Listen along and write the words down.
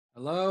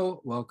Hello,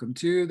 welcome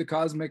to the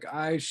Cosmic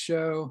Eyes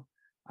Show.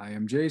 I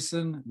am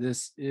Jason.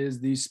 This is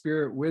the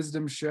Spirit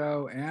Wisdom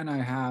Show, and I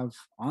have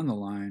on the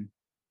line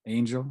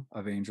Angel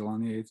of Angel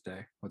on the Eighth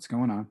Day. What's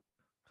going on?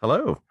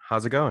 Hello,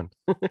 how's it going?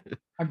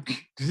 I'm,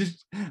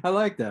 I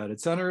like that.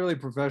 It sounded really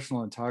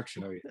professional and talk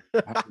showy.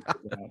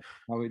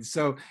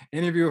 So,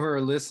 any of you who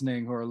are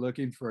listening who are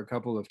looking for a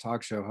couple of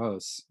talk show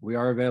hosts, we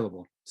are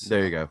available. There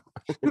So, you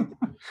go.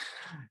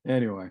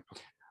 anyway,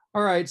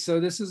 all right, so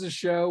this is a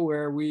show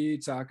where we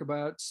talk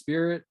about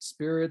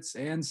spirits,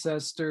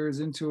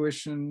 ancestors,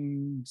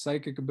 intuition,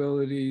 psychic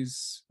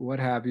abilities, what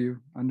have you,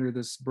 under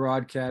this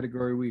broad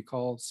category we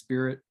call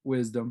spirit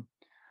wisdom.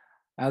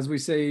 As we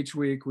say each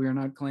week, we are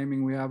not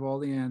claiming we have all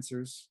the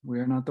answers. We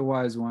are not the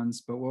wise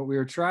ones, but what we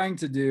are trying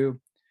to do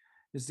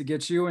is to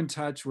get you in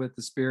touch with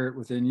the spirit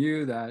within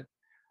you, that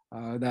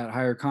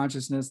higher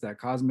consciousness, that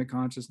cosmic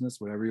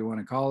consciousness, whatever you want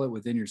to call it,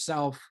 within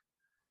yourself,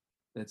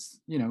 that's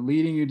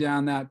leading you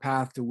down that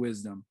path to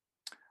wisdom.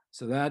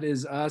 So that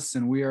is us,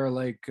 and we are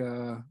like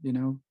a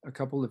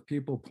couple of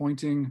people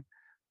pointing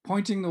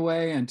the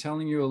way and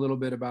telling you a little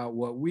bit about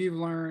what we've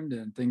learned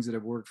and things that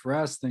have worked for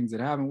us, things that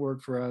haven't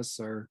worked for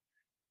us, our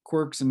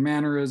quirks and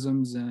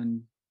mannerisms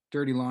and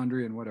dirty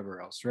laundry and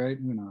whatever else, right?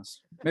 Who knows?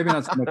 Maybe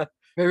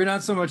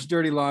not so much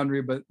dirty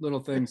laundry, but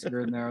little things here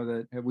and there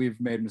that we've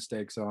made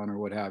mistakes on or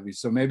what have you.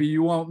 So maybe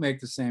you won't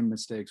make the same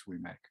mistakes we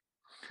make.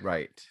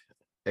 Right.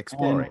 And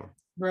Exploring.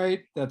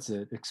 right, that's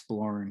it,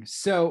 exploring.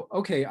 So,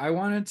 okay, I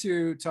wanted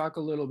to talk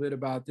a little bit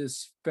about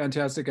this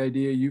fantastic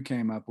idea you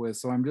came up with.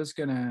 So I'm just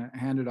going to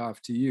hand it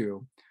off to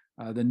you,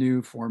 the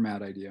new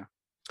format idea.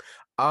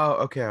 Oh,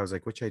 okay. I was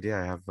like, which idea?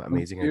 I have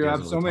amazing You ideas have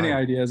all the so many time.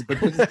 ideas, but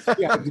this is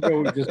the idea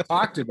we just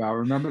talked about.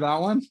 Remember that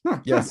one?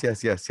 Yes,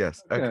 yes, yes,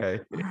 yes.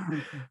 Okay.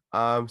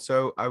 Okay.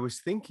 So I was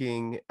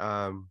thinking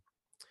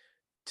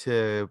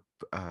to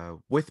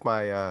with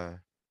my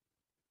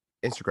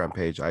Instagram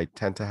page, I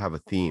tend to have a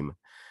theme.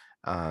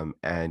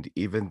 And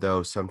even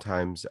though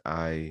sometimes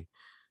I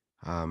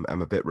am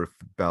a bit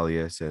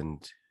rebellious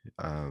and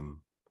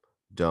um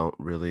don't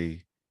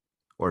really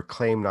or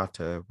claim not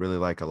to really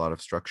like a lot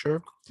of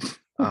structure,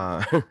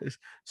 uh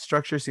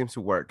structure seems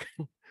to work.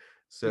 It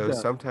So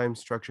does.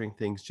 sometimes structuring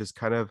things just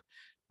kind of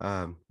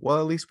well,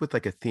 at least with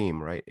like a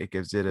theme, right? It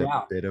gives it a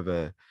Yeah. bit of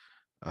a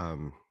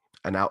um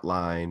an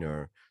outline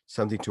or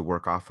something to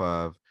work off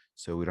of,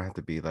 so we don't have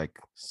to be like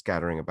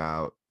scattering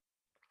about,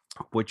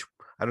 which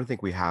I don't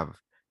think we have.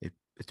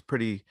 It's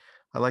pretty,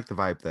 I like the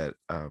vibe that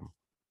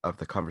of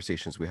the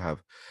conversations we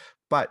have.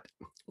 But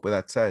with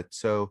that said,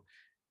 so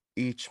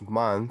each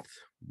month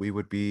we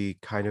would be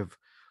kind of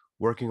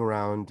working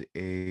around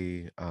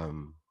a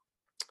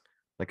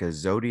like a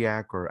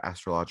zodiac or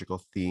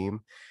astrological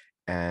theme,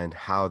 and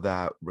how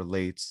that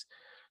relates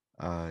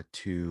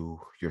to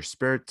your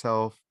spirit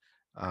self,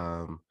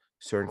 um,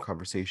 certain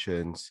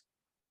conversations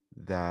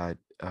that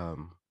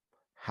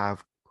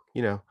have,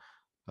 you know,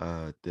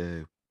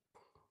 the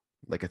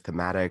like a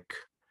thematic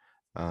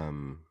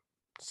um,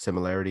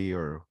 similarity,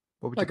 or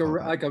what would you call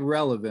that? Like a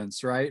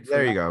relevance, right? For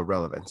There you that go,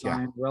 relevance. Yeah,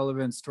 sign,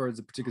 relevance towards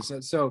a particular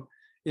set. So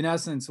in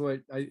essence, what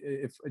I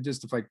if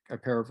I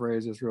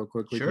paraphrase this real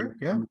quickly, because sure.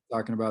 Yeah. I'm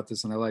talking about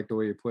this and I like the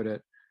way you put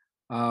it.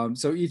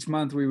 So each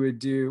month we would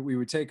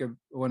take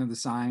one of the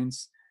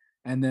signs,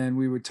 and then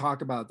we would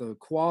talk about the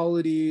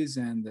qualities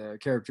and the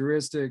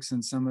characteristics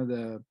and some of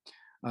the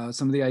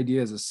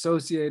ideas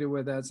associated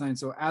with that sign.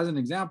 So as an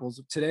example,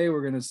 so today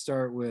we're going to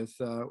start with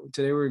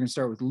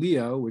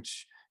Leo,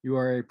 which you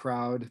are a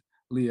proud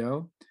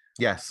Leo.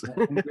 Yes.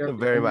 And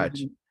Very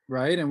much.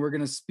 right, and we're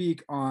going to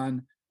speak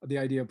on the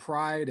idea of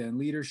pride and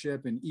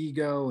leadership and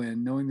ego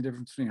and knowing the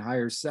difference between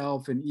higher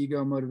self and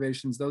ego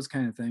motivations, those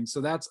kind of things. So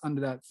that's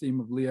under that theme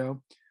of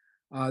Leo.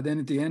 Then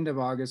at the end of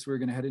August, we're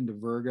going to head into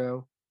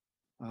Virgo,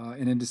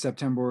 and into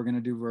September we're going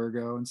to do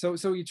Virgo. And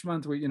so each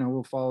month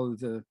we'll follow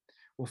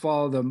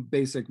the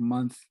basic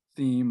month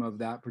theme of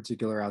that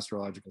particular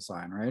astrological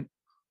sign, right?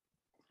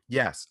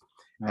 Yes.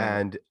 All right.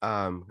 And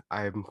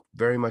I'm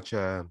very much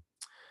a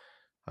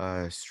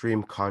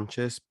stream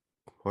conscious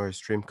or a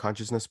stream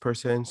consciousness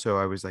person. So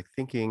I was like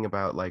thinking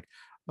about like,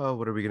 oh,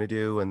 what are we gonna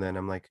do? And then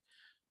I'm like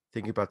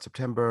thinking about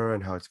September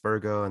and how it's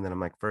Virgo, and then I'm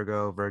like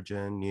Virgo,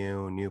 Virgin,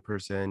 new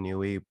person,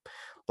 newie,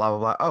 blah blah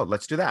blah. Oh,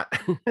 let's do that.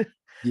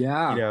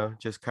 Yeah.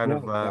 Just kind Yeah.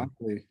 of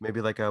Exactly.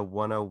 maybe like a 10,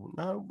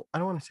 no, I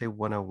don't want to say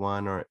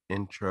 101 or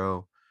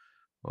intro,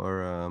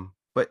 or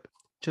but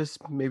just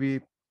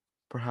maybe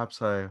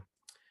perhaps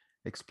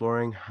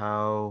exploring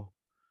how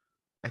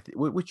I think,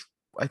 which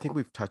I think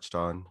we've touched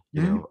on,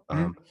 Mhm,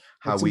 mhm.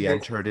 how Like some we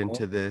basics, entered right?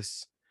 into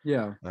this,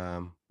 Yeah.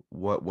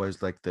 what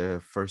was like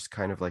the first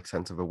kind of like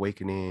sense of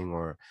awakening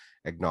or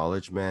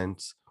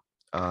acknowledgement,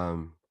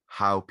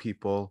 how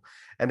people,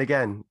 and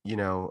again,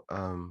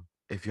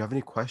 if you have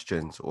any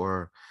questions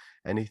or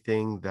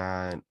anything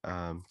that,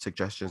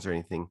 suggestions or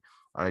anything,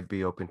 I'd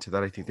be open to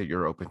that. I think that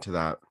you're open to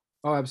that.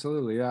 Oh,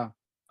 absolutely. Yeah.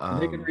 And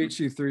they can Um, reach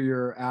you through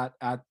your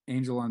at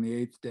Angel on the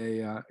Eighth Day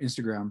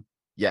Instagram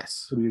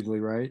yes, pretty easily,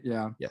 right?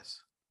 Yeah.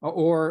 yes.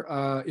 Or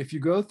if you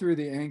go through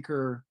the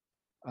Anchor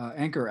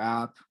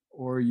app,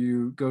 or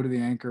you go to the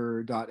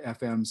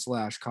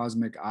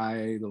anchor.fm/cosmic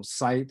eye little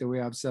site that we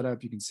have set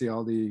up. You can see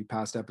all the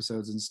past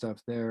episodes and stuff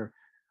there.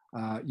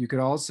 You could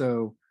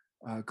also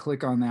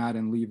click on that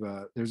and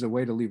there's a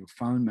way to leave a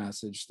phone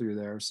message through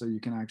there, so you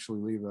can actually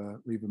leave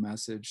a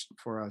message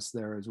for us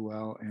there as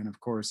well. And of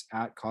course,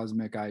 at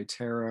Cosmic Eye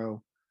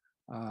Tarot,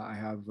 I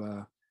have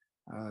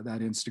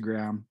that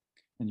Instagram,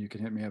 and you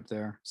can hit me up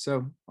there.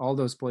 So all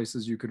those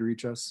places you could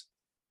reach us.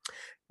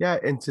 Yeah,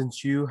 and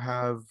since you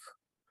have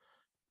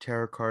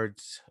tarot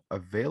cards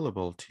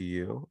available to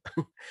you,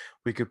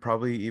 we could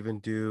probably even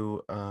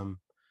do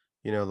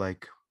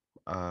like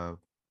uh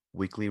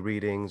weekly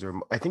readings, or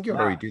I think you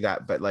already Yeah. do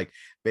that, but like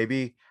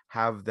maybe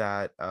have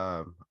that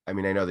I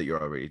mean, I know that you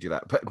already do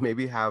that, but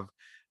maybe have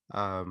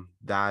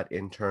that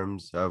in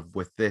terms of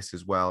with this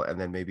as well, and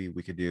then maybe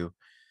we could do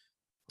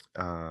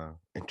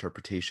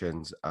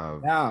interpretations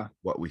of Yeah,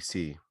 what we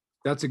see.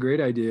 that's a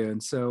great idea.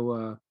 And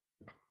so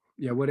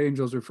yeah, what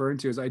Angel's referring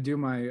to is I do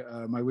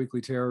my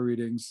weekly tarot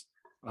readings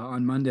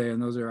on Monday,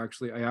 and those are I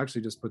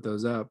actually just put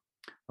those up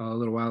a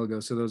little while ago.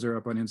 So those are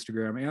up on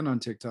Instagram and on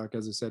TikTok,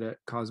 as I said, at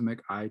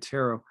Cosmic Eye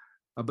Tarot.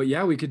 But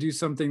yeah, we could do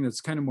something that's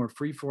kind of more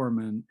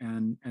freeform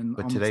and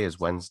But almost. today is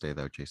Wednesday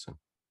though, Jason.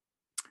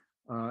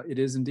 It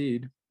is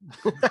indeed.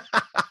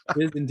 It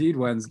is indeed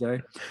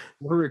Wednesday.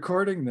 We're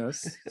recording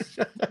this,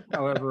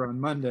 however, on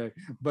Monday,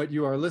 but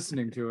you are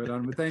listening to it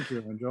on. Thank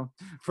you, Angel,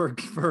 for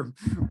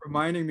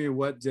reminding me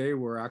what day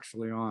we're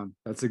actually on.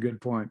 That's a good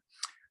point.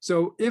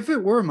 So if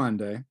it were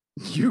Monday,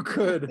 you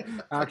could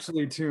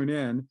actually tune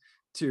in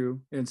to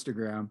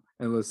Instagram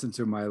and listen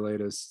to my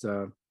latest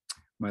tarot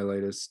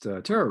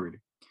reading.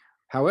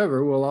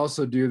 However, we'll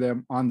also do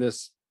them on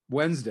this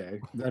Wednesday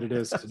that it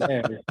is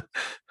today,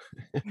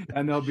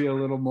 and they'll be a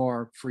little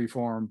more free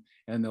form,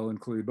 and they'll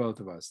include both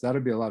of us.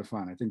 That'd be a lot of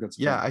fun. I think that's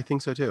Yeah, fun. I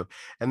think so too.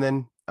 And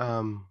then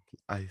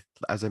I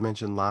as I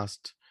mentioned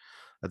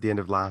at the end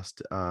of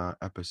last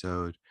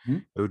episode,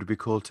 Mhm. it would be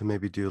cool to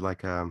maybe do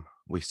like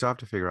we still have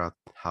to figure out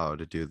how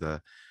to do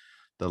the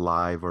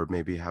live, or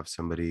maybe have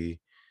somebody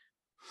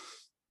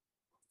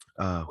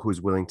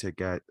who's willing to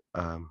get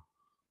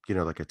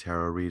like a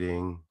tarot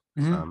reading,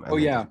 Oh and then just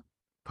yeah.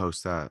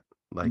 post that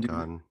And like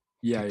on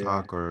yeah.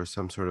 TikTok or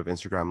some sort of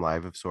Instagram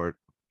live of sort.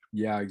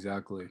 Yeah,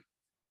 exactly.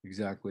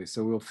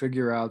 So we'll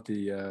figure out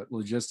the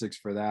logistics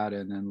for that,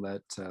 and then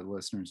let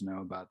listeners know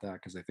about that,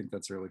 because I think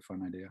that's a really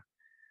fun idea.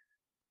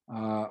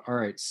 All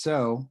right,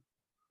 so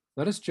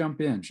let us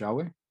jump in, shall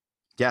we?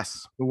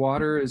 Yes. The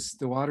water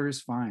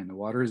is fine. The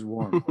water is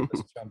warm.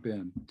 Let's jump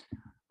in.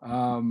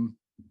 Um,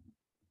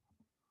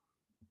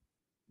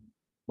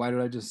 why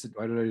did I just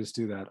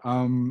do that?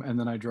 And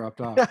then I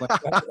dropped off. Like,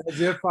 as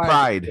if I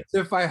Pride.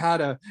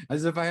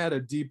 as if I had a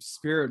deep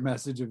spirit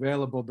message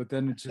available, but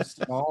then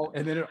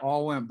it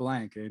all went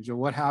blank. Angel,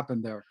 what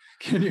happened there?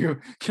 Can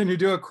you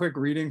do a quick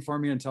reading for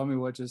me and tell me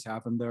what just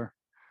happened there?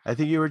 I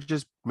think you were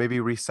just maybe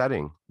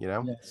resetting,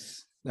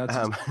 Yes, that's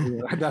Um,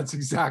 that's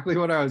exactly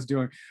what I was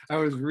doing. I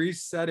was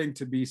resetting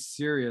to be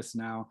serious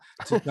now,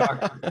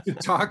 to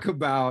talk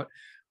about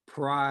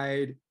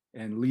pride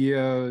and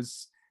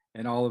Leos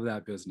and all of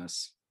that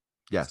business.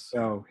 yes.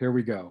 So here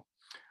we go.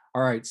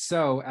 All right.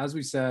 So as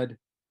we said,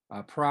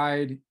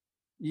 pride,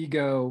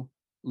 ego,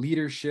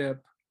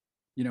 leadership,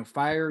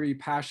 fiery,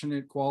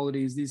 passionate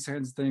qualities, these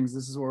kinds of things.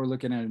 This is what we're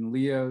looking at in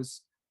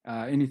Leos.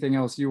 Anything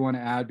else you want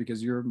to add,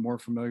 because you're more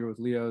familiar with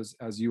Leos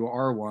as you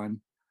are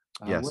one?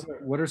 Yes.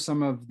 What are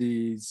some of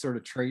the sort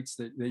of traits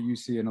that you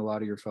see in a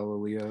lot of your fellow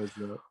Leos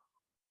that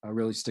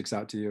really sticks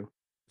out to you?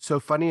 So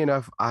funny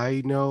enough,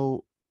 I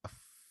know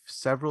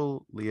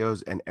several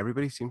Leos, and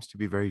everybody seems to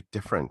be very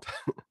different.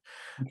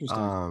 Interesting.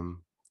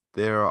 um,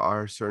 there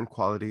are certain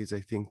qualities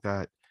I think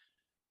that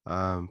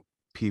um,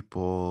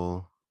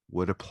 people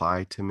would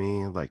apply to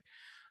me, like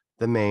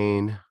the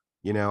mane.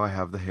 I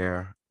have the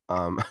hair.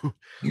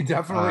 You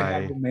definitely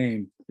have I the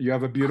mane. You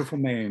have a beautiful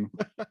mane.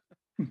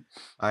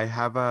 I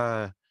have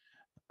a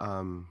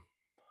um,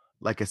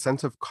 like a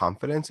sense of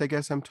confidence, I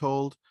guess I'm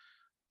told,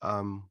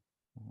 um,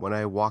 when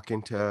I walk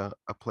into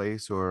a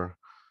place, or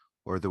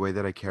the way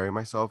that I carry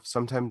myself.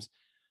 Sometimes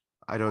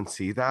I don't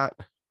see that,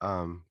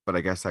 but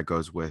I guess that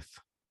goes with,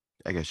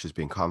 I guess, just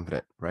being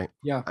confident, right?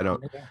 Yeah. I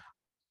don't Yeah.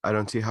 I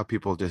don't see how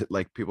people just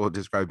like people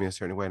describe me a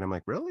certain way, and I'm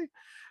like, really?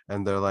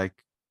 And they're like,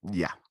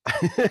 yeah,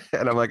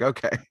 and I'm like,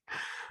 okay.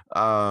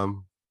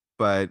 Um,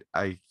 but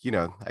I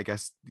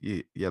guess,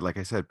 yeah, like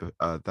I said,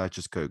 that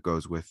just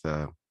goes with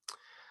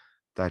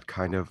that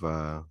kind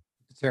of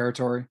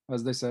Territory,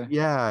 as they say.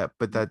 yeah,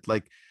 but that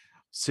like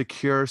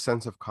secure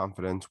sense of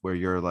confidence where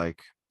you're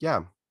like,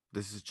 yeah,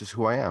 this is just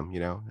who I am,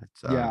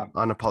 it's Yeah.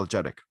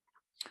 unapologetic.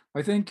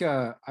 I think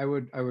I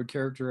would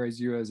characterize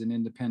you as an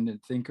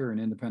independent thinker, an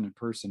independent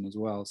person as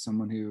well,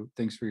 someone who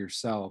thinks for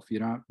yourself.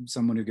 You're not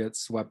someone who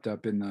gets swept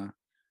up in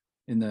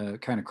the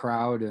kind of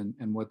crowd and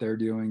what they're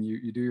doing.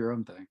 You do your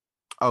own thing.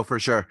 Oh, for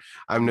sure.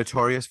 I'm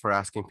notorious for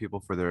asking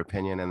people for their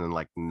opinion and then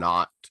like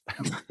not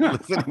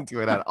listening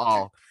to it at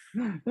all.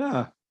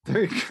 Yeah,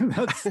 There you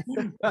go.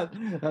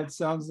 That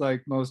sounds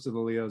like most of the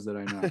Leos that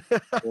I know.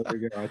 There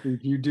you go. I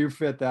think you do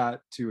fit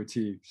that to a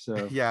T.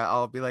 So Yeah,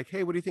 I'll be like,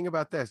 hey, what do you think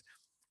about this?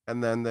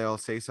 And then they'll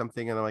say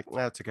something and I'm like,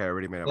 that's okay, I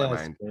already made up my yes,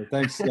 mind.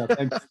 thanks. Yeah,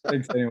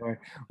 thanks anyway.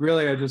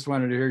 Really, I just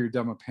wanted to hear your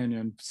dumb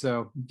opinion.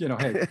 So,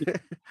 hey,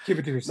 keep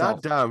it to Not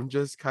yourself. dumb,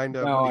 just kind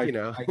of, No, you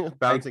know, I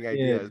bouncing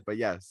ideas, kid. but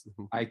yes.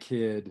 I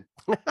kid.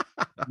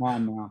 Come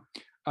on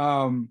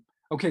now.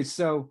 Okay,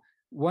 so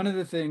one of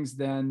the things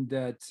then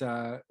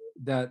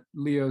that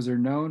Leos are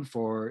known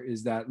for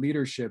is that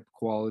leadership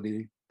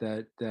quality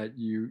that that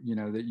you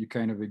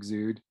kind of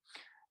exude.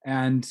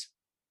 And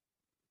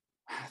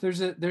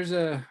there's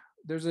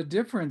a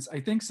difference. I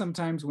think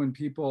sometimes when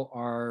people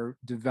are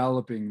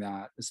developing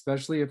that,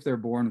 especially if they're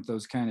born with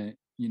those kind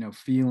of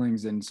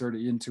feelings and sort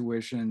of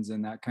intuitions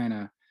and that kind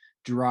of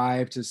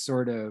drive to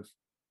sort of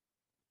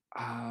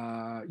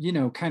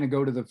kind of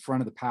go to the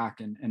front of the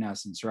pack in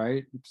essence,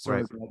 right? Sort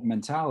Right. of that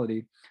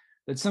mentality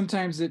that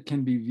sometimes it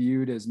can be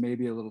viewed as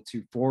maybe a little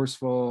too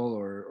forceful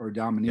or Yes.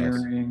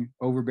 domineering,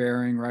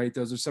 overbearing, right?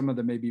 Those are some of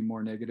the maybe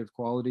more negative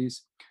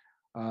qualities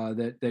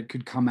that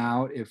could come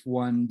out if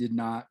one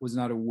was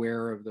not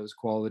aware of those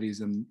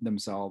qualities in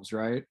themselves,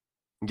 right?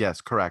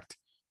 Yes, correct.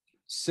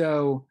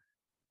 So,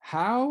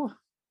 how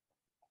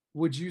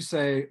would you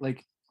say,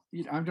 like,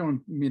 I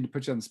don't mean to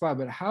put you on the spot,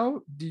 but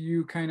how do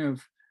you kind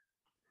of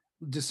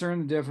discern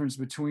the difference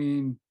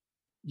between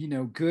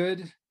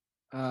good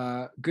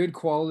good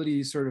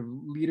quality sort of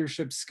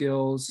leadership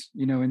skills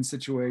in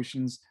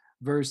situations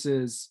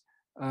versus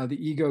the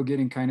ego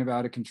getting kind of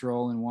out of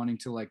control and wanting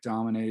to like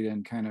dominate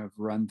and kind of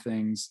run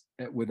things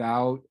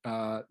without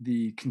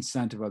the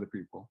consent of other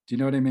people? Do you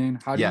know what I mean?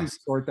 How do you Yes.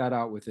 sort that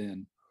out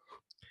within?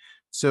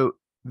 So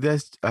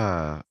that's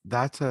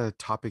a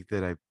topic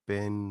that I've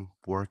been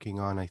working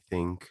on, I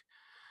think,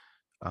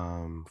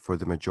 for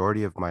the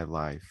majority of my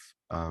life,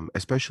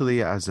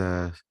 especially as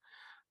a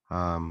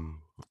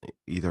um,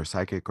 either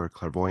psychic or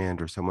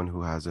clairvoyant or someone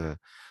who has a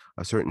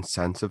certain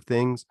sense of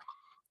things.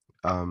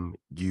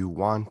 You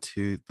want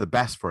to the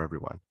best for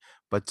everyone,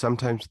 but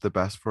sometimes the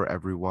best for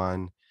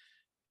everyone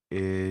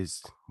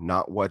is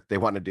not what they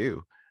want to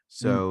do.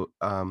 Mm, So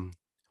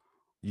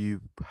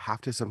you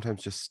have to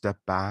sometimes just step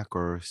back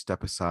or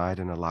step aside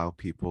and allow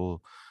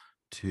people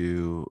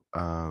to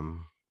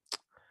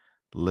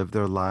live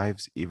their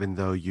lives, even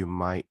though you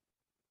might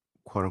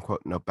quote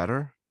unquote know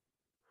better.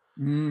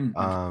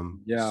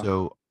 interesting. Yeah.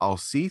 So I'll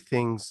see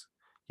things,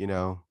 you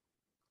know,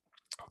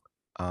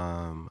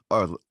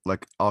 or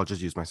like I'll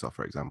just use myself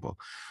for example.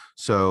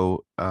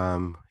 So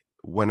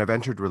when I've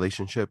entered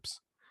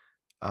relationships,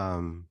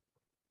 um,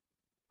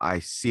 I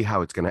see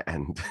how it's gonna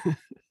end.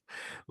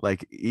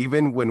 Like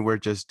even when we're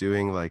just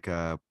doing like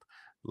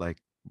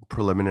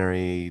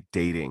preliminary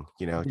dating,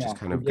 Yeah, just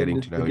kind of getting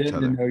to the know each getting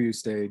to other. know you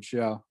stage.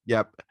 Yeah.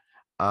 Yep.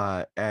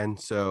 And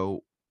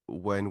so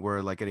when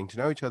we're like getting to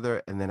know each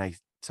other and then I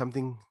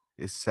something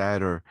is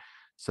said or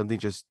something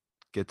just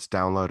gets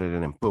downloaded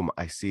and then boom,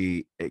 I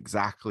see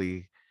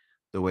exactly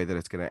the way that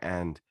it's gonna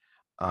end.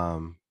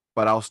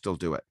 But I'll still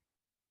do it.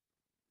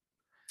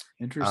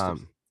 Interesting.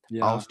 Um,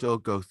 I'll Yeah. still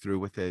go through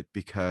with it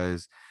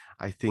because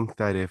I think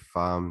that if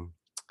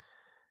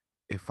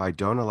I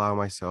don't allow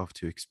myself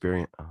to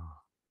experience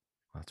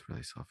that's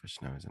really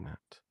selfish now, isn't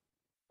it?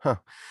 Huh.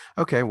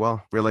 Okay,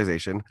 well,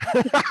 realization.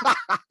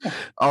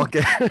 I'll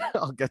get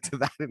I'll get to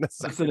that in a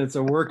Listen, second. it's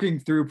a working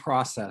through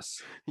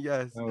process.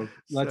 Yes. So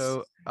let's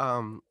So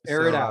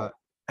air it out.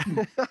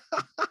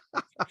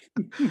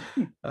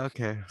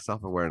 okay,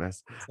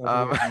 self-awareness.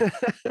 Um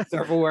Self-awareness.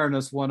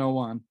 Self-awareness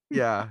 101.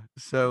 yeah.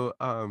 So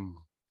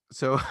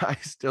I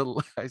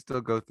still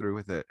go through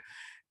with it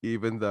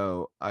even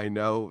though I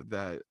know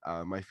that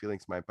my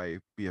feelings might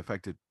be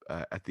affected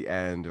at the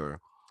end or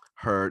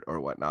hurt or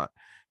whatnot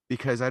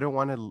because I don't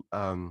want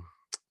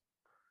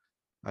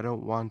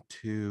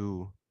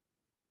to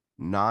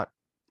not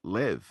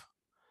live,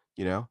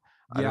 you know?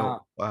 I don't Yeah.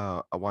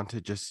 I want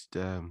to just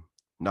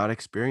not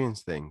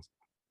experience things.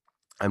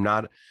 I'm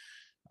not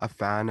a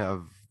fan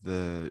of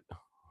the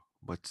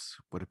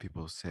what do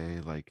people say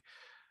like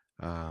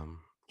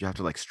you have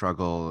to like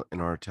struggle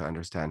in order to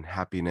understand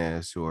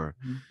happiness or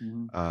Mhm,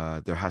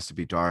 mhm. there has to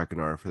be dark in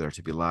order for there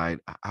to be light.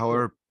 Yep.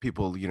 However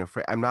people,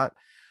 I'm not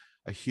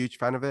a huge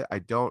fan of it.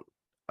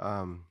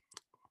 Um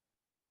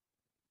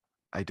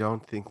I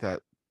don't think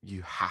that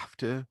you have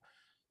to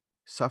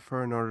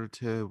suffer in order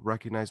to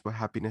recognize what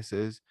happiness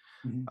is.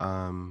 Mhm.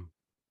 Um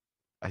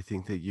I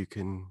think that you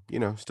can,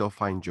 still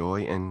find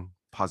joy and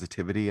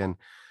positivity and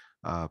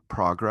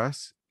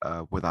progress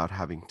without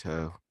having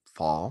to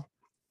fall.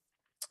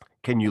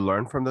 Can you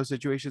learn from those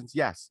situations?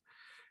 Yes.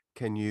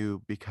 Can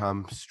you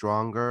become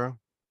stronger?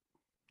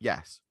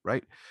 Yes.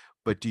 Right.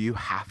 But do you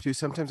have to?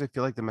 Sometimes I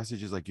feel like the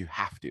message is like you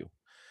have to.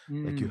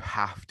 Like you Mm,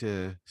 have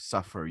to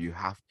suffer.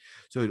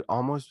 So it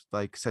almost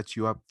like sets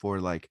you up for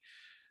like,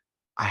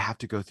 I have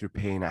to go through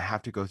pain. I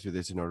have to go through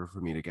this in order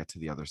for me to get to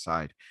the other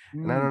side.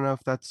 And I mm. don't know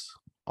if that's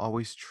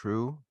always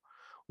true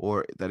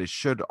or that it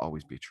should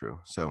always be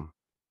true. So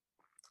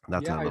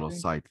that's Yeah, a I little think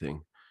side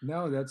thing.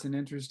 no, that's an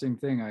interesting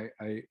thing.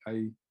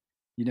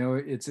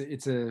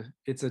 it's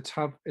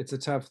a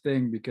tough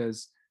thing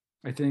because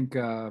I think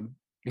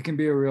it can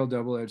be a real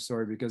double-edged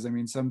sword because I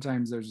mean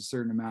sometimes there's a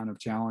certain amount of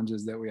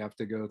challenges that we have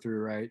to go through,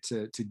 right,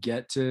 to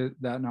get to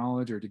that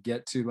knowledge or to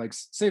get to like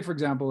say for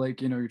example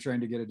like you're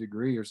trying to get a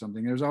degree or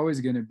something. There's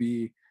always going to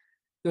be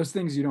those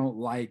things you don't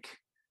like,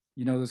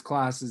 those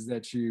classes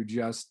that you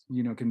just,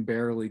 can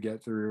barely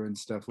get through and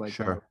stuff like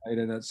that, Sure. right?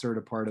 And that's sort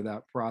of part of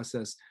that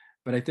process.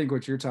 But I think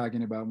what you're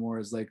talking about more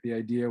is like the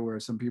idea where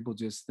some people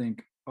just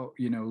think, oh,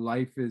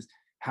 life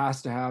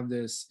has to have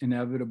this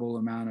inevitable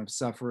amount of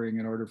suffering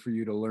in order for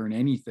you to learn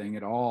anything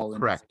at all.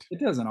 And Correct. it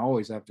doesn't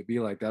always have to be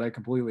like that. I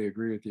completely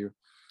agree with you.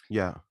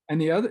 Yeah. And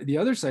the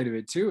other side of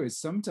it too is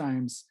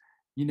sometimes,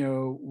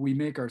 we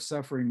make our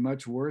suffering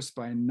much worse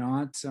by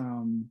not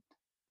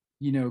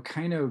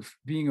kind of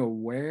being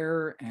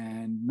aware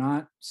and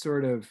not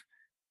sort of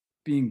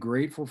being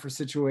grateful for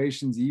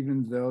situations,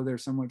 even though they're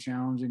somewhat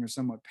challenging or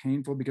somewhat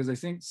painful. Because I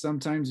think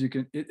sometimes you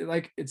can,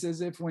 like it's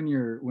as if when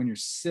you're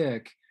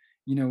sick,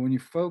 when you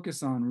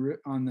focus on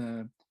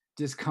the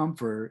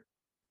discomfort,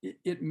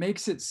 it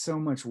makes it so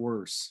much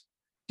worse.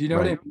 Do you know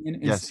what I Right.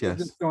 mean? Instead Yes, of yes.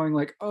 just going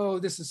like, oh,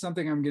 this is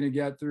something I'm going to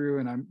get through,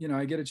 and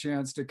I get a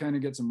chance to kind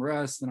of get some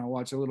rest, and I'll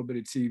watch a little bit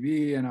of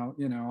TV, and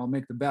I'll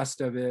make the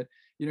best of it.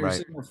 You're Right.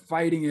 sitting there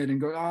fighting it and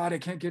go, oh, I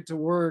can't get to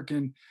work,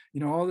 and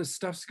all this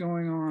stuff's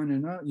going on,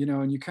 and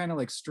and you kind of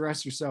like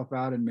stress yourself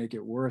out and make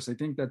it worse. I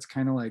think that's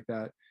kind of like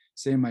that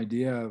same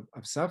idea of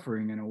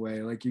suffering in a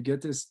way. Like you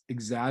get this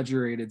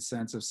exaggerated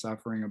sense of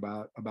suffering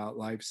about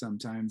life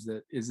sometimes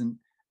that isn't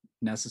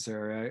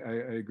necessary.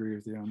 I agree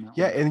with you on that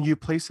Yeah, one. and you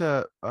place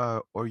a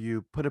or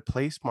you put a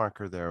place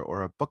marker there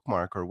or a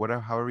bookmark or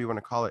whatever, however you want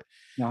to call it.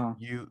 Uh-huh.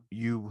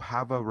 You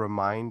have a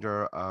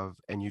reminder of,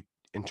 and you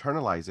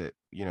internalize it,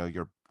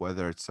 your,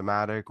 whether it's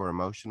somatic or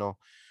emotional,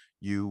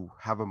 you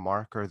have a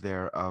marker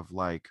there of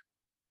like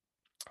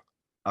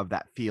of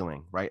that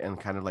feeling, right? And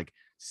kind of like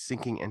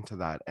sinking into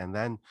that. And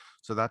then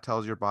so that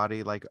tells your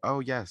body like, oh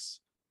yes,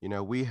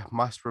 we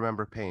must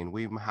remember pain.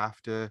 We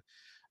have to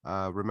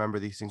remember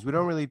these things. We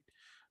don't really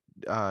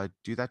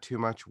do that too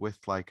much with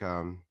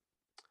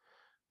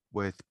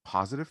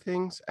positive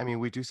things. I mean,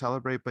 we do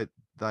celebrate, but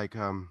like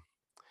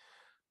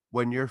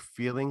when you're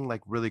feeling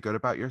like really good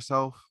about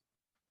yourself,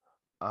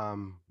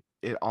 um,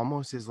 it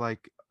almost is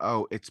like,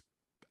 oh, it's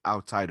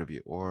outside of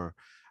you or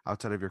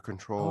outside of your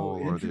Oh, control,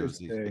 or there's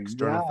these interesting.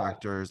 Yeah. external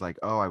factors like,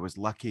 oh, I was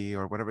lucky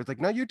or whatever. It's like,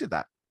 no, you did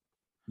that.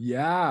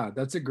 Yeah,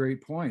 that's a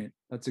great point.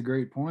 That's a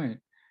great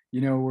point.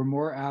 We're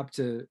more apt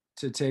to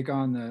take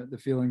on the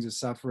feelings of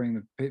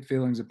suffering, the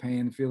feelings of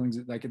pain, the feelings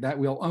like that.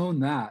 We'll own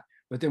that,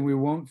 but then we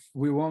won't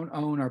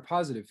own our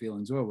positive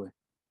feelings, will we?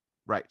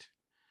 Right.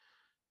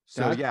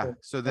 So That's yeah, a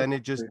so that's then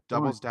it a just great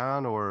point. doubles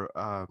down or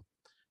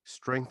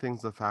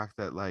strengthens the fact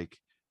that like,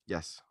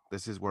 yes,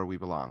 this is where we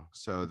belong.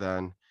 So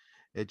then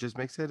it just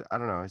makes it, I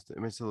don't know, it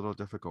makes it a little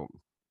difficult.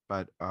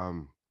 But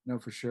No,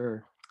 for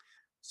sure.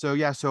 so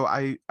yeah, so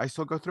I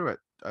still go through it.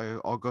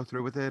 I'll go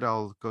through with it.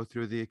 I'll go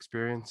through the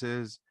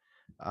experiences.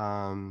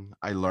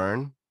 I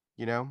learn,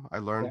 I Yeah.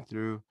 learn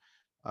through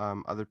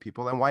other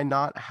people. And why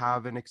not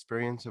have an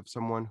experience of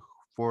someone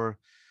for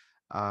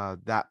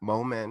that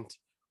moment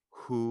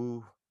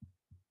who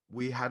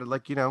we had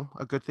like,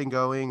 a good thing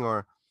going,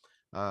 or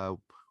uh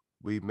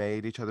we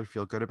made each other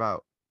feel good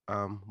about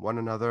one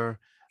another,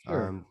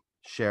 Sure.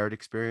 shared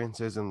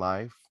experiences in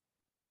life,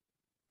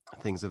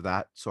 things of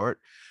that sort.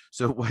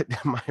 So what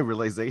my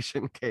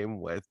realization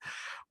came with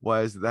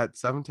was that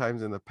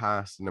sometimes in the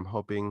past, and I'm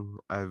hoping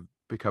I've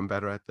become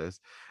better at this,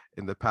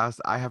 in the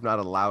past, I have not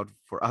allowed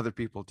for other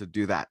people to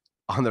do that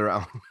on their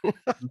own.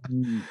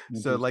 Mhm.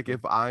 So like Interesting.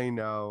 if I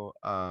know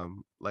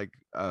like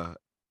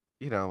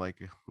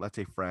like let's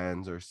say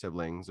friends or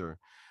siblings or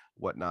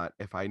whatnot,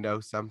 if I know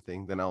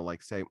something, then I'll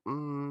like say,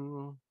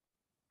 you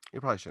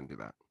probably shouldn't do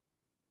that,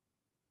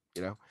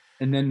 you know?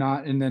 And then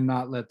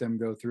not let them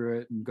go through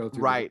it and go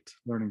through the Right.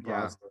 learning Yeah.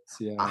 process.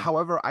 Yeah.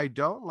 However, I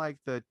don't like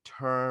the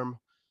term,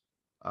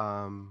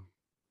 um,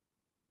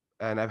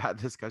 and I've had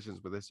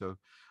discussions with this. So,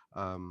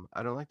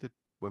 I don't like the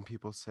when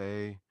people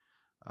say,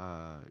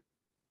 uh,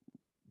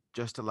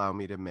 "Just allow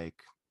me to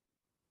make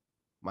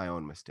my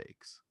own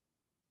mistakes."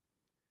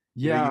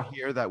 You Yeah,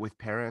 hear that with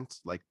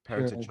parents, like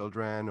parents and sure,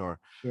 children,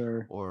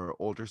 sure. or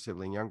older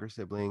sibling, younger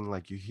sibling.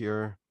 Like you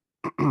hear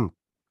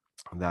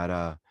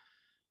that,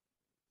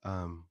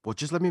 well,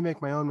 just let me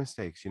make my own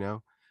mistakes.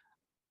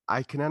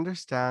 I can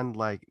understand,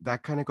 like,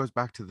 that kinda goes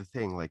back to the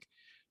thing, like,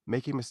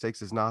 making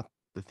mistakes is not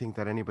the thing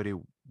that anybody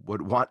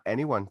would want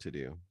anyone to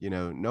do,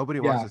 nobody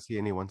wants Yeah. to see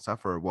anyone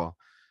suffer, well,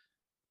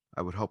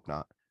 I would hope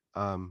not,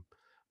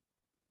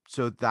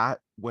 so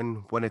that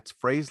when it's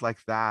phrased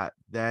like that,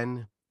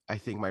 then I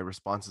think my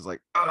response is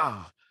like,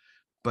 "Ah,"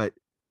 but,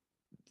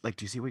 like,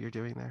 do you see what you're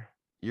doing there?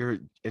 You're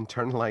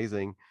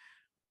internalizing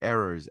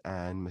errors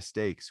and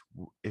mistakes.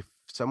 If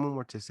someone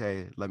were to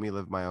say, "Let me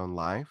live my own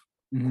life,"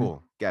 Mhm.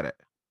 cool, get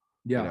it,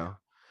 you Yeah. know?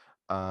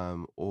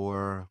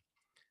 Or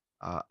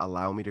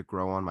allow me to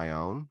grow on my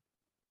own,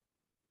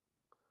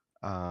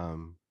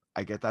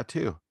 I get that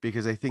too,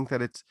 because I think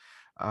that it's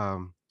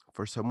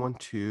for someone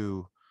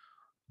to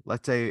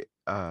let's say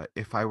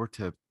if I were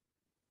to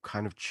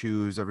kind of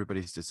choose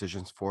everybody's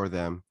decisions for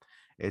them,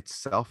 it's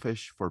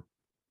selfish for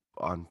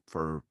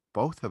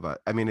both of us.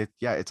 I mean,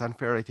 it's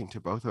unfair, I think, to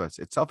both of us.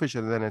 It's selfish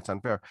and then it's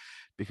unfair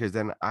because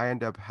then I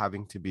end up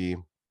having to be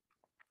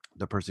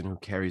the person who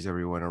carries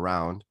everyone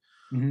around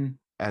Mhm.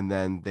 and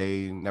then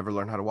they never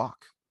learn how to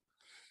walk,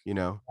 you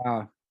know?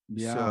 Yeah.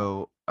 Yeah.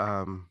 So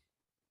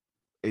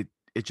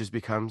it just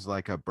becomes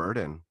like a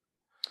burden.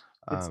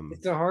 Um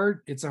It's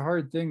a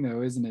hard thing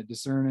though, isn't it?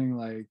 Discerning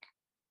like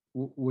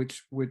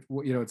which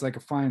you know, it's like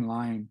a fine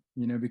line,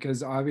 you know,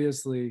 because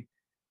obviously,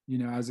 you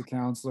know, as a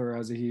counselor,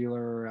 as a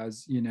healer, or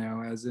as, you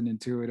know, as an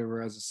intuitive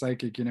or as a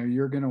psychic, you know,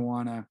 you're going to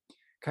want to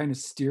kind of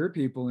steer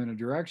people in a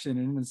direction.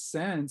 And in a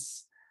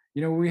sense,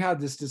 you know, we had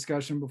this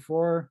discussion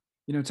before,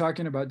 you know,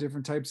 talking about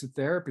different types of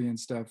therapy and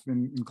stuff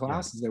in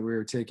yeah, classes that we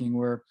were taking,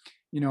 where,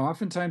 you know,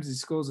 oftentimes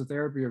these schools of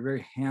therapy are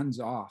very hands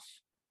off.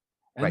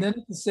 And right. then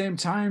at the same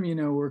time, you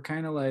know, we're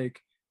kind of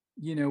like,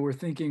 you know, we're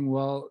thinking,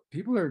 well,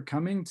 people are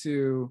coming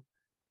to,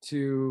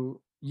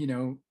 you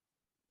know,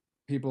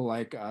 people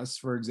like us,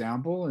 for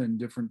example, and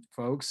different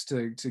folks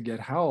to get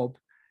help.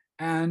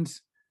 And,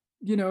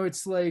 you know,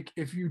 it's like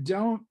if you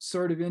don't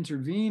sort of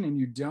intervene and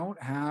you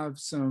don't have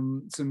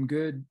some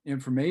good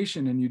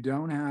information and you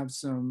don't have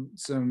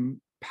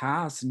some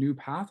paths, new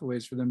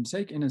pathways for them to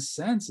take, in a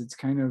sense, it's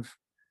kind of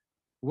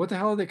what the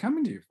hell are they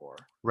coming to you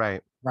for?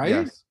 Right. Right?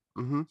 Yes.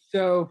 Mhm.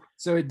 So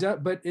it does,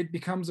 but it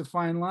becomes a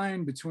fine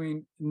line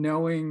between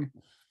knowing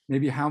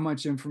maybe how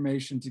much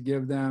information to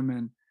give them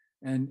and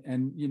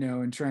you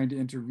know and trying to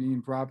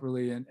intervene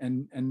properly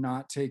and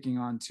not taking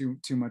on too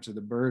much of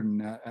the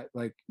burden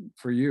like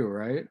for you,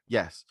 right?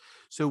 Yes.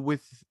 So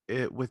with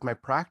my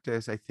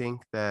practice, I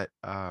think that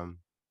I'm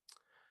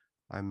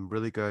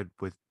really good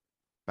with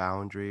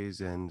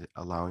boundaries and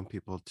allowing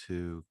people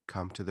to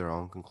come to their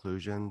own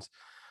conclusions.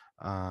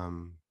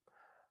 Um,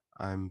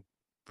 I'm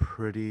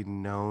pretty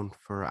known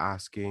for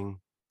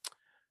asking,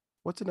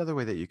 what's another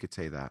way that you could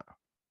say that?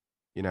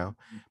 You know,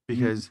 Mhm.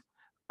 because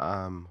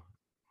um,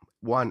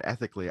 one,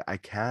 ethically, I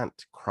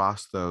can't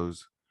cross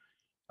those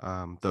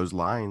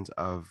lines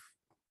of,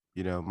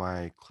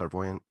 my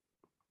clairvoyant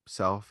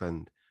self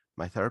and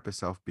my therapist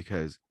self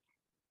because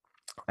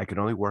I can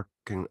only work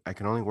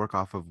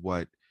off of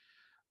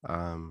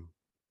um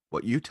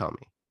what you tell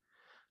me.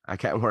 I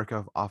can't work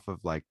off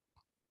of like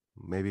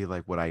maybe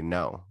like what I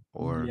know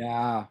or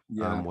Yeah,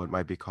 yeah, what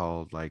might be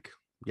called like,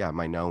 yeah,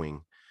 my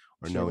knowing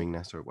or sure.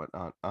 knowingness or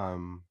whatnot.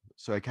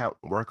 So I can't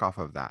work off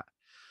of that.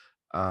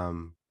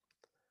 Um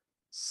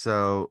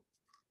so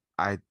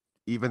I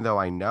even though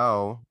I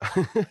know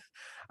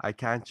I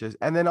can't just,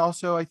 and then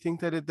also I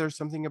think that there's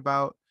something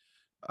about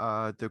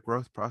the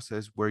growth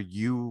process where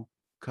you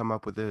come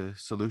up with the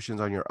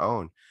solutions on your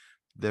own.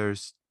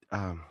 There's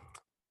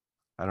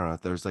I don't know,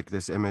 there's like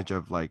this image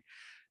of like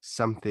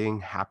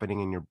something happening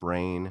in your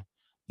brain,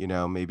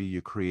 maybe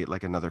you create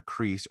like another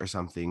crease or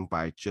something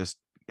by just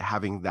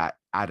having that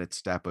added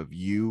step of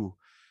you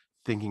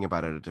thinking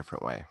about it a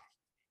different way.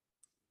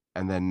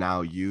 And then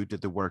now you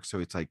did the work, so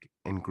it's like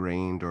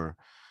ingrained or,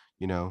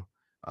 you know,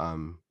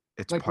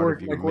 it's part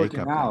of your Like working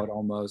makeup now. out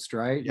almost,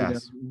 right? You know,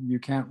 Yes, you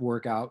can't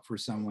work out for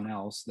someone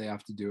else. They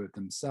have to do it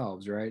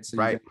themselves, right? So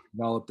you got right, to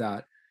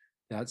develop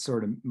that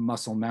sort of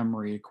muscle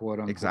memory, quote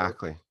unquote,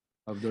 exactly.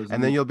 of those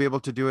And then new. you'll be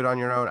able to do it on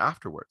your own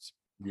afterwards.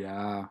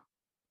 Yeah,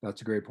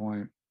 that's a great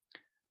point.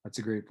 That's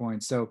a great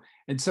point. So,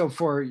 and so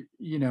for,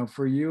 you know,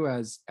 for you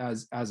as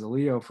a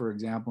Leo, for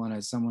example, and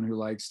as someone who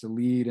likes to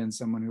lead and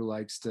someone who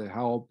likes to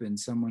help and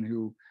someone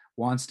who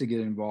wants to get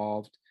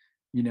involved,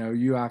 you know,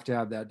 you have to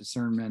have that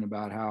discernment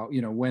about how,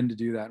 you know, when to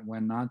do that and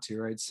when not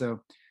to, right?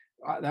 So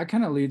that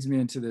kind of leads me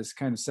into this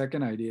kind of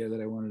second idea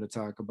that I wanted to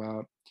talk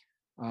about.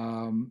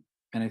 And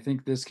I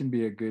think this can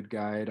be a good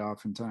guide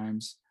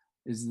oftentimes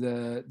is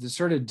the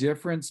sort of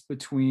difference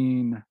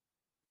between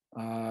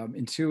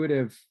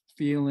intuitive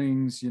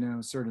feelings, you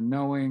know, sort of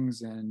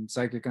knowings and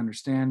psychic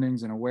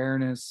understandings and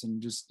awareness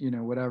and just, you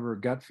know, whatever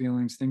gut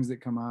feelings, things that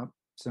come up,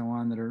 so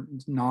on that are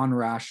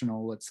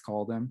non-rational, let's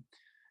call them,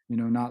 you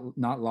know,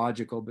 not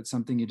logical, but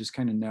something you just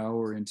kind of know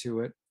or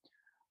intuit.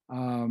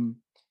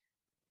 Um,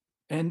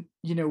 and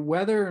you know,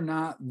 whether or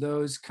not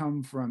those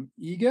come from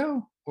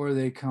ego or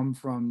they come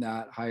from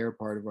that higher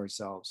part of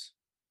ourselves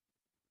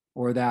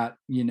or that,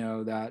 you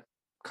know, that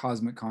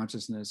cosmic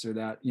consciousness or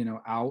that, you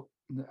know,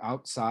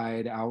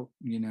 outside out,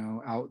 you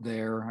know, out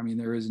there. I mean,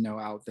 there is no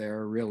out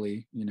there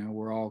really, you know,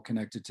 we're all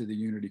connected to the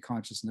unity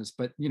consciousness,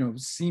 but you know,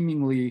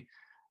 seemingly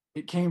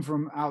it came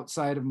from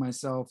outside of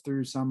myself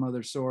through some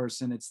other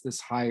source, and it's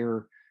this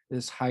higher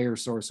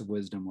source of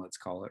wisdom, let's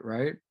call it,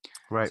 right?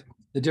 Right. So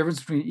the difference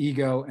between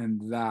ego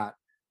and that,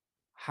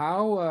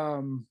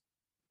 how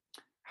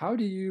how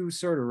do you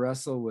sort of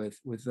wrestle with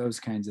those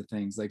kinds of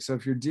things? Like, so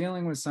if you're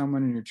dealing with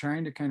someone and you're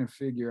trying to kind of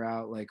figure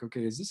out like,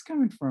 okay, is this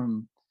coming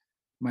from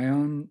my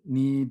own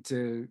need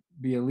to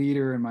be a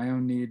leader and my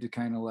own need to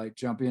kind of like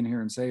jump in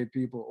here and save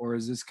people, or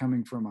is this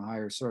coming from a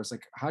higher source?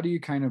 Like, how do you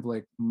kind of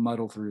like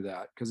muddle through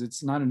that? Because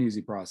it's not an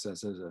easy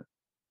process, is it?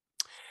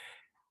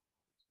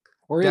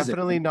 or is it?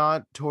 Definitely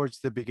not towards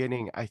the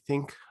beginning. I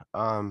think,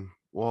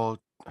 well,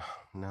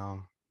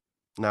 no,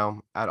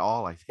 no, at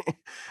all. I think,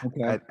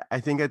 Okay. I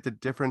think at the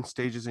different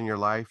stages in your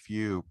life,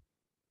 you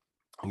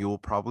will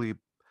probably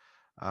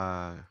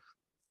uh,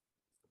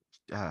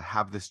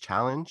 have this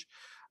challenge.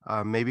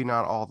 Maybe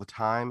not all the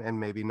time, and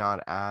maybe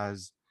not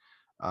as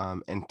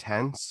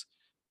intense,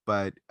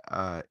 but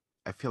I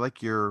feel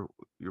like you're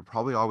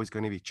probably always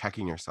going to be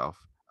checking yourself.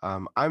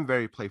 I'm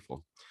very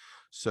playful,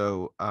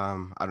 so I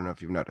don't know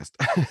if you've noticed,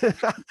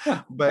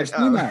 I've but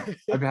seen that.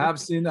 I have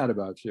seen that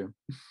about you.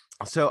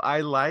 so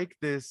I like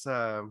this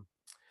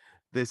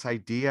this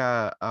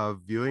idea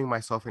of viewing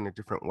myself in a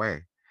different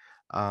way.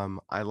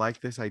 I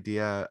like this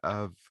idea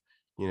of,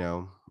 you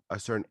know, a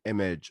certain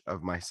image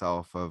of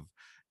myself of,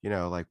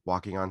 like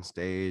walking on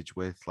stage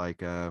with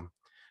like a,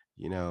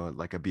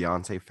 like a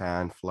Beyonce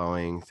fan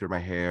flowing through my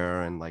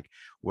hair and like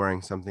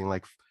wearing something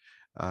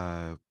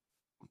uh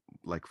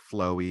like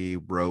flowy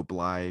robe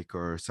like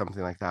or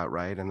something like that,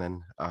 right? And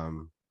then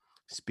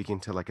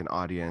speaking to like an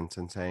audience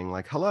and saying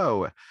like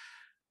hello.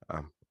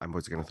 I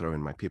was gonna throw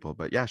in my people,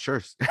 but yeah,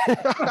 sure.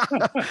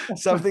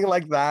 Something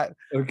like that.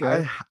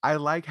 Okay. I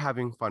like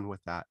having fun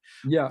with that,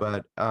 Yeah.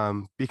 but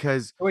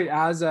because Wait,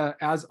 as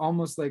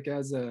almost like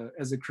as a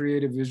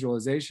creative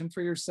visualization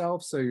for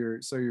yourself. So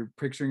you're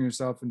picturing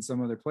yourself in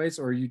some other place,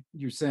 or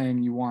you're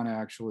saying you want to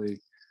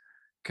actually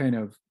kind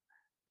of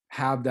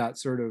have that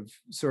sort of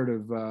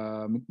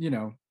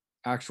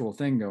actual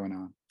thing going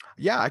on.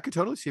 yeah, I could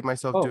totally see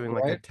myself Both, doing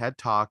like a right? TED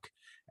talk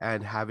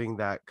and having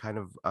that kind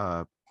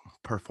of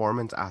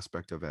performance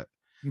aspect of it.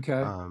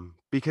 Okay.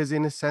 Because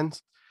in a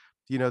sense,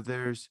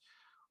 there's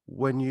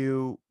when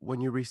you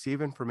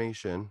receive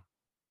information,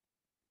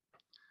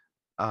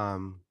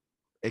 um,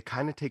 it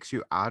kind of takes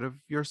you out of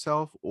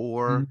yourself,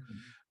 or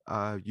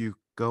Mhm. you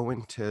go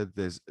into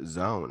this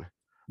zone.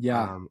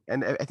 Yeah,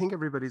 And I think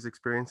everybody's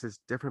experience is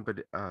different,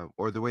 but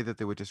or the way that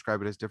they would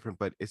describe it is different,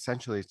 but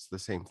essentially it's the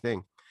same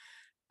thing.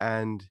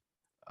 And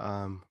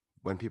um,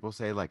 when people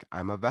say like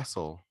I'm a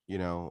vessel,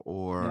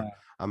 or yeah,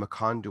 I'm a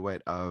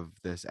conduit of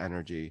this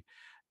energy,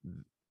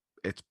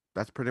 it's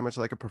that's pretty much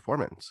like a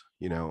performance.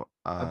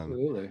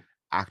 absolutely.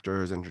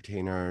 Actors,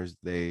 entertainers,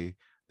 they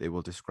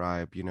will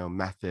describe,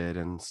 method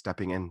and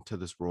stepping into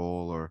this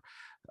role, or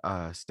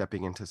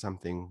stepping into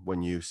something.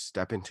 When you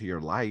step into your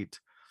light,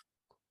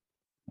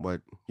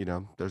 what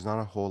there's not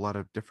a whole lot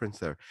of difference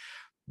there.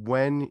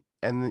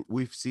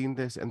 We've seen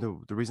this, and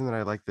the reason that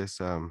I like this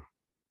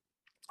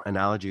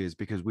analogy is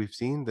because we've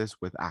seen this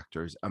with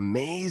actors,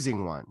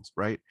 amazing ones,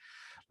 right?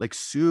 Like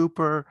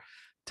super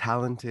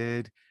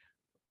talented,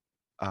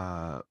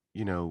 uh,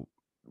 you know,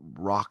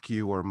 rock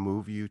you or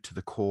move you to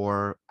the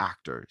core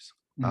actors,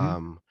 Mhm.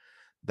 um,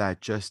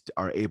 that just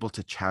are able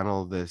to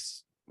channel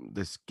this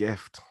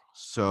gift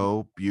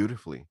so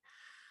beautifully.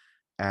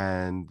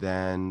 And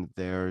then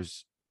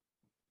there's,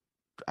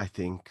 I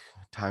think,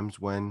 times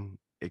when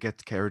it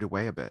gets carried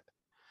away a bit.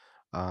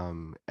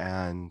 And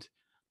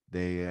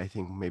they, I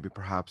think, maybe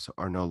perhaps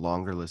are no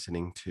longer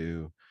listening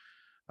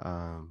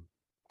um,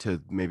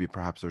 to maybe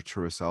perhaps their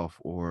truest self,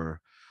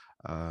 or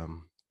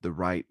the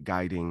right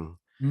guiding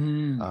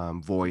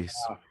Mm, voice,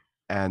 yeah.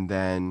 and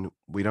then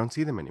we don't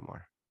see them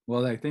anymore.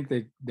 Well, I think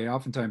they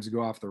oftentimes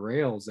go off the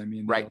rails. I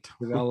mean, they'll Right.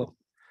 develop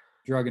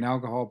drug and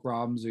alcohol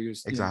problems, or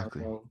just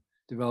Exactly. they'll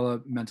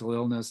develop mental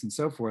illness and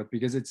so forth,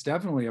 because it's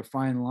definitely a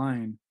fine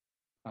line,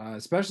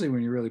 especially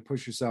when you really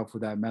push yourself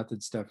with that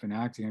method stuff in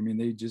acting. I mean,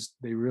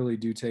 they really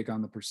do take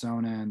on the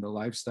persona and the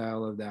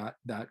lifestyle of that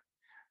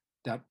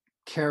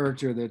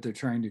character that they're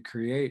trying to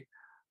create.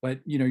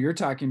 But you're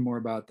talking more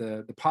about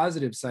the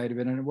positive side of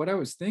it. And what I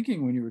was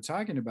thinking when you were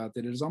talking about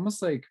that, it was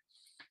almost like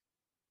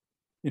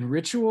in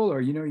ritual, or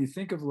you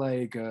think of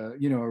like a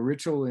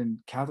ritual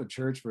in Catholic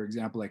Church, for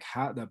example, like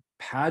how the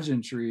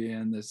pageantry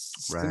and the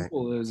Right.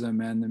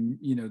 symbolism and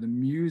the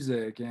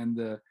music and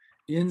the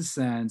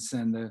incense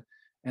and the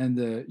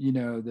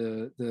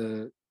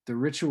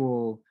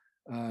ritual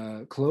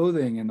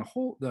clothing and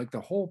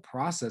the whole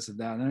process of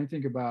that. And then I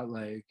think about,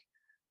 like,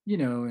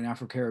 in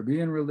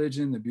Afro-Caribbean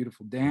religion, the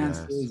beautiful Yes.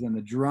 dances and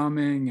the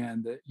drumming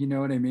and you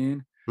know what I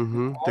mean?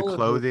 And The all of it,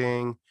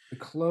 clothing, the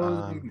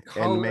clothing, the in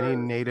color, many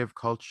native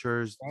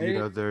cultures,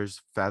 right? there's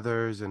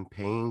feathers and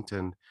paint,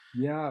 and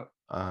Yeah,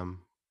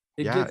 um,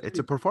 it yeah, gets it's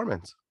a you.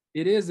 performance.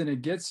 It is, and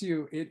it gets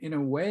you. It in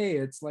a way,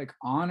 it's like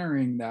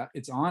honoring that.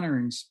 It's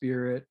honoring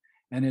spirit,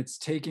 and it's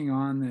taking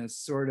on this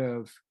sort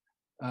of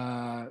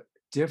uh,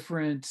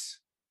 different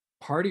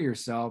part of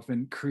yourself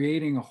and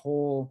creating a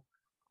whole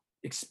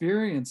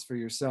experience for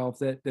yourself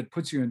that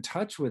puts you in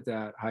touch with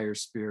that higher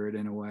spirit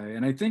in a way.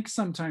 And I think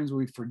sometimes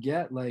we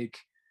forget, like,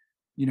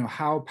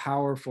 how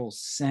powerful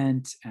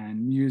scent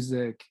and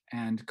music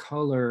and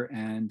color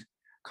and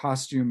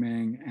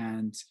costuming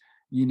and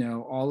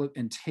all of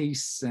and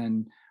tastes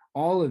and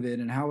all of it,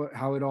 and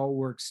how it all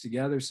works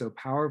together so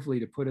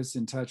powerfully to put us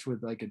in touch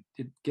with, like,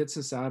 it gets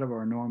us out of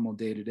our normal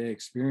day-to-day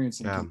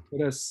experience and Yeah. can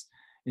put us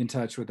in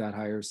touch with that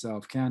higher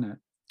self, can it?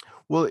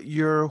 Well,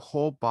 your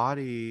whole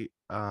body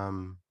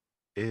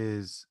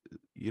is,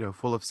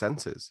 full of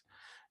senses,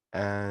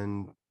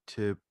 and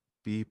to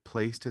be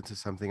placed into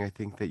something, I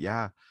think that,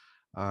 yeah,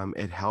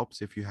 it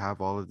helps if you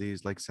have all of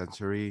these like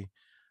sensory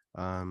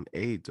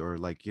aids, or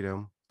like,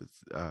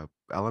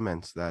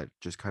 elements that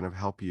just kind of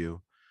help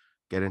you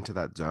get into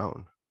that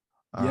zone.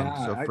 Yeah,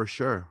 So for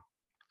sure.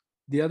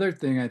 the other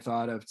thing I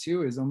thought of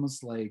too is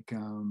almost like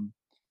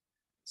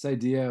this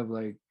idea of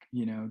like,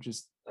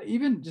 just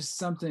even just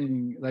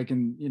something like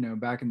in,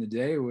 back in the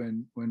day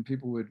when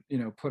people would,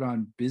 put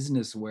on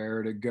business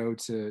wear to go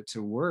to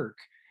work.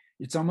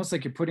 It's almost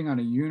like you're putting on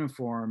a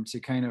uniform to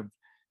kind of,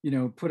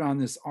 put on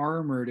this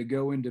armor to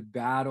go into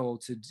battle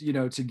to,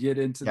 to get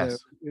into the,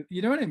 Yes.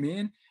 you know what I mean?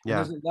 And Yeah.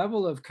 there's a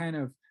level of kind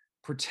of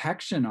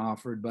protection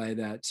offered by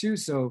that too.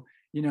 So,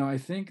 I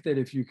think that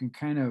if you can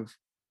kind of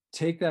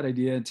take that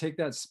idea and take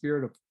that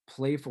spirit of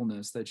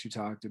playfulness that you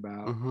talked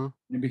about, Hmm.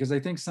 because I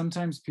think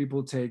sometimes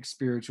people take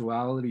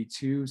spirituality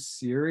too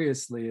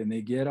seriously and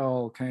they get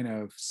all kind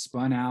of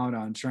spun out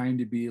on trying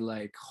to be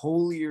like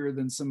holier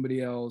than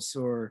somebody else,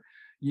 or,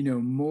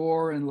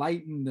 more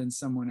enlightened than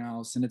someone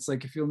else. And it's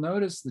like, if you'll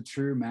notice the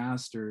true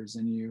masters,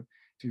 and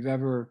if you've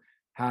ever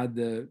had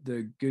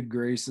the good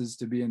graces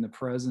to be in the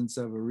presence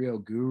of a real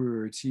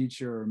guru or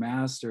teacher or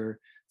master,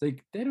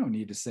 like they don't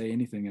need to say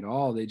anything at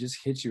all. They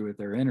just hit you with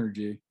their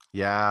energy.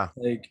 Yeah.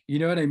 Like, you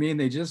know what I mean?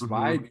 They just Hmm.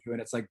 vibe you,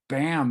 and it's like,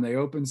 bam, they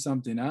open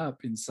something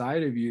up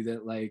inside of you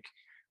that like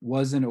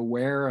wasn't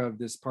aware of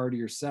this part of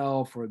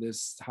yourself, or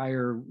this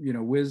higher,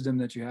 wisdom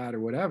that you had or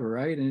whatever,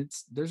 right? And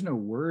there's no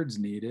words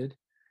needed,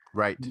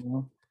 Right.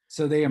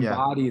 So they Yeah,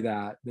 embody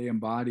that. They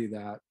embody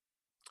that.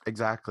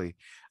 exactly.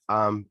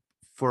 Um,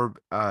 for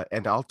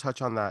and I'll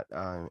touch on that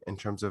in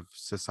terms of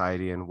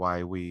society, and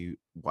why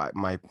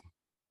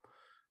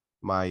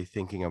my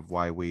thinking of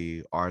why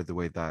we are the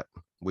way that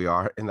we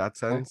are in that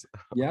Okay. sense,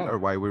 Yeah. or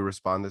why we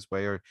respond this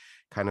way, or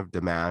kind of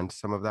demand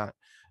some of that.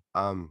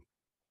 Um,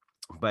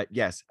 but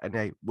yes,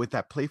 and with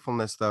that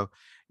playfulness though,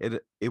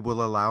 it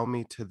will allow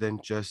me to then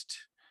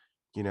just,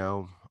 you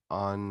know,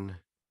 on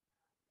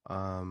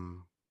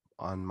um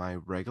on my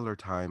regular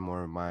time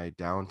or my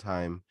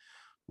downtime,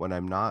 when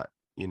I'm not,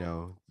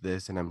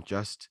 this, and I'm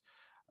just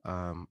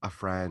a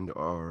friend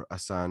or a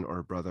son or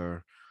a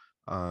brother,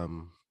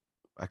 um,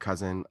 a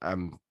cousin,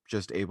 I'm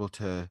just able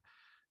to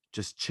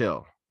just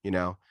chill,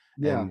 Yeah.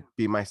 and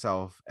be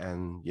myself,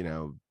 and,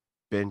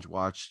 binge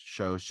watch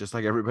shows just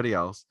like everybody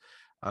else.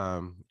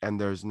 And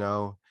there's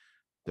no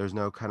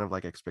kind of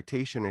like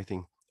expectation or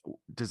anything.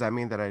 Does that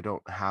mean that I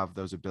don't have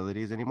those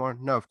abilities anymore?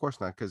 No, of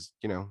course not, because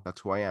that's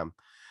who I am.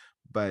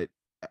 But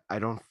I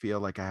don't feel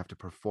like I have to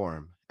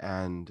perform.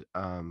 And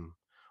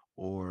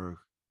or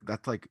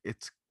that's like,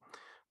 it's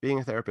being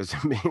a therapist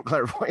and being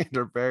clairvoyant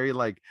are very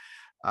like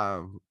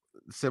um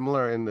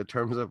similar in the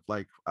terms of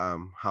like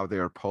how they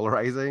are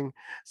polarizing.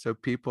 So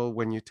people,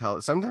 when you tell,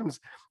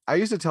 sometimes I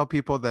used to tell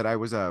people that I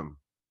used to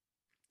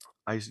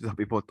tell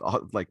people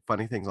all, like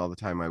funny things all the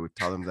time. I would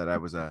tell them that I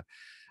was a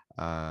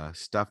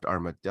stuffed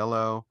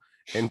armadillo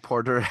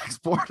importer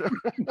exporter.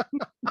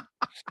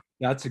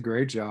 That's a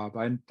great job.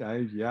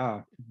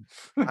 Yeah.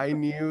 I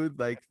knew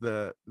like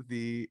the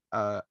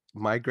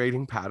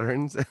migrating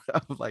patterns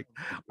of like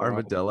God,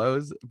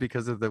 armadillos,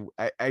 because of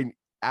I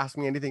asked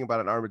me anything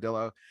about an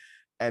armadillo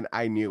and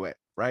I knew it,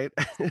 right?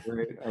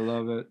 great. I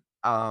love it.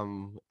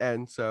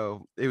 And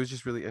so it was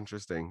just really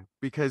interesting,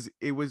 because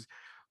it was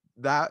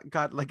that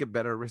got like a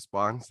better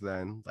response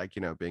than like,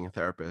 being a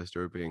therapist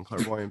or being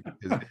clairvoyant,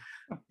 because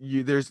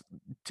there's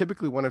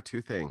typically one of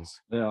two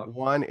things. Yeah.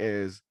 One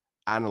is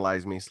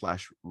analyze me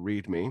slash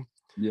read me,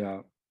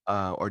 Yeah.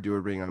 or do a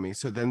ring on me.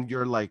 So then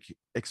you're like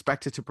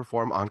expected to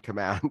perform on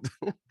command.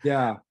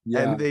 Yeah.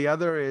 Yeah. And the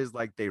other is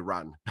like they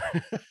run.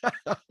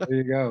 There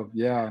you go.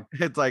 Yeah.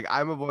 It's like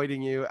I'm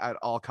avoiding you at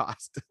all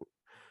cost.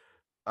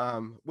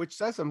 Which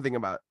says something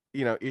about,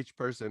 each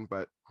person.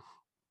 But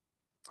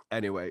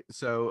anyway,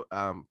 so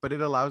but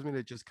it allows me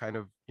to just kind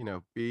of,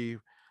 be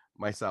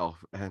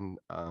myself, and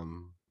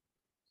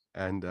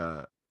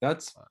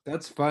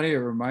That's funny. It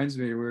reminds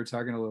me, we were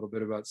talking a little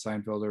bit about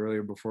Seinfeld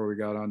earlier before we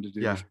got on to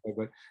do the yeah. show,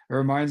 but it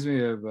reminds me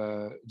of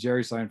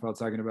Jerry Seinfeld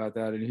talking about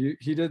that. And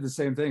he did the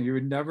same thing. He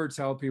would never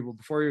tell people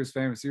before he was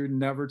famous, he would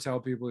never tell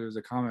people he was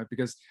a comic,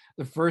 because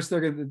the first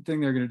thing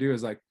they're gonna do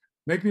is like,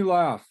 make me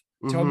laugh,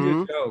 tell me a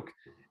Mm-hmm. joke.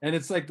 And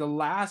it's like the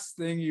last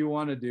thing you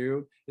want to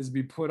do is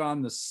be put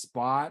on the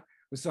spot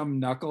with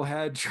some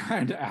knucklehead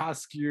trying to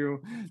ask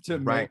you to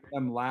make Right.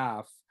 them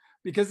laugh,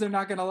 because they're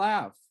not gonna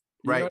laugh.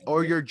 You know Right. what I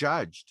Or mean? you're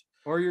judged.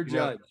 Or you're you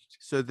know judged.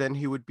 so then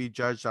he would be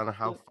judged on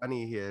how Yeah,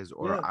 funny he is,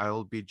 or yeah,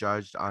 I'll be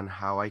judged on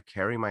how I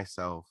carry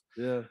myself.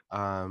 yeah.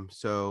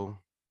 So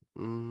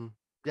mm,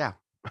 yeah.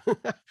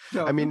 I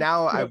So, mean,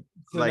 now so,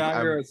 so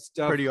now you're I'm a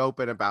stuffed, pretty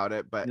open about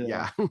it, but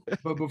yeah. yeah.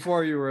 But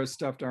before you were a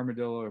stuffed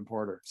armadillo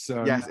importer.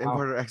 So Yes, now,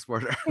 importer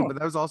exporter. But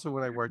that was also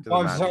when I worked in oh,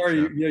 the I'm magic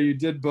sorry. show. Yeah, you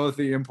did both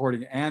the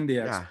importing and the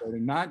Yeah.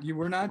 exporting. Not you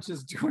were not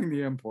just doing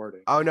the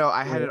importing. Oh no,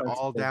 I You had it were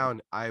all exporting.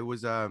 down. I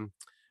was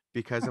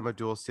because I'm a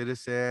dual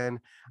citizen,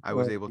 I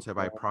was Oh able my to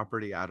buy God.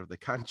 property out of the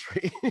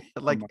country. Oh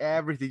Like my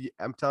everything.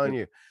 I'm telling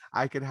you,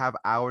 I could have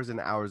hours and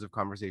hours of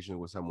conversation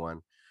with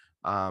someone,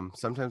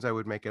 Sometimes I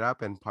would make it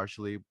up, and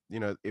partially,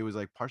 it was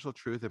like partial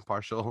truth and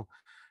partial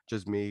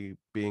just me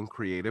being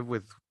creative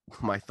with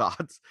my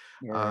thoughts.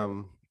 All right.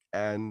 Um,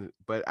 and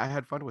but I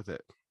had fun with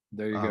it.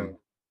 There you Um, go.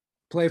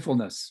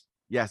 Playfulness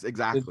yes, is the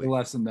exactly.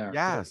 lesson there.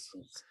 Yes.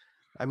 Playfulness.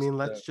 I mean, So,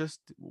 let's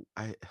just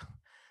I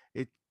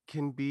it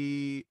can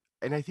be,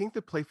 and I think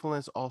the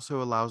playfulness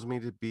also allows me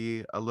to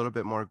be a little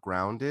bit more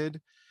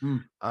grounded,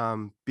 mm,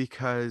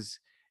 because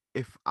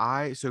if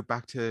I so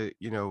back to,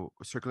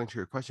 circling to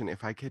your question,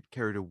 if I get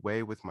carried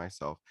away with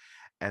myself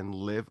and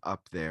live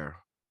up there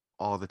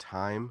all the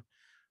time,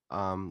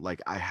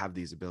 like I have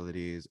these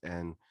abilities,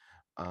 and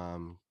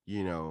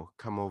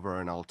come over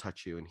and I'll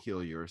touch you and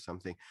heal you or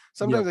something. yep.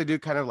 Sometimes I do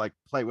kind of like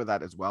play with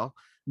that as well,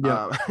 Yep.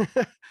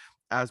 um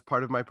as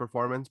part of my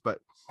performance,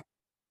 but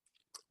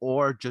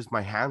or just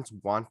my hands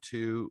want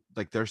to,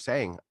 like they're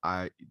saying,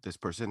 I this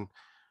person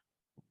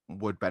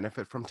would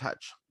benefit from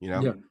touch,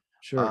 Yep.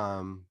 Sure.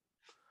 um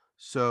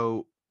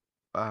so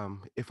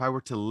if I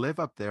were to live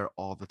up there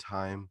all the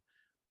time,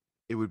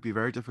 it would be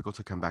very difficult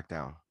to come back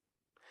down.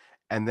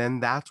 And then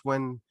that's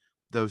when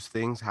those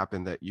things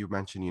happen that you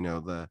mentioned,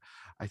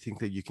 I think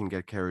that you can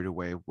get carried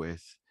away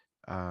with,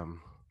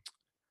 um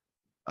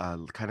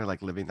kind of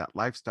like living that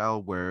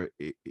lifestyle where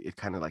it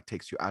kind of like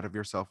takes you out of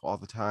yourself all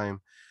the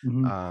time.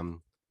 Hmm.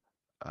 um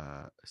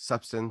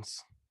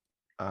Substance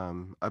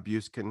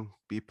abuse can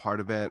be part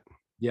of it.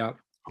 Yeah.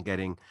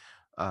 Getting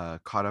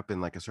caught up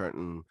in like a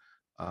certain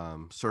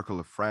circle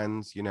of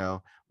friends,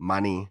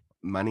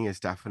 money is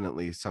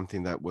definitely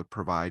something that would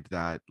provide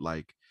that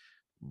like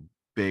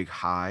big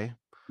high.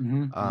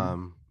 Hmm.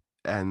 um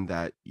and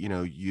that,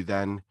 you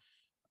then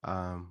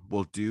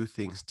will do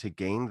things to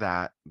gain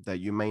that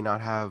you may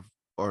not have,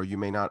 or you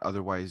may not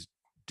otherwise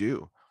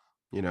do,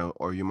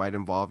 or you might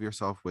involve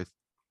yourself with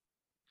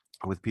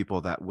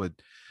people that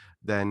would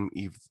then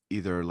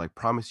either like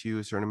promise you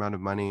a certain amount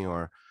of money,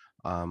 or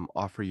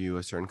offer you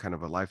a certain kind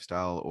of a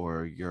lifestyle,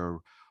 or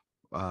you're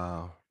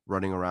uh,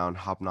 running around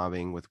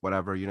hobnobbing with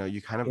whatever,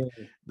 you kind of,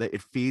 Sure. that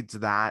it feeds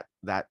that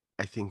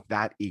I think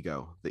that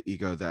the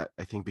ego that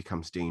I think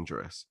becomes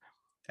dangerous.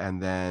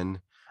 And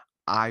then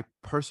I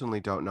personally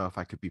don't know if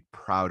I could be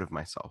proud of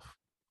myself,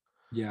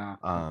 Yeah.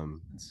 That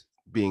um makes sense.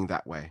 being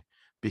that way,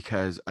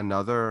 because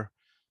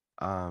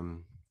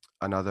um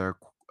another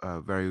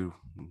very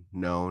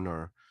known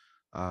or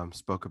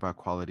spoke about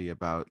quality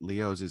about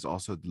Leos is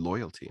also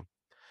loyalty.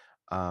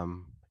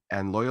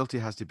 And loyalty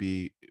has to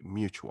be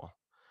mutual.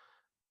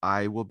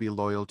 I will be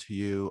loyal to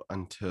you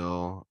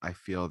until I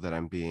feel that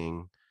I'm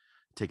being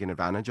taken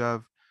advantage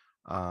of,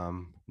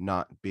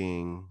 not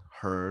being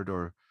heard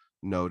or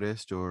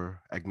noticed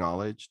or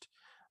acknowledged.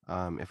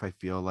 If I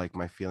feel like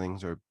my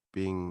feelings are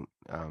being,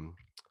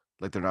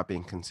 like they're not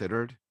being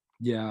considered.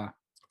 Yeah.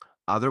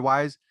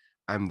 Otherwise,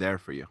 I'm there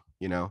for you,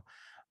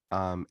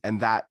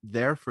 and that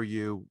there for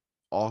you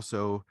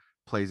also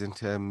plays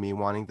into me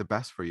wanting the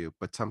best for you.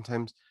 But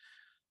sometimes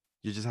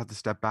you just have to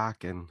step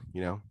back and,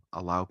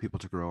 allow people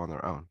to grow on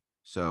their own.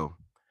 So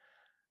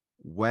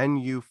when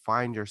you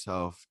find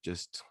yourself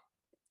just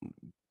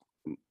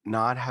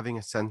not having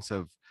a sense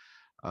of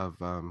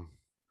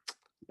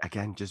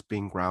again, just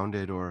being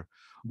grounded,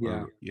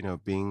 Yeah. or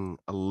being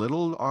a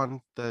little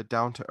on the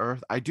down to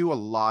earth, I do a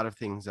lot of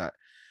things that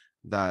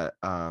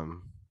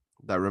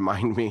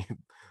remind me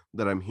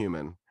that I'm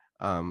human.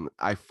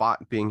 I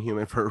fought being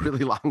human for a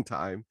really long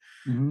time.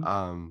 Hmm.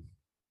 um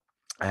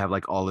I have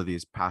like all of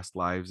these past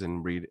lives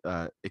and read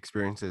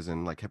experiences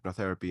and like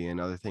hypnotherapy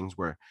and other things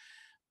where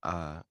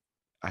uh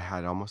I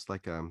had almost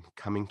like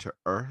coming to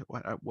earth.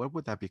 What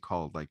would that be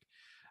called? Like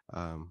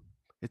um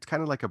it's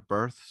kind of like a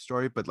birth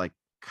story, but like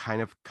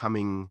kind of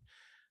coming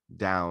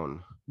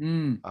down.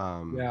 Mm.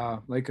 um Yeah.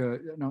 Like a,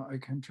 no,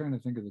 I'm trying to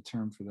think of the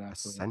term for that,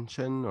 but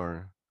Ascension or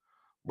like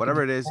a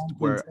whatever it is,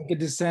 where like a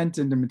descent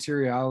into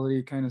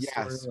materiality kind of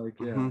story. yes. Like,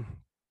 yeah. Mhm.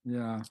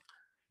 Yeah.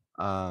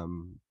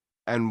 um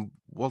and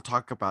we'll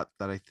talk about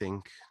that, I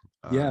think,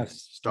 Yes.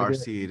 I star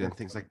did. seed and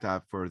things like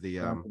that for the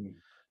Exactly.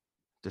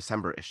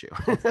 December issue.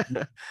 That's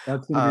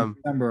that's going to be um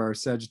December, our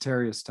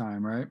Sagittarius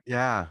time, right?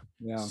 yeah.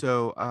 Yeah.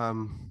 So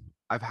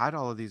I've had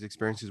all of these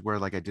experiences where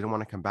like I didn't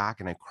want to come back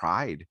and I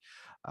cried.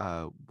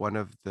 One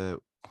of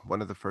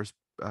the first,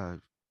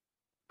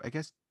 I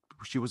guess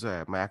she was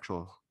my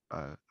actual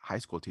high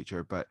school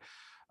teacher, but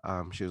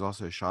she was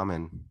also a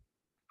shaman,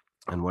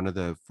 and one of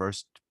the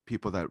first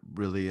people that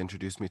really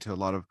introduced me to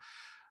a lot of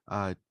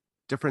uh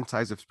different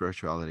sides of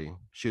spirituality.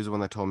 She was the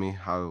one that told me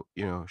how,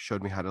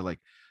 showed me how to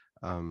like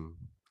um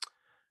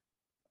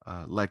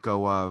let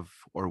go of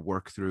or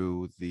work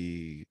through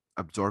the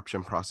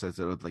absorption process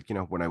that would, like,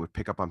 when I would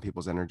pick up on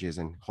people's energies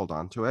and hold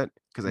on to it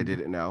because I Mhm.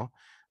 didn't know.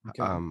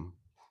 Okay. um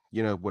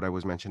what I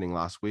was mentioning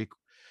last week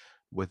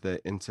with the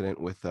incident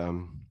with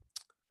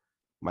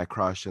my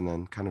crush, and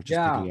then kind of just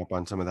Yeah. picking up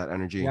on some of that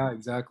energy. Yeah, So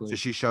exactly.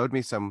 she showed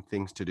me some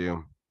things to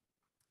do.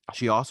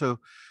 She also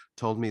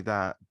told me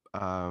that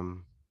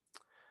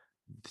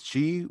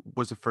she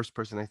was the first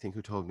person, I think,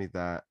 who told me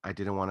that I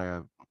didn't want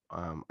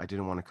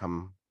to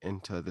come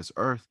into this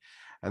earth.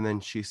 And then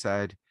she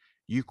said,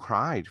 you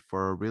cried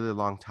for a really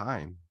long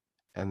time.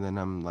 And then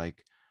I'm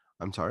like,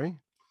 I'm sorry.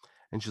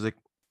 And she's like,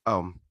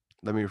 oh,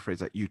 let me rephrase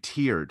that. You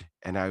teared.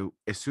 And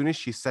as soon as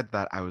she said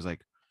that, I was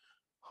like,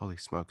 holy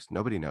smokes,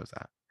 nobody knows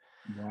that.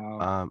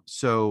 Wow.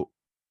 So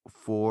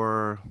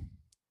for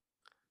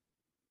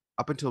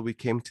up until we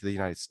came to the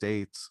United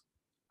States,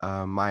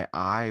 my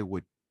eye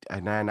would,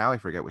 and now I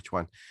forget which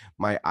one,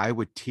 my eye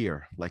would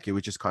tear, like it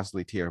would just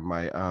constantly tear.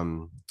 My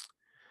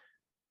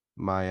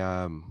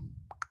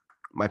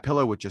my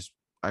pillow would just,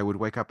 I would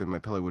wake up and my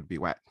pillow would be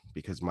wet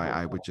because my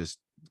eye would Wow. just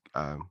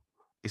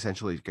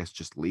essentially, I guess,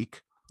 just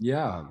leak.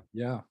 Yeah. Um,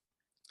 Yeah.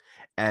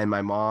 and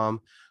my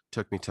mom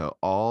took me to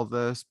all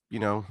the,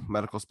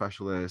 medical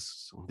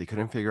specialists. They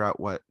couldn't figure out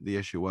what the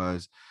issue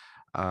was.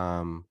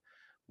 Um,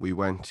 we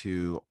went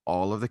to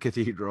all of the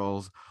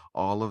cathedrals,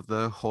 all of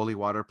the holy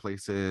water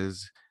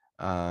places,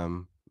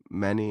 um,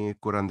 many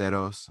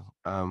curanderos,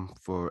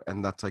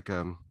 and that's like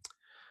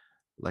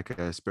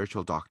a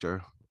spiritual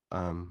doctor.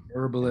 And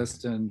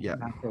Herbalist and yeah,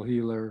 natural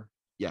healer,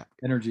 yeah,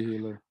 energy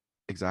healer.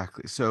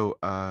 exactly. So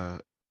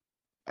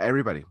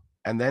everybody.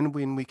 And then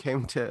when we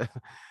came to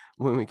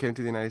when we came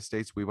to the United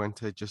States, we went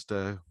to just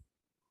you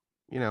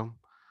know,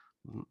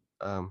 n-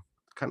 um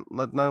kind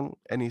of not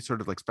any sort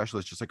of like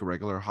specialist, just like a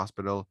regular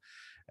hospital.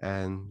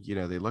 And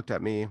they looked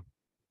at me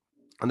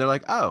and they're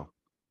like, oh,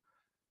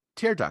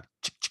 tear duct.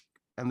 Chick, chick,"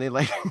 and they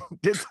like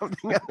did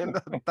something and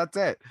then that's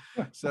it.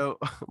 So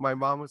my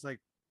mom was like,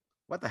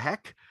 what the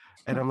heck?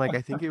 And I'm like,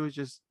 I think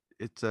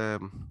it's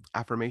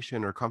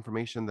affirmation or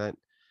confirmation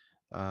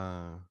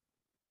uh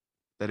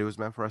that it was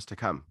meant for us to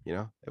come.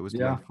 It was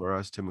Yeah. meant for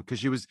us to move, because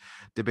she was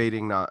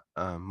debating not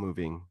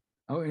moving.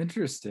 Oh,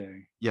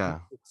 interesting. Yeah.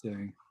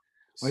 Interesting.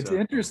 Well, it's So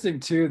interesting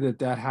too that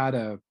that had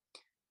a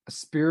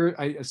spirit,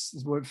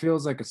 what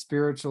feels like a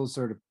spiritual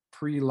sort of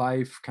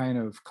pre-life kind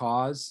of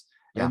cause,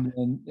 yeah,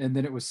 and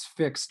then it was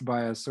fixed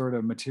by a sort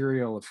of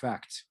material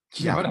effect.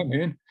 You know yeah. what I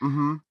mean?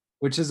 Hmm.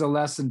 Which is a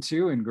lesson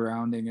too in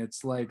grounding.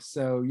 It's like,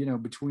 so,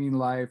 between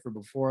life or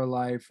before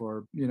life,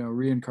 or,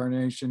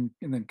 reincarnation,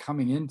 and then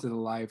coming into the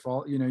life,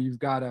 all, you've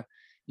got to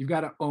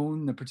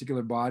own the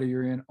particular body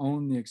you're in,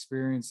 own the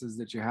experiences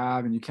that you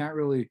have, and you can't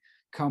really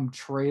come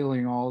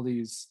trailing all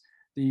these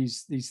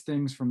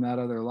things from that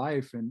other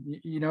life. And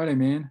you know what I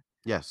mean?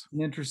 Yes.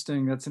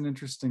 Interesting. That's an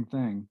interesting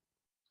thing.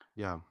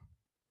 Yeah.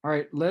 All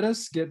right, let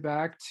us get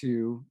back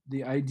to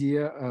the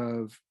idea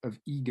of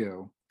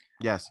ego.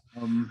 Yes.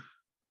 Um, you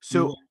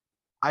So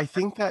I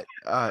think that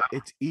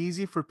it's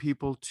easy for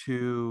people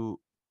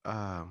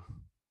um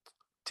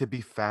to be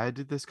fed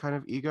this kind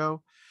of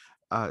ego.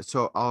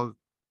 So I'll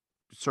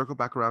circle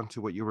back around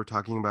to what you were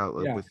talking about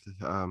Yeah. with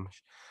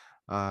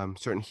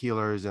certain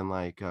healers and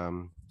like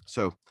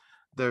so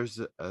there's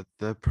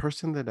the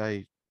person that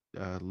I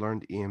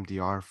learned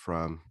EMDR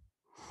from,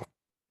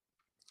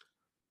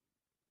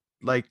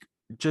 like,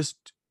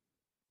 just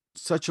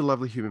such a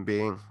lovely human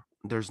being.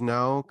 There's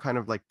no kind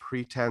of like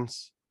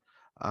pretense.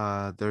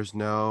 There's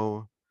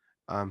no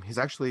he's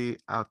actually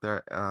out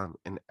there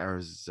in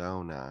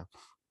Arizona.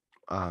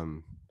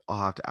 Um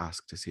I'll have to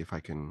ask to see if I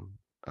can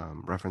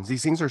reference.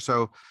 These things are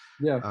so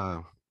Yeah.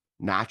 uh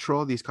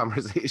natural, these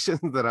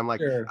conversations, that I'm like,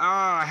 Sure.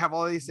 I have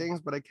all these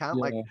things, but I can't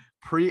like Yeah.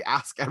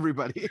 pre-ask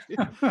everybody.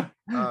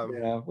 um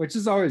Yeah, which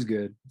is always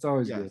good. It's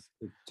always good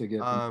yes. to get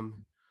from.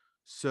 um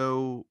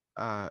so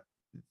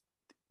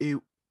it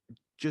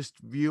just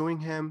viewing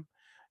him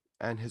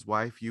and his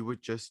wife, you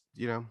would just,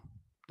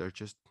 they're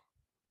just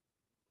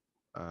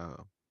a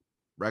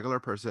regular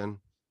person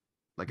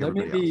like Let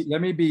me everybody be else.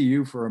 let me be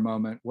you for a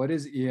moment. What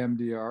is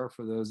EMDR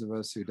for those of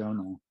us who don't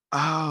know?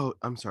 Oh,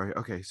 I'm sorry.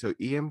 Okay, so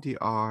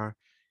EMDR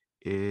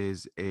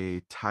is a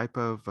type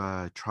of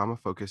trauma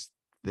focused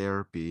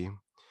therapy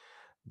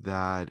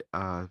that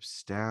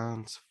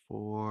stands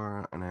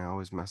for, and I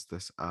always mess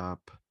this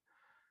up.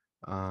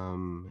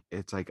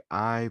 It's like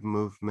eye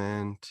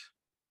movement,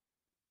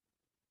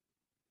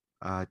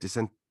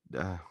 descent.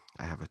 Uh,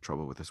 I have a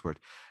trouble with this word.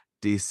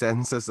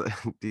 Desensis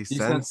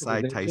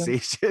Desensitization?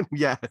 desensitization,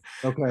 yeah,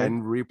 Okay.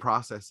 and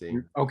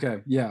reprocessing.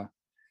 Okay, yeah.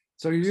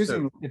 So you're So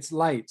using, it's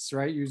lights,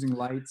 right? Using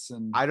lights,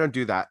 and I don't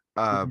do that.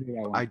 you can do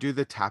that I one. do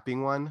the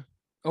tapping one.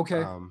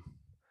 Okay. Um,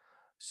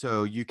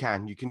 so you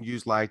can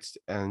use lights,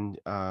 and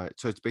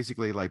so it's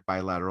basically like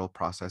bilateral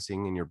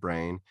processing in your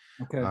brain.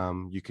 Okay.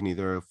 You can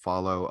either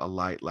follow a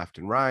light left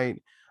and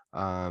right.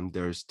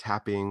 There's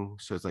tapping,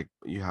 so it's like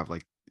you have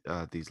like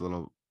these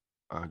little.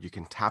 You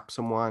can tap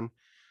someone,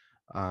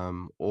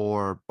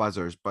 or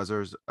buzzers.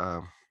 Buzzers.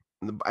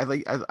 I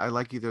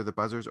like either the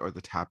buzzers or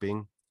the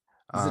tapping.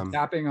 Is it Um,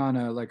 tapping on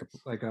a like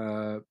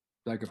a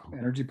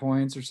energy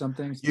points or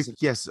something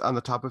specific? yes, on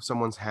the top of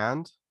someone's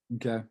hand.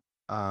 Okay.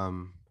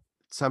 Um,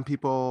 some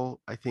people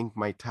I think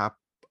might tap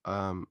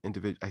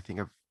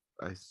individual.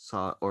 I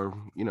saw, or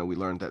we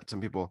learned that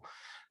some people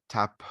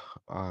tap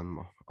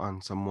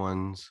on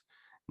someone's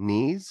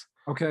knees.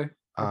 Okay.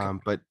 Okay.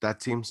 But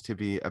that seems to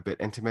be a bit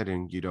intimate,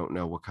 and you don't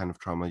know what kind of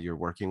trauma you're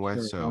working with.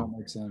 Sure. That So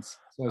makes sense.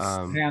 So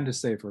um, hand is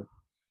safer.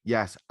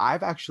 yes,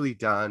 I've actually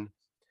done,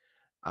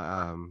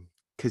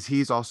 because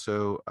he's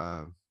also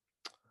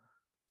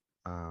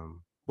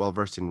well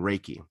versed in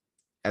Reiki.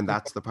 and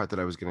that's the part that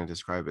I was going to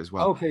describe as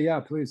well. Okay, yeah,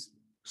 please.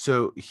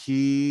 So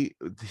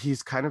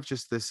he's kind of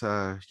just this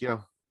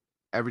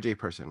everyday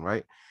person,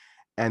 right?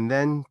 And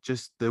then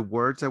just the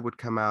words that would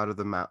come out of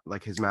the mouth,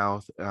 like his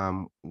mouth,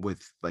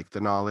 with like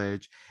the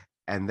knowledge,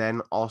 and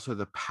then also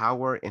the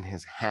power in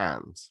his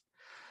hands.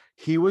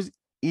 He was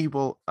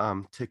able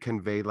to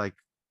convey, like,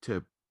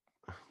 to,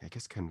 I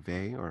guess,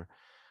 convey or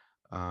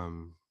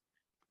um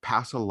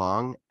pass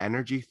along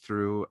energy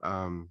through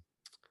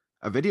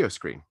a video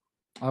screen.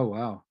 Oh,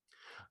 wow.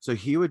 So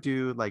he would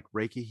do like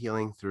Reiki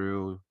healing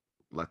through,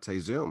 let's say,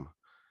 Zoom.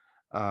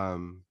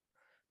 Um,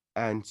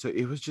 and so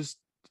it was just,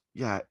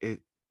 yeah,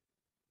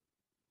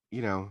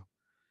 you know,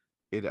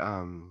 it it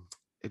Well,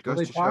 goes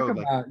they to show, talk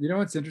like, about,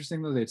 what's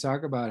interesting though, they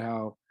talk about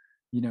how,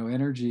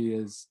 energy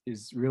is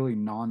really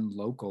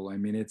non-local. I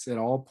mean, it's at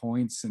all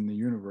points in the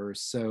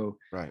universe. So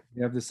right,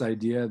 you have this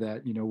idea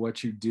that,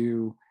 what you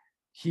do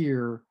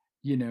here,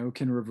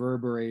 can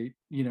reverberate,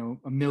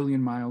 a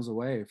million miles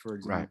away, for right,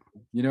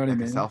 example. You know what I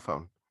like a cell mean?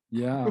 phone.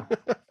 Yeah.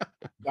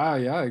 Ah,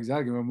 yeah,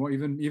 exactly. Well, more,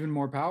 even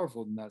more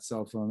powerful than that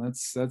cell phone.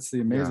 That's the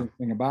Yeah. amazing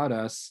thing about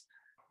us.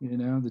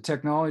 The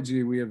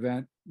technology we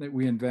invent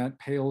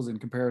pales in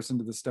comparison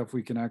to the stuff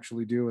we can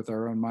actually do with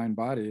our own mind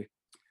body.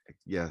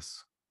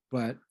 Yes.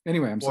 But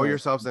anyway, I'm For sorry.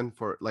 yourselves, and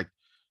for like,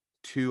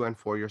 to and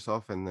for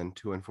yourself, and then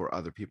to and for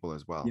other people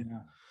as well.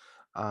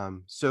 Yeah,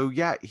 So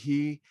yeah,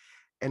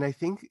 and I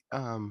think,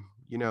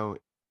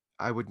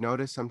 I would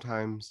notice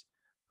sometimes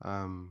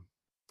um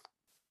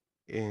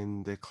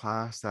in the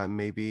class that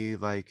maybe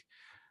like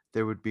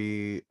there would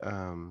be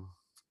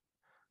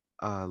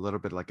a little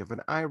bit like of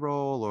an eye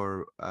roll,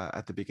 or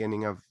at the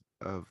beginning of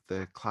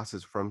the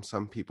classes from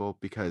some people,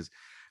 because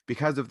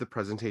of the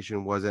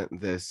presentation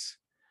wasn't this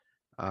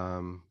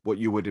what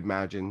you would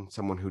imagine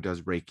someone who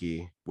does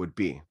Reiki would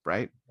be,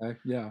 right? okay,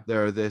 yeah,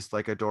 They're this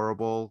like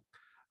adorable,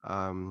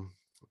 um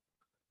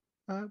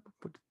what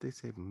did they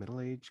say,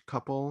 middle-aged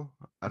couple.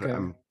 okay,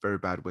 I'm very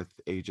bad with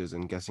ages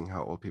and guessing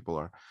how old people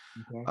are.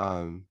 okay,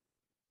 um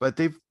but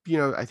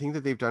I think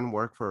that they've done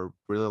work for a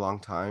really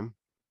long time,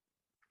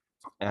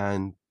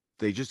 and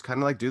they just kind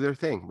of like do their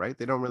thing, right?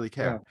 They don't really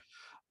yeah, care.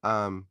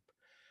 um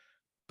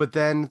but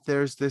then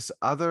there's this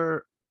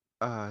other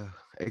uh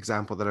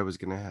example that I was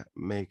gonna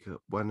make,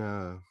 when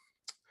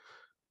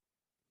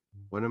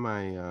one of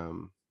my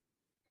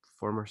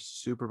former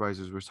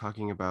supervisors was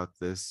talking about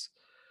this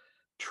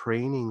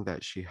training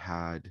that she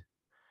had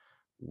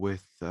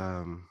with,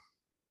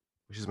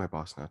 which is my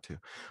boss now too.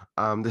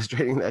 This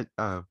training that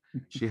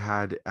she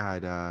had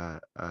at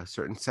a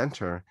certain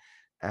center,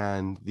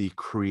 and the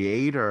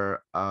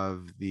creator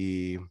of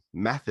the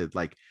method,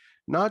 like,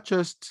 not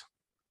just,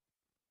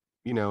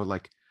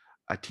 like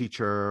a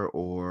teacher,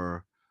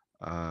 or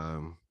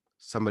um,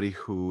 somebody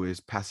who is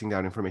passing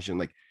down information,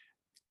 like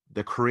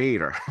the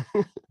creator,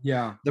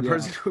 yeah, the yeah,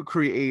 person who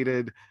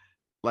created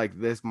like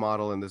this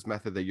model and this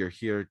method that you're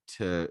here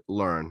to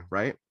learn,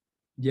 right,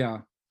 yeah,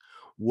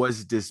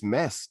 was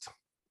dismissed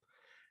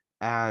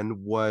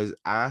and was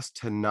asked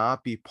to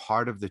not be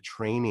part of the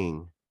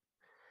training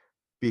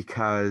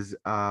because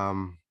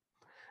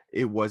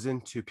it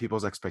wasn't to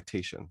people's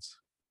expectations.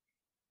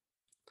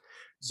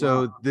 wow.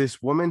 So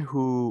this woman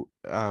who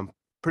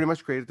pretty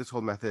much created this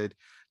whole method,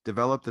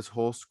 developed this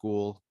whole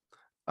school,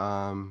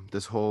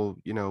 this whole,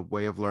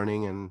 way of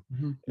learning, and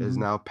Hmm, is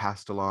hmm. now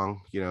passed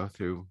along,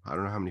 through I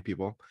don't know how many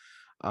people.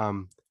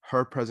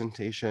 Her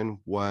presentation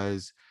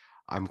was,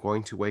 I'm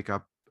going to wake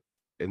up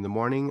in the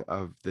morning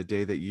of the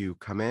day that you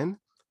come in,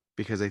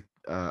 because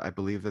I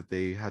believe that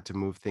they had to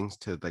move things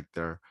to like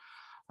their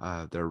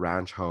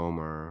ranch home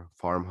or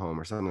farm home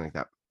or something like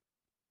that.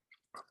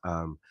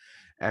 Um,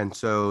 and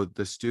so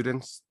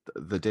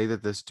the day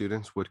that the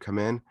students would come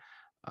in,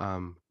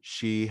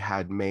 she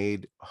had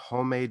made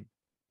homemade,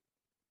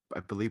 I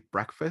believe,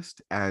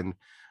 breakfast and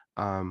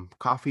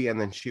coffee, and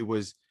then she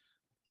was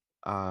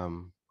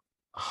um,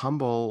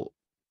 humble,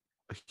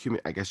 a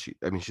human. I guess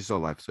I mean, she's still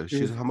alive, so It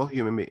she's a was humble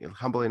human being,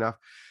 humble enough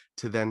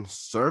to then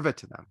serve it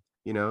to them.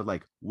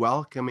 Like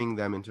welcoming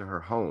them into her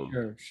home,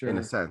 sure, in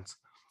a sure. sense.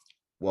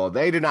 Well,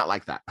 they did not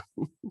like that.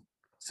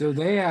 So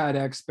they had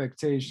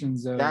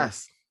expectations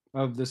Yes.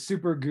 of the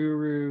super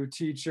guru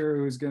teacher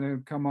who's going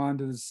to come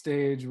onto the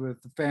stage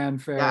with the Yeah.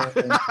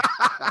 fanfare,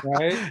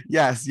 right?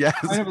 Yes. Yes.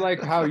 Kind of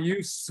like how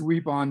you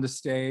sweep on the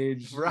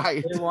stage.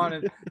 Right. They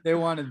wanted that. They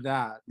wanted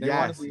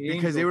Yes, the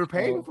because they angel were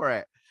paying show. for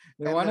it,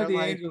 They and wanted they're the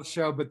like, angel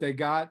show, but they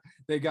got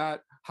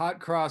hot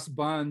cross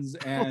buns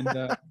and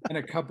a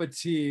cup of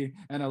tea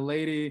and a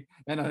lady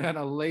in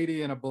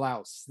a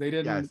blouse. They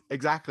didn't, yes,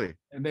 exactly.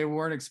 and they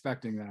weren't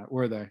expecting that,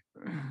 were they?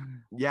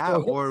 Yeah,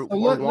 So, or so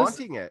let's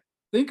wanting it.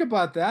 think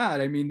about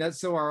that. I mean, that's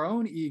so our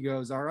own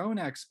egos, our own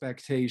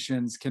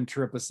expectations can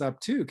trip us up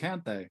too,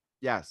 can't they?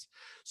 Yes.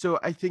 So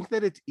I think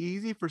that it's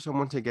easy for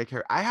someone to get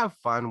carried. I have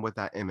fun with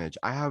that image.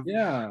 I have,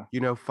 Yeah.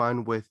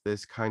 fun with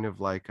this kind of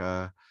like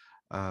uh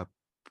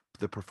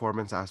the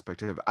performance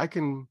aspect of, I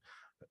can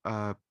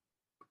uh,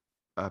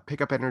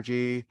 pick up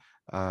energy,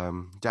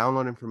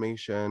 download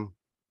information.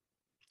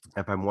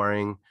 If I'm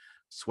wearing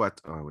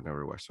sweat, oh, I would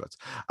never wear sweats.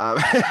 Um,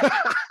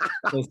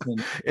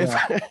 Listen, If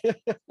yeah,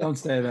 don't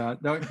say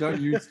that. Don't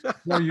use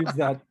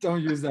that.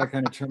 Don't use that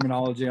kind of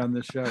terminology on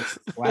this show.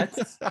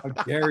 Sweats? How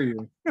dare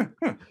you?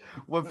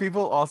 what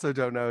people also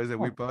don't know is that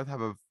we both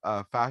have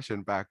a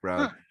fashion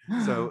background.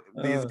 So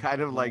these Oh,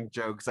 kind of God. like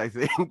jokes, I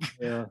think,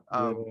 Yeah,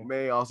 yeah,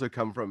 may also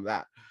come from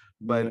that.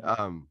 But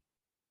yeah.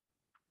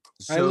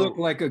 I look so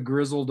like a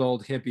grizzled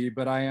old hippie,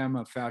 but I am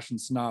a fashion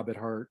snob at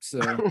heart.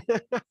 So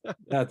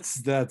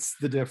that's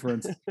the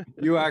difference.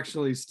 You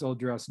actually still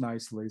dress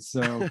nicely.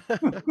 So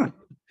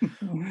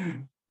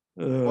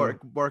uh,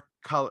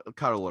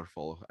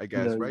 colorful, I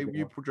guess, there you right?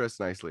 You go. dress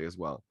nicely as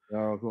well.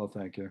 Oh, well,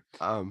 thank you.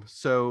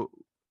 So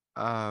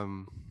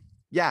um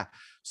yeah.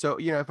 So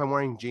if I'm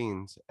wearing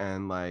jeans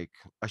and like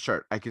a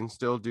shirt, I can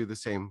still do the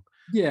same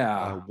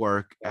Yeah.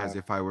 work Yeah. as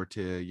if I were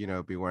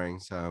to, be wearing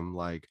some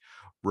like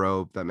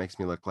robe that makes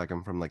me look like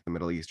I'm from like the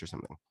Middle East or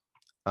something.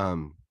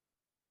 Um,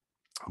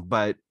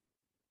 but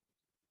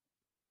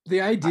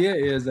The I, idea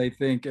is, I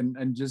think,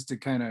 and just to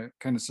kind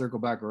of circle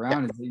back yeah,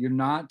 around, is that you're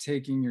not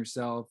taking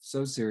yourself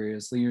so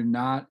seriously. You're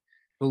not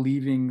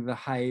believing the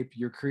hype.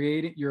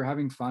 You're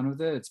having fun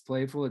with it. It's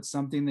playful. It's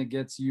something that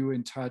gets you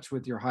in touch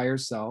with your higher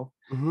self,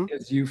 mhm,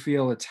 because you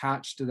feel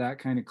attached to that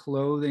kind of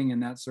clothing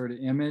and that sort of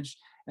image.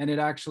 And it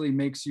actually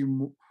makes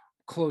you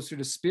closer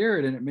to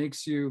spirit, and it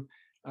makes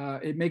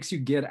you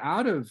get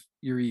out of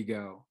your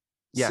ego.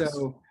 yes,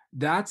 So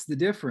that's the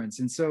difference.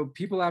 And so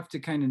people have to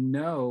kind of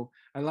know.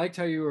 I liked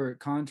how you were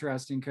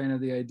contrasting kind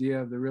of the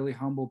idea of the really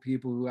humble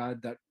people who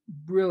had that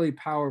really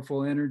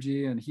powerful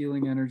energy and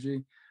healing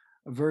energy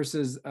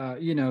versus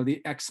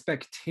the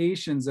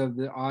expectations of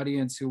the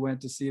audience who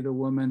went to see the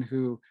woman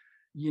who,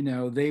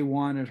 they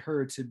wanted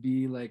her to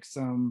be like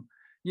some,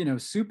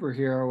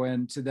 superhero,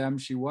 and to them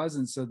she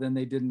wasn't. So then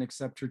they didn't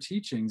accept her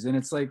teachings. And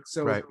it's like,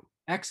 so right,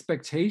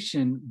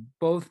 expectation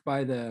both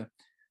by the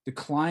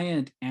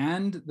client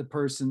and the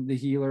person, the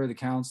healer, the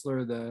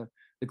counselor, the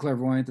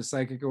clairvoyant, the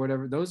psychic, or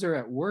whatever, those are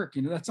at work.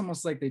 That's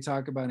almost like they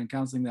talk about in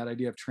counseling, that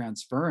idea of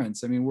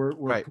transference. I mean, we're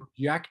right.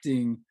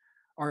 projecting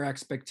our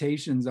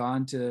expectations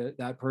onto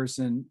that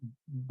person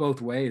both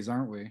ways,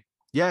 aren't we?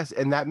 Yes,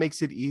 and that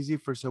makes it easy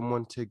for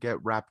someone to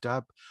get wrapped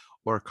up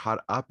or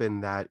caught up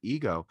in that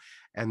ego,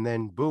 and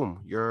then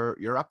boom,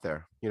 you're up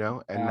there,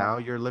 and Yeah, now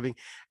you're living.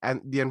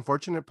 And the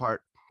unfortunate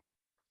part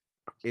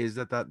is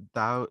that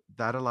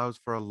allows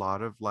for a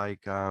lot of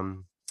like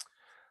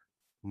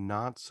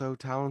not so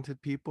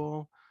talented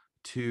people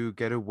to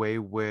get away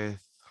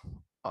with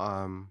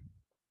um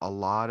a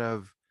lot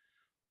of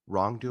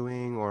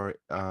wrongdoing or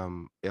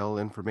ill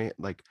information,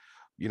 like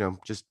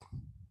just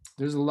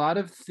there's a lot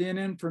of thin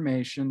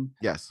information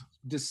yes.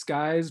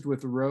 disguised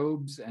with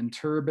robes and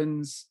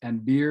turbans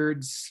and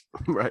beards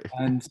Right,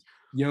 and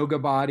yoga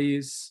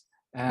bodies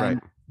right,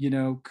 and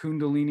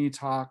kundalini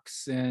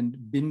talks and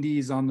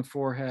bindis on the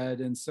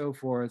forehead and so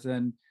forth,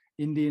 and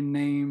Indian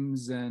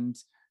names, and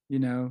you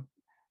know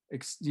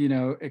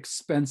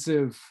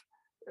expensive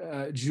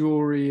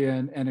jewelry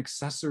and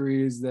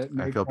accessories that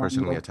I make feel one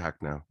personally look.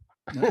 attacked now.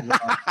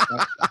 Wow.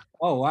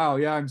 Oh wow,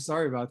 yeah, I'm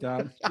sorry about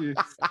that. Jeez.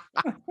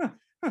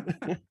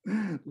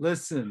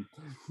 Listen,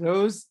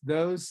 those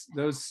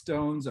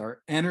stones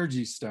are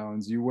energy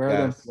stones. You wear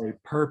them Yes, for a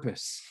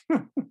purpose.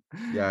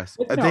 yes.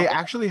 But no, They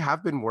actually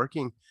have been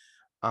working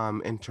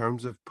in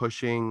terms of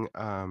pushing.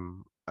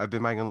 I've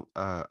been buying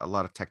a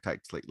lot of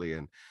tektites lately,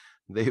 and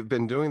they've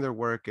been doing their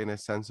work in a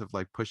sense of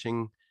like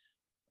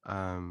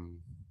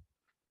um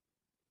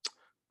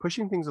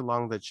pushing things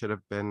along that should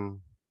have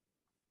been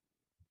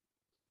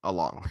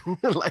along.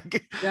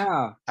 Like,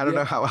 yeah, I don't yeah,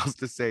 know how else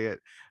to say it.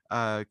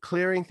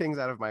 Clearing things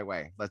out of my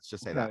way. Let's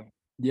just say that. okay,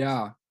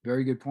 yeah,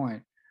 very good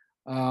point.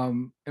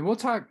 And we'll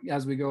talk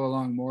as we go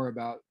along more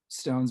about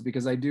stones,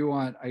 because I do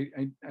want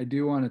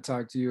to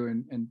talk to you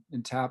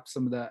and tap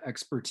some of that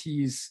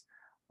expertise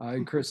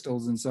in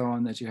crystals and so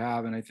on that you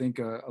have, and I think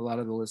a lot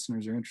of the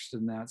listeners are interested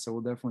in that. So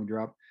we'll definitely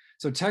drop.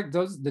 So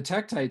the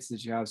tektites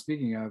that you have.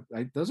 Speaking of,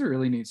 those are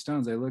really neat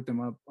stones. I looked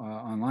them up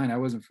online. I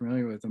wasn't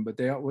familiar with them, but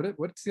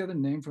what's the other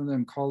name for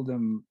them? Called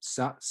them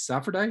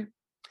saphrodite. Is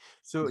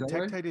So that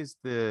right? tektite is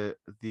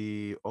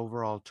the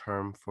overall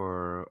term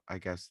for, I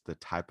guess, the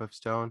type of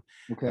stone,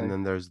 and Okay.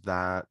 then there's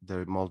that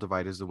the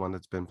moldavite is the one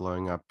that's been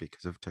blowing up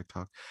because of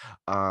TikTok.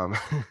 Um,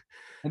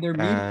 And they're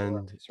and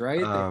meteorites,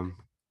 right?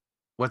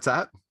 what's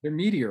that? They're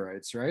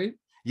meteorites, right?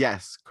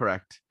 Yes,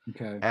 correct.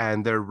 Okay.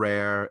 And they're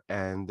rare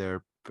and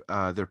they're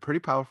pretty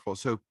powerful.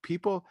 So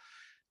people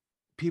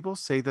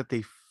say that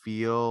they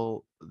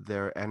feel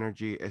their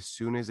energy as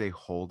soon as they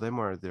hold them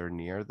or they're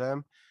near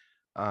them.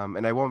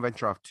 And I won't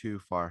venture off too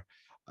far.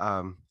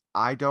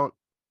 I don't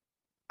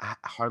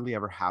hardly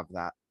ever have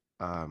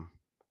um,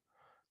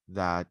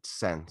 that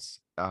sense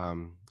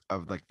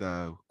of like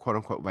the quote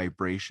unquote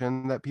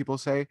vibration that people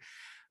say.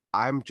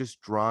 I'm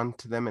just drawn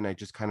to them and I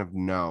just kind of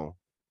know,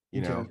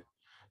 you Okay. know.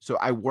 So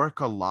I work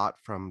a lot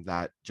from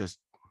that. Just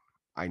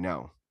I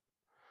know.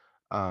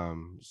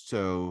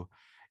 So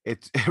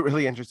it's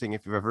really interesting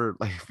if you've ever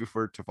like if you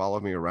were to follow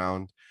me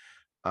around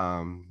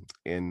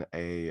in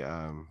a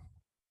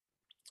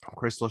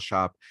crystal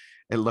shop,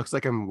 it looks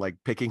like I'm like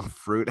picking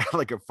fruit at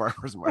like a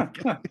farmer's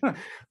market.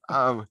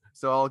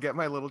 So I'll get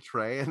my little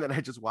tray and then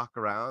I just walk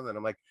around and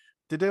I'm like,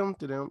 da-dum,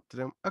 da-dum,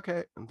 da-dum.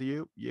 Okay, and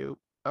you,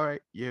 all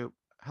right, you,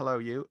 hello,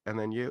 you, and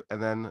then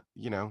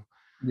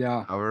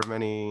Yeah. however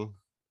many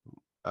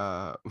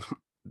uh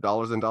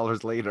dollars and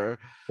dollars later.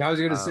 I was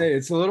gonna Um, say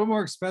it's a little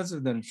more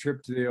expensive than a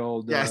trip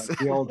to yes.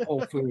 the old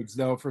Whole Foods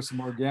though Yeah. for some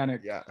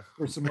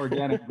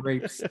organic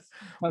grapes,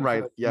 Right,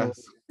 unfortunately.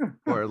 yes.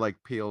 Or like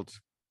peeled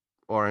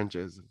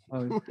oranges.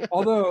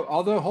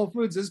 Although Whole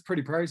Foods is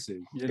pretty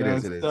pricey, It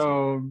is, it is.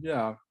 so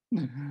yeah.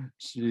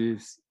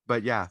 Jeez.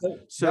 But yeah,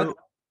 So that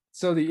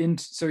so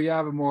so you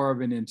have a more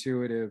of an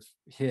intuitive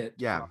hit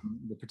yeah, from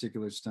the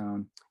particular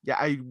stone. yeah,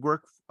 I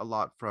work a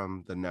lot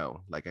from the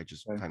no. Like I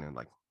just Okay. kind of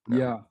like no.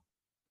 Yeah.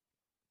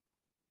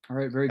 All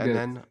right. Very And good.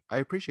 then I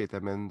appreciate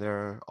them and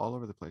they're all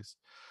over the place.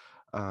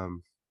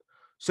 Um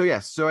so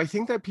yes, so I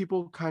think that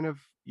people kind of,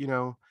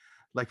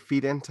 like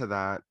feed into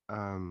that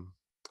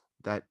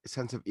that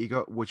sense of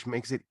ego, which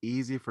makes it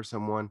easy for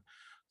someone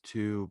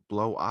to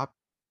blow up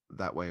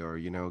that way, or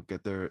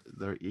get their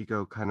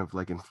ego kind of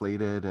like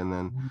inflated, and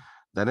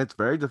then it's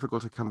very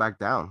difficult to come back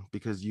down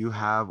because you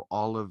have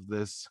all of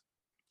this,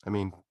 I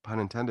mean, pun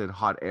intended,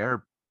 hot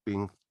air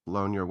being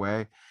blown your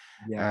way,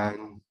 Yeah.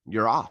 and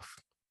you're off,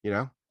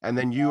 and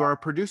then you are a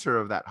producer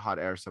of that hot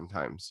air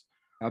sometimes.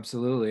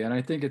 Absolutely. And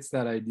I think it's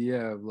that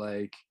idea of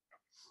like,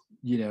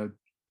 you know,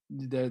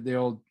 the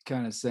old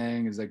kind of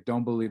saying is like,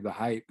 don't believe the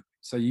hype.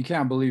 So you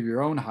can't believe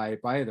your own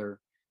hype either.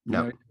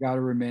 No. You got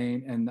to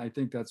remain. And I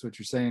think that's what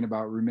you're saying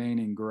about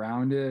remaining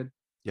grounded,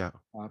 Yeah.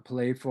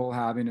 playful,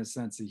 having a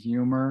sense of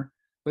humor,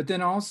 but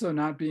then also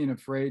not being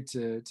afraid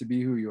to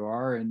be who you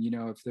are. And,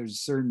 if there's a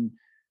certain,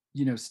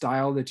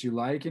 style that you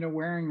like,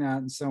 wearing that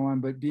and so on,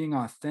 but being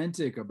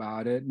authentic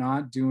about it,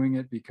 not doing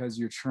it because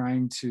you're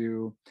trying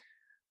to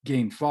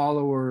gain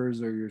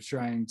followers or you're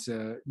trying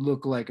to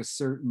look like a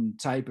certain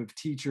type of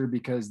teacher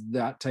because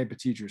that type of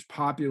teacher is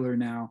popular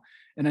now.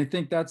 And I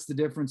think that's the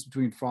difference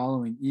between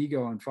following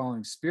ego and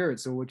following spirit.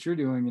 So what you're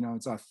doing,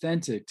 it's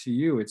authentic to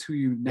you, it's who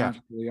you Yeah.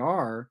 naturally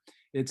are.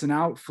 It's an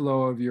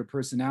outflow of your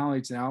personality,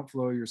 it's an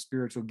outflow of your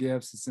spiritual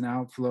gifts, it's an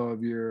outflow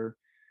of your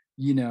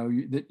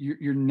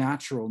your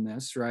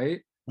naturalness,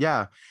 right?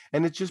 Yeah.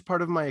 And it's just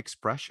part of my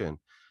expression.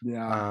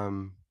 Yeah.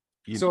 um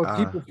you So if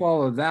people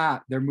follow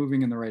that, they're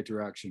moving in the right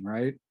direction,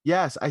 right?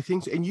 Yes, I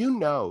think so. And you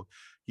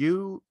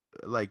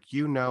like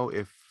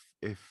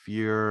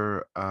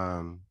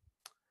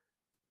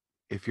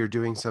if you're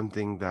doing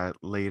something that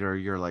later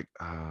you're like,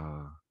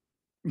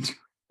 you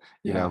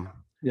Yeah. know,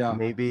 Yeah.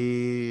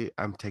 maybe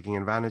I'm taking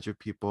advantage of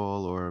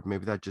people, or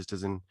maybe that just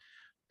doesn't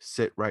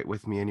sit right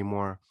with me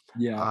anymore.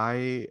 Yeah.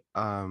 I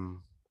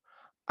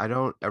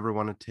don't ever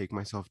want to take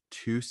myself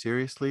too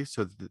seriously,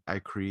 so that I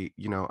create,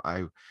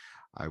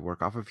 I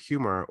work off of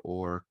humor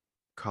or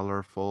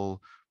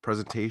colorful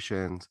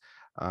presentations.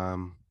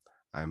 Um,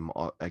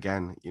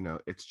 again,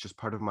 it's just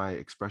part of my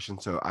expression.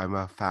 So I'm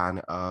a fan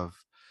of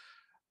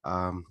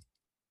um,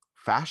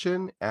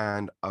 fashion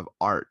and of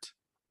art,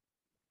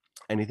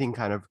 anything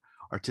kind of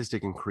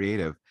artistic and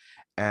creative.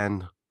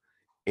 And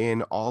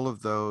in all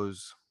of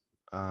those,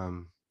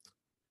 um,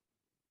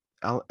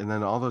 and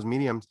then all those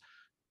mediums,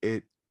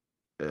 it,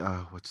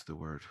 what's the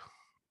word?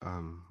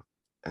 Um,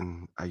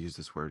 and I use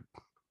this word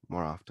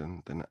more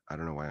often than, I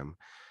don't know why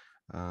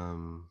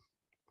um,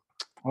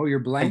 Oh, you're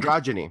blank.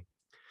 androgyny.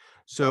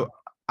 So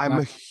I'm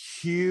a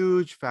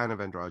huge fan of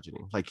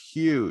androgyny, like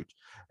huge.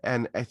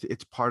 And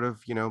it's part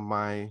of,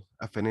 my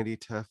affinity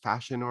to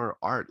fashion or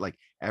art. Like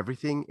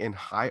everything in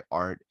high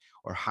art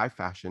or high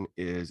fashion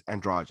is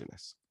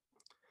androgynous.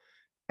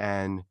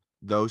 And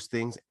those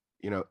things,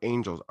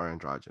 angels are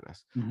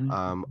androgynous.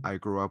 Mhm. I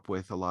grew up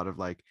with a lot of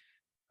like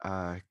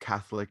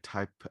Catholic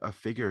type of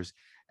figures,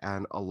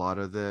 and a lot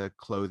of the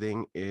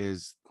clothing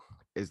is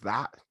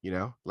that,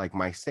 like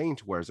my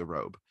saint wears a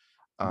robe.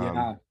 Um,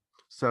 Yeah.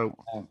 so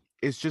Yeah.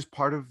 it's just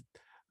part of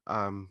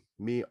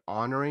me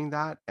honoring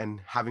that and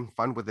having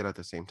fun with it at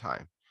the same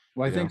time,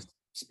 Well, I you think know?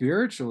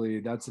 spiritually,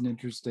 that's an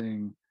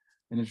interesting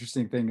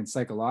thing, and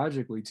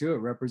psychologically too. It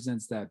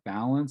represents that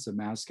balance of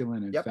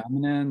masculine and Yep.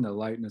 feminine, the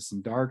lightness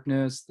and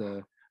darkness,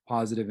 the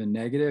positive and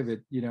negative.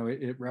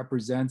 It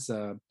represents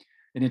an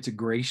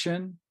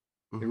integration.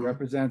 It Hmm.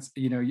 represents,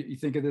 you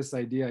think of this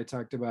idea. I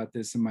talked about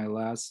this in my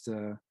last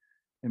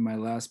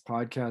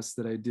podcast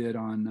that I did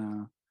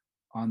on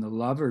the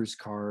lovers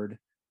card.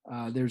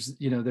 There's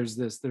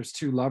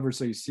two lovers,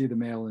 so you see the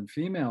male and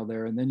female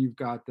there, and then you've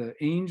got the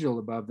angel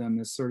above them,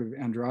 this sort of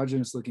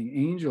androgynous looking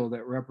angel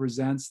that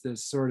represents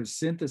this sort of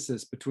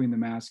synthesis between the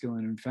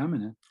masculine and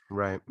feminine.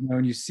 Right.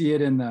 And you see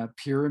it in the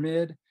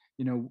pyramid,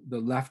 the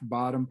left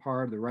bottom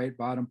part, the right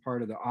bottom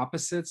part of the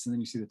opposites, and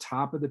then you see the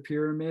top of the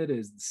pyramid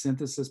is the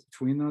synthesis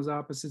between those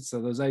opposites. So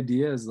those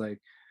ideas,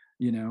 like,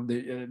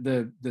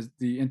 the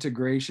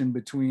integration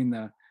between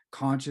the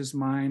conscious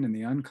mind and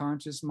the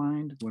unconscious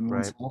mind when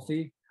one's Right.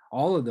 healthy,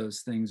 all of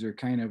those things are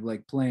kind of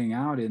like playing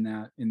out in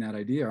that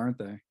idea, aren't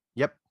they?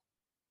 Yep.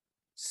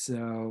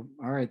 So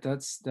all right,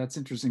 that's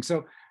interesting.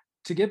 So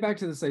to get back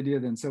to this idea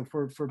then, so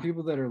for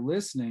people that are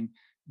listening,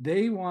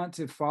 they want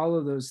to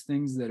follow those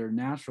things that are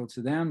natural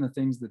to them, the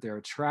things that they're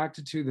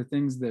attracted to, the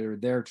things that are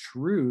their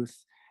truth.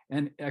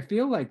 And I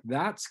feel like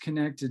that's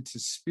connected to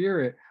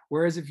spirit.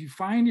 Whereas if you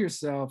find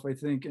yourself, I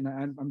think, and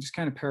I'm just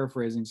kind of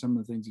paraphrasing some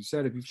of the things you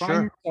said, if you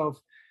find Sure. yourself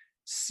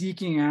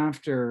seeking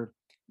after,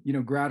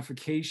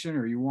 gratification,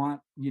 or you want,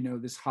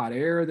 this hot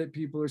air that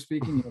people are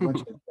speaking, a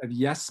bunch of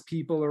yes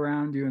people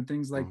around you and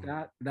things like Mhm.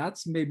 that,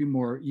 that's maybe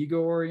more ego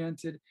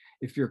oriented.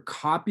 If you're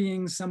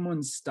copying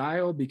someone's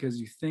style because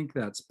you think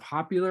that's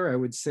popular, I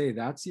would say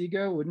that's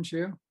ego, wouldn't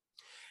you?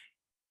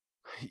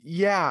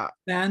 Yeah.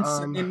 Sense,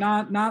 I Um, mean,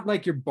 not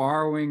like you're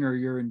borrowing or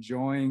you're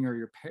enjoying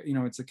or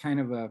it's a kind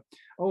of a,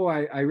 oh,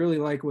 I really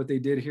like what they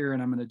did here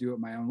and I'm going to do it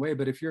my own way.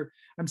 But if you're,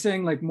 I'm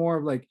saying like more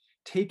of like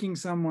taking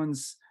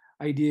someone's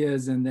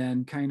ideas and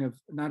then kind of,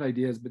 not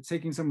ideas, but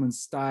taking someone's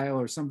style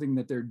or something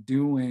that they're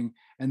doing,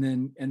 and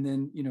then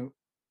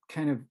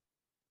kind of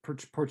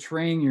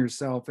portraying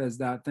yourself as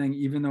that thing,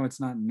 even though it's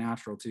not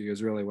natural to you,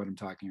 is really what I'm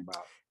talking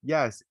about.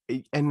 yes.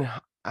 And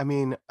I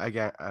mean,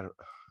 again, I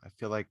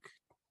feel like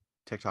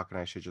TikTok and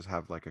I should just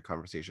have like a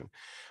conversation.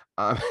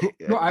 Um,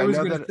 No, I I was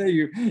know going to that.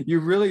 say you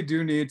really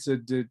do need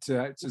to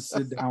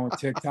sit down with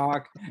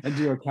TikTok and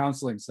do a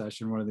counseling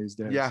session one of these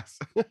days. Yes.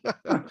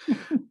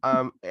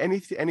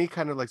 Any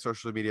kind of like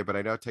social media, but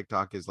I know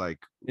TikTok is like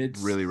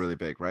It's really, really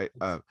big, right?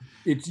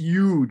 it's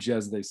huge,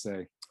 as they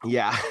say.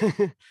 Yeah.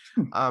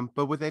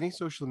 But with any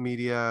social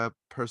media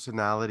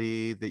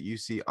personality that you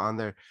see on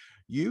there,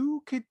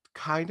 you could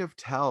kind of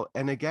tell.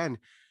 And again,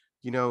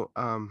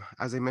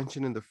 as I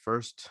mentioned in the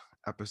first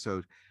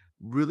episode,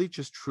 really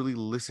just truly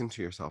listen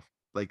to yourself.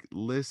 Like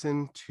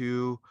listen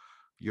to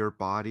your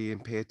body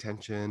and pay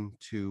attention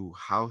to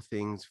how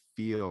things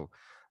feel.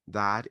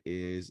 That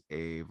is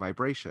a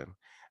vibration.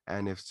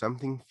 And if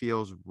something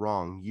feels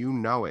wrong, you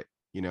know it,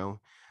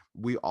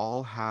 we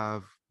all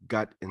have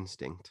gut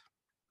instinct.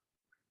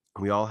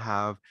 We all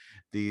have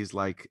these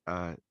like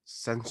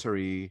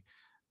sensory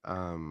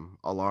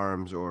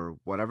alarms or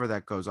whatever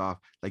that goes off,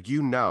 like,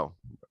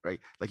 right?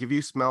 Like if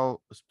you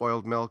smell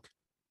spoiled milk,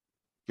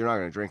 you're not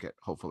going to drink it,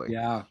 hopefully.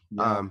 Yeah,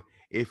 yeah. um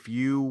if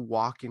you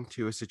walk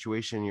into a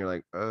situation, you're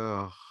like,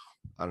 oh,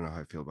 I don't know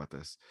how I feel about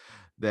this,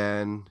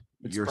 then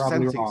It's you're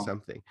probably sensing wrong.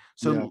 something.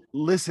 So Yeah.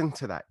 listen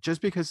to that.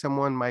 Just because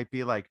someone might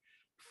be like,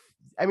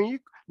 I mean, you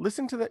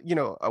listen to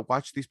the,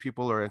 watch these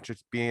people or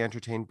being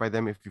entertained by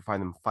them if you find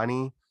them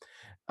funny,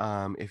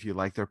 if you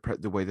like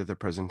the way that their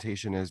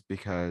presentation is,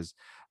 because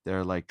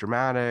they're like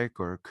dramatic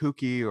or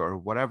kooky or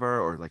whatever,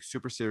 or like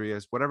super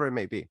serious, whatever it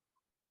may be.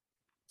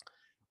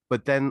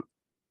 But then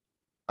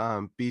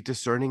be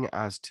discerning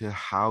as to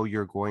how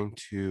you're going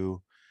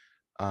to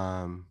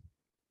um,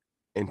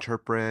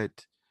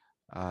 interpret,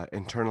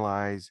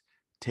 internalize,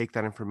 take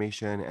that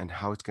information, and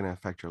how it's going to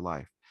affect your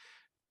life,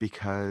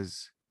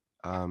 because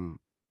um,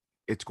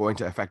 it's going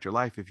to affect your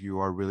life if you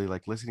are really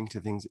like listening to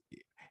things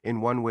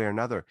in one way or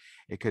another.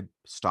 It could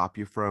stop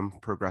you from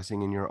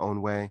progressing in your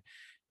own way.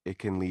 It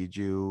can lead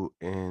you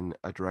in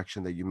a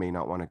direction that you may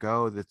not want to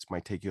go. That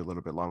might take you a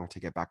little bit longer to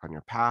get back on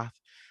your path.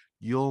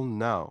 You'll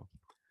know.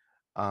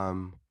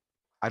 Um,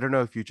 I don't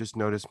know if you just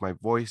noticed my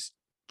voice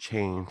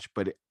change,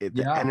 but the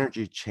Yeah,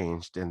 energy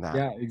changed in that.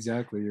 yeah,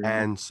 exactly. Your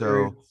And so,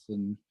 spirits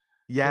and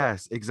yeah.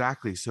 yes,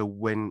 exactly. So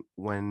when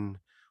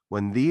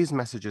these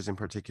messages in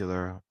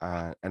particular,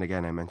 and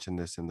again, I mentioned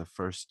this in the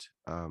first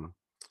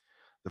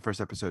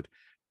episode,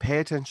 pay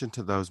attention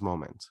to those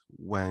moments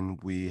when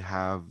we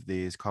have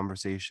these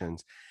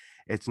conversations.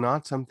 It's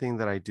not something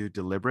that I do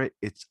deliberate.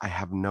 It's I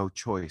have no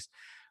choice,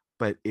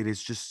 but it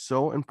is just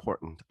so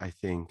important, I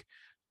think,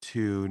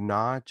 to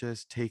not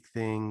just take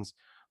things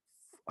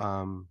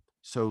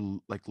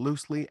like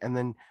loosely, and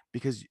then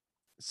because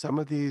some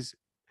of these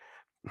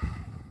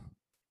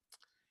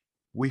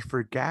we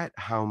forget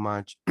how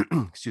much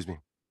excuse me,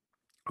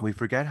 we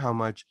forget how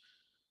much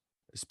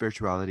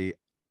spirituality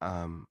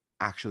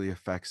actually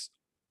affects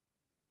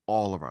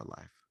all of our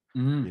life,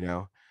 you Mhm.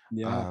 know.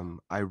 Yeah.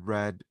 I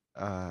read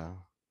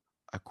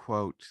a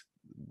quote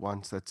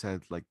once that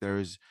said like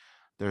there's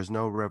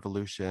no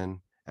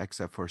revolution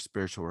except for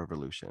spiritual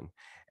revolution,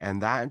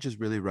 and that just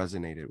really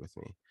resonated with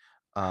me.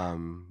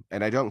 And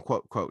I don't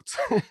quote quotes.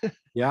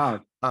 Yeah.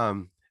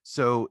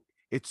 So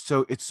it's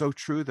so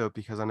true though,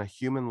 because on a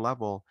human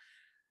level,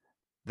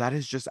 that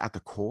is just at the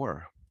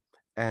core.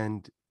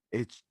 And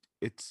it's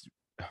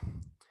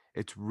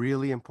it's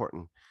really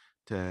important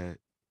to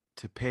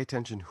pay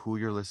attention who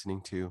you're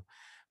listening to,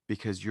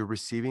 because you're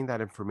receiving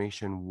that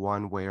information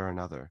one way or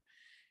another.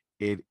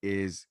 It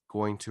is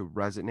going to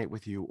resonate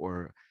with you,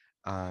 or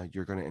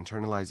you're going to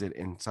internalize it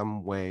in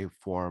some way,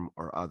 form,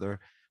 or other,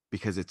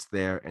 because it's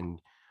there,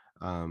 and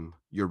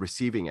you're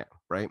receiving it,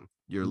 right?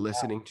 You're Yeah.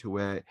 listening to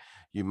it.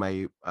 You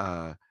might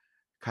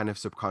kind of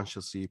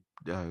subconsciously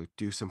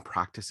do some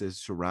practices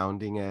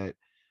surrounding it.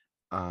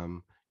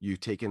 You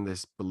take in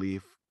this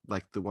belief,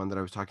 like the one that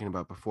I was talking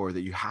about before,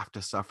 that you have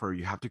to suffer,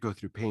 you have to go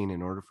through pain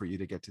in order for you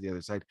to get to the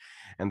other side.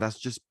 And that's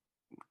just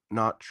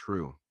not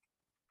true.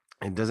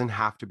 It doesn't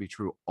have to be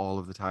true all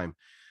of the time.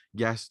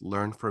 yes,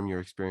 learn from your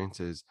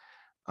experiences,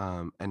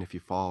 and if you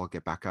fall,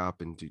 get back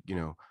up and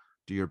do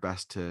your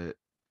best to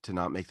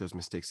not make those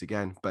mistakes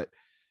again. But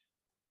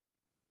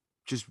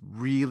just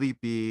really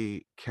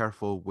be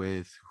careful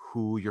with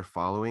who you're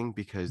following,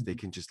 because they Mhm.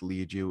 can just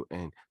lead you,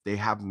 and they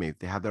have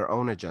their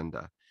own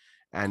agenda.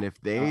 And if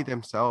they Wow.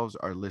 themselves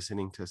are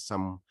listening to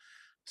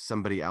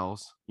somebody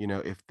else,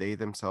 if they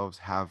themselves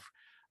have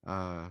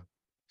uh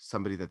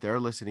somebody that they're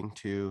listening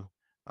to,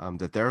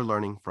 that they're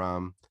learning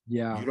from, you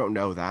Yeah. don't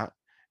know that.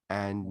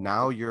 And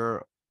now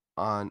you're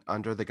on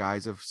under the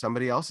guise of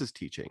somebody else's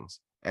teachings,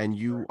 and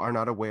you are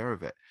not aware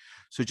of it.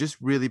 So just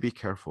really be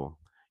careful.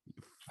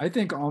 I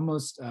think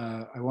almost,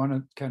 I want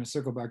to kind of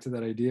circle back to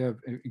that idea of,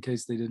 in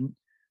case they didn't,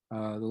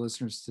 the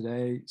listeners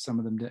today, some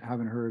of them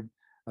haven't heard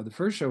the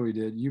first show we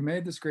did. You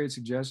made this great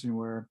suggestion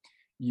where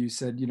you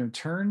said,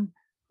 turn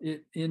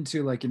it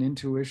into like an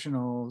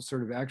intuitional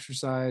sort of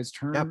exercise, Yep.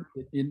 turn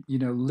it in,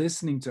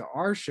 listening to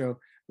our show.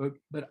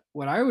 But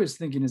what I was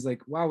thinking is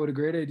like, wow, what a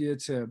great idea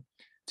to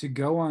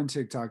go on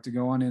TikTok, to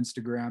go on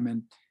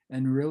Instagram,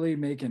 and really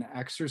make an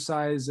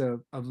exercise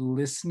of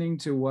listening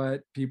to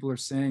what people are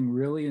saying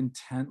really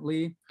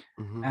intently,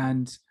 Hmm.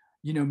 and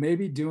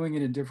maybe doing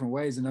it in different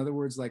ways. In other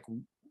words, like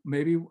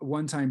maybe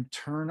one time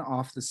turn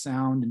off the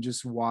sound and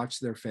just watch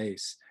their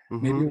face.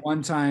 Maybe Hmm.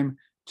 one time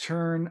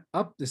turn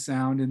up the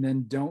sound and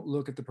then don't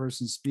look at the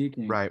person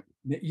speaking. Right.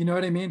 You know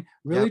what I mean? Yep.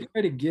 Really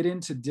try to get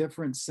into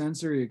different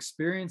sensory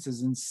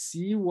experiences and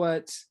see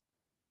what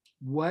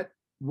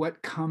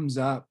what comes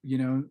up,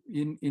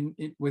 in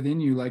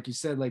within you. Like you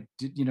said, like,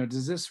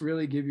 does this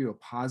really give you a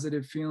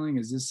positive feeling?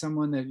 Is this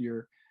someone that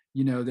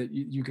that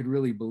you could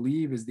really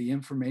believe? Is the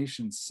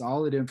information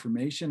solid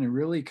information? And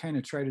really kind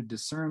of try to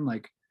discern,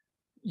 like,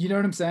 you know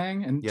what I'm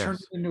saying, and turn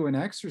Yes. it into an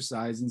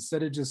exercise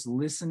instead of just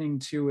listening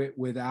to it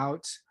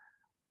without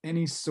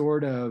any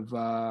sort of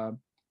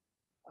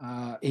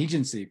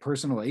agency,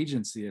 personal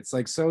agency. It's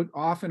like so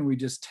often we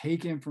just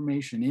take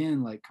information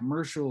in, like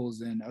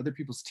commercials and other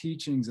people's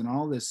teachings and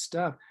all this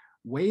stuff.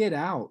 Weigh it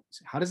out.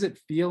 How does it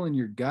feel in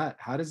your gut?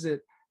 How does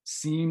it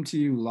seem to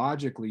you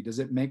logically? Does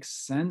it make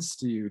sense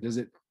to you? Does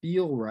it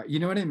feel right? You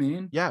know what I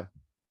mean? Yeah.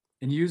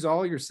 And use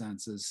all your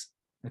senses.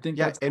 I think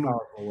Yeah. that's a And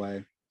powerful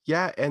way.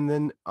 yeah, and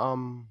then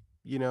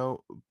you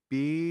know,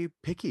 be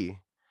picky,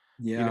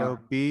 Yeah,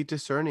 be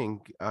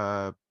discerning,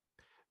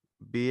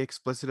 be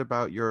explicit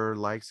about your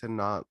likes and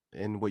not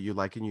and what you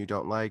like and you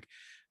don't like.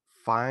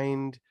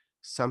 Find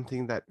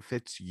something that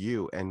fits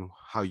you and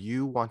how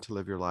you want to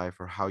live your life,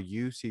 or how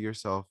you see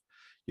yourself,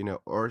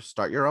 or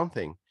start your own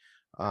thing.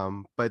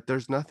 But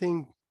there's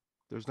nothing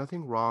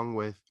wrong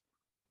with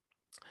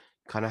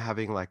kind of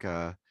having like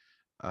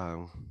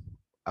um,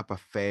 a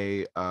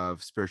buffet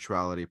of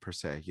spirituality per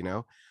se,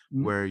 mm,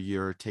 where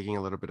you're taking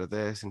a little bit of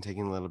this and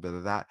taking a little bit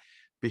of that,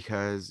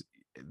 because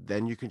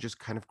then you can just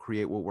kind of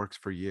create what works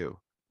for you.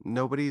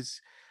 Nobody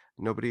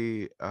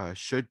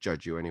should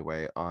judge you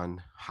anyway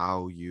on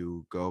how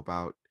you go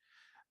about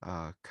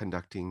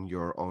conducting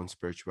your own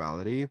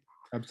spirituality,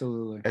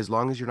 absolutely. as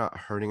long as you're not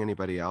hurting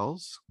anybody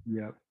else.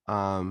 Yep.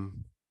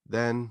 um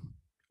then,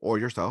 or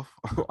yourself,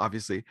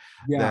 obviously,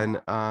 Yeah.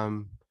 then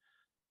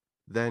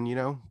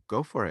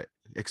go for it,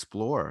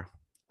 explore.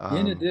 In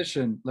um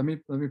addition, let me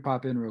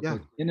pop in real yeah.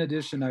 quick. In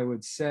addition, I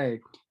would say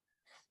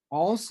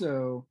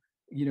also,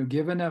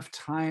 give enough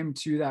time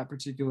to that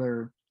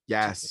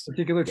Yes.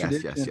 particular Yes,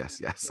 yes, tradition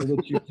yes, yes. so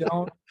that you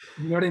don't,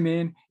 you know what I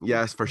mean?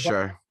 Yes, for But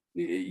sure.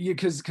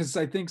 because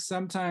I think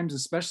sometimes,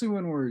 especially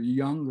when we're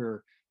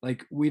younger,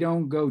 like we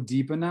don't go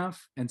deep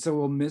enough, and so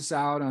we'll miss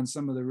out on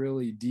some of the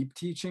really deep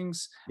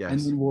teachings, and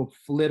Yes. then we'll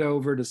flit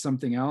over to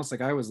something else.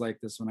 Like I was like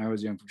this when I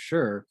was young, for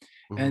sure.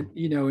 And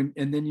Mhm.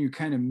 and then you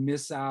kind of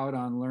miss out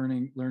on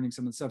learning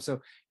some of the stuff.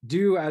 So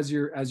do, as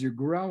you're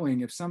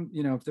growing, if some,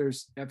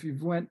 if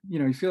you've went,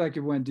 you feel like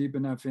you went deep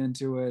enough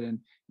into it, and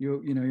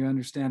you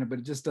understand it, but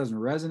it just doesn't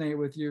resonate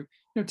with you,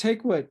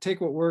 take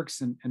what works,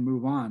 and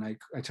move on.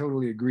 I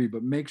totally agree,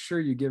 but make sure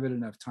you give it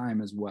enough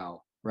time as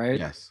well, right?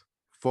 Yes, So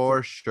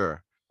for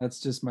sure. that's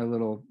just my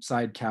little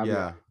side caveat,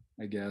 Yeah.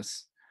 I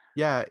guess.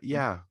 Yeah,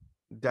 yeah,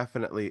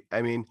 definitely.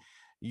 I mean,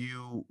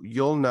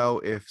 you'll know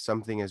if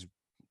something is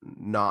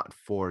not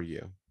for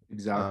you.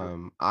 Exactly.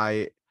 Um,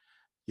 I,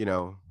 you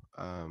know,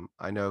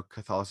 I know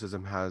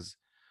Catholicism has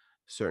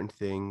certain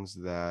things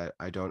that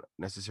I don't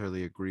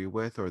necessarily agree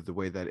with, or the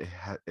way that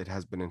it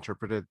has been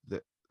interpreted,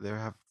 that there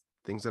have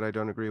things that I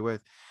don't agree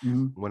with.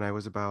 Mhm. When I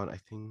was about, I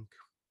think,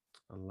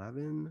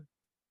 11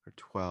 or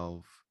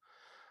 12,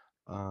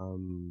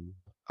 um,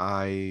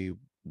 I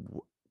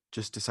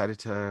just decided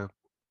to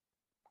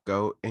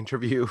go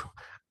interview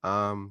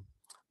um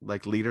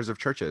like leaders of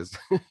churches.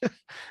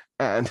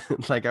 And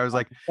like I was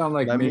like, Sound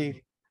like let me.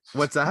 me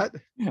what's that?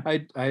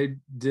 I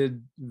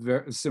did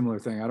very similar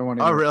thing. I don't want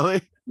to Oh, interrupt.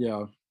 really?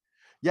 Yeah.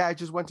 Yeah, I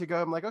just went to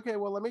go. I'm like, okay,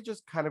 well, let me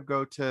just kind of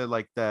go to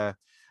like the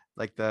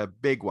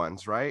big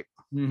ones, right?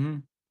 Hmm.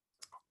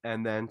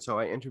 And then so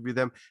I interviewed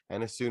them,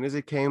 and as soon as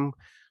it came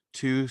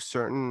to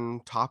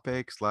certain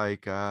topics,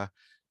 like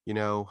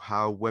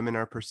how women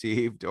are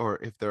perceived, or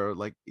if they're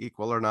like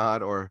equal or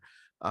not, or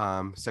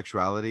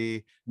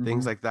sexuality,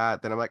 things Mhm. like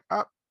that, then I'm like,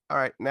 oh, all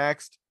right,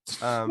 next.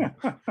 um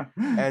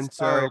and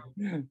Sorry.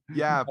 so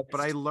yeah, but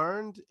I Next.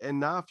 learned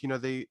enough,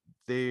 they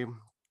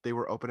they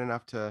were open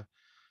enough to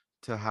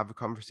have a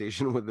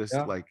conversation with this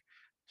Yeah. like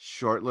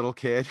short little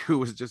kid who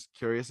was just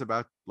curious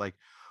about like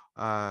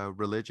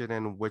religion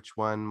and which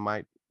one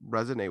might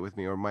resonate with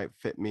me or might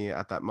fit me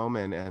at that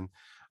moment. And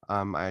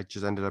I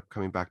just ended up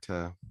coming back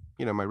to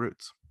my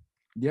roots.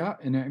 Yeah,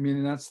 and I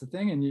mean, that's the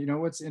thing, and you know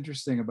what's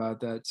interesting about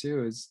that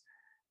too is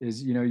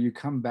you know you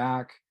come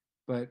back,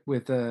 but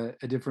with a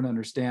different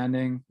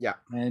understanding Yeah.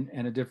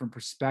 and a different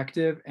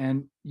perspective,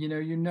 and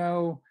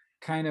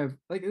kind of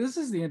like this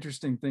is the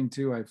interesting thing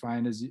too. I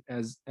find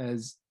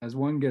as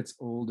one gets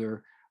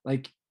older,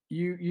 like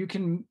you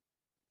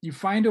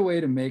find a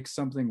way to make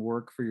something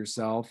work for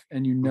yourself,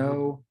 and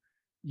Hmm.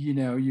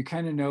 you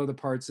kind of know the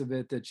parts of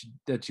it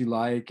that you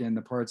like and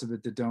the parts of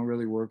it that don't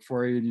really work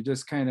for you, and you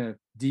just kind of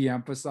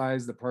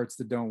de-emphasize the parts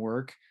that don't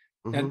work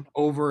Hmm. and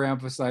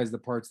overemphasize the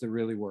parts that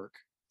really work.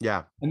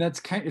 Yeah. And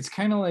it's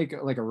kind of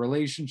like a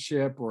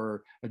relationship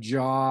or a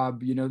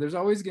job. There's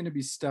always going to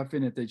be stuff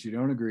in it that you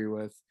don't agree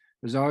with.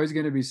 There's always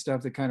going to be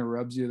stuff that kind of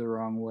rubs you the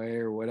wrong way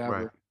or Right.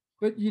 whatever.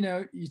 But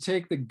you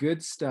take the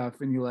good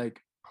stuff and you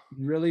like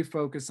really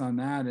focus on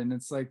that, and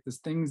it's like the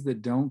things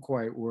that don't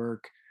quite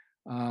work,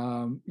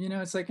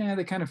 it's like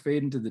they kind of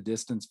fade into the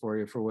distance for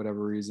you for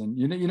whatever reason.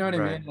 You know what I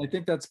Right. mean? I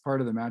think that's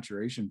part of the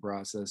maturation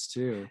process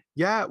too.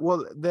 Yeah,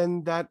 well,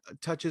 then that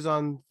touches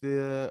on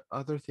the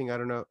other thing. I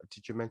don't know,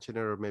 did you mention it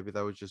or maybe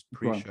that was just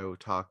Well, pre-show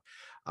talk?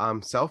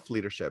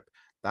 Self-leadership. oh,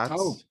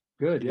 That's,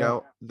 good, yeah.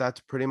 that's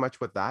pretty much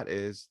what that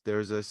is.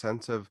 There's a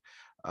sense of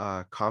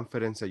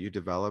confidence that you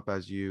develop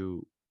as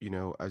you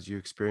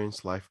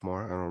experience life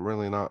more. And I'm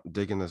really not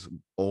digging this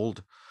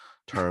old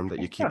term that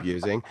you keep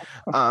using.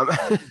 Um,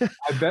 I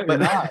bet you're but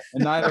not,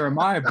 and neither am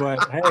I, but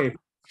hey.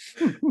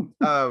 you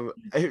Well,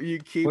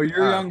 keep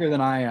you're younger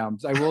than I am,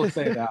 so I will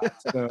say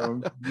that.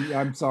 So,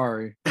 I'm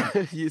sorry.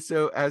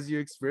 so as you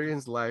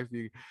experience life,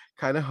 you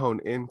kind of hone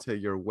into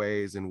your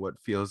ways and what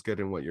feels good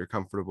and what you're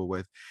comfortable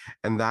with,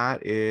 and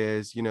that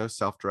is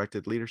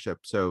self-directed leadership.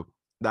 So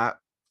that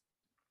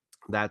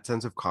that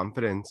sense of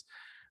confidence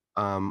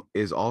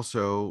is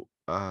also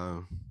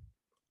oh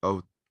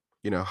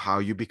how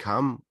you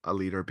become a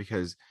leader,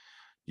 because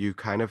you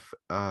kind of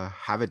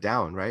have it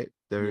down, right?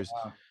 There's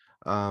Yeah.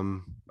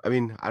 I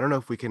mean, I don't know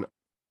if we can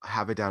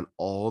have it down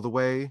all the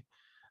way,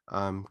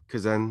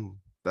 because then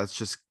that's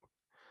just,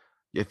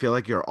 I feel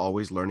like you're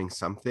always learning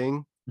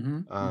something.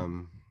 Mhm, mhm.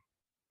 Um,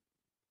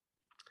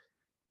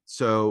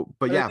 but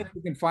But I yeah, think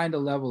you can find a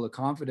level of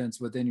confidence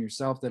within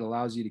yourself that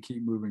allows you to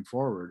keep moving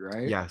forward,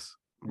 right? yes,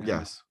 Yeah.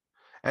 yes.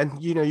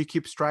 And you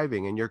keep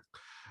striving and you're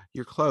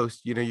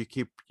close,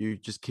 you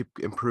just keep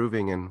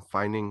improving and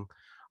finding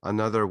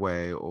another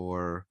way,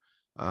 or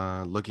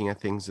looking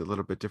at things a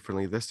little bit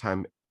differently this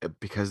time,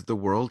 because the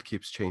world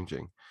keeps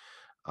changing.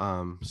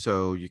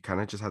 So you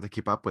kind of just have to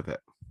keep up with it.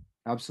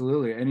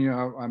 Absolutely. And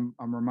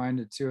I'm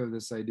reminded too of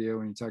this idea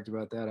when you talked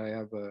about that. I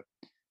have a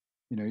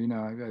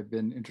I've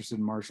been interested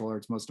in martial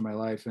arts most of my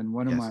life, and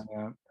Yes.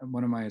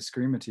 one of my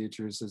Eskrima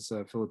teachers is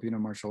a Filipino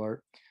martial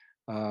art,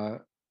 uh,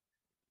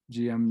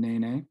 GM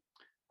Nene.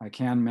 I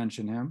can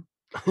mention him.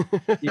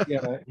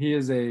 He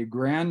is a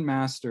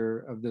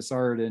grandmaster of this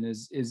art and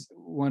is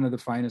one of the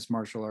finest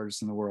martial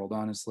artists in the world,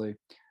 honestly.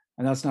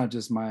 And that's not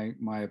just my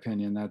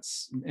opinion.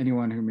 That's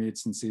anyone who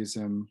meets and sees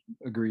him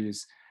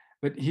agrees.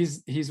 But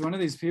he's one of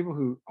these people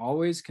who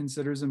always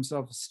considers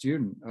himself a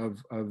student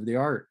of the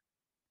art.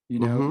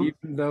 Hmm.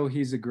 Even though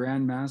he's a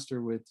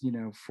grandmaster with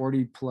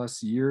 40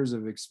 plus years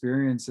of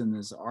experience in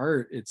this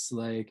art, it's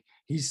like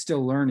he's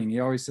still learning. He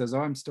always says, "Oh,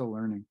 I'm still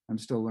learning. I'm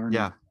still learning."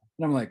 Yeah.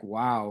 And I'm like,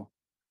 wow.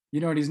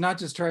 And he's not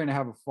just trying to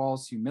have a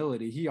false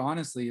humility. He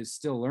honestly is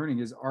still learning.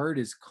 His art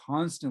is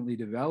constantly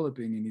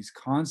developing and he's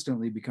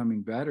constantly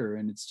becoming better.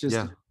 And it's just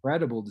Yeah.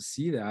 incredible to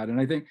see that.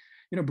 And I think,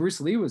 Bruce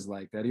Lee was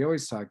like that. He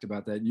always talked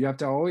about that. You have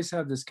to always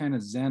have this kind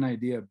of Zen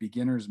idea of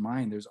beginner's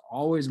mind. There's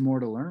always more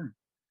to learn.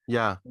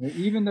 Yeah.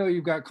 Even though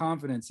you've got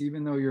confidence,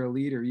 even though you're a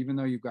leader, even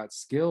though you've got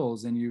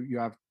skills and you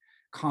have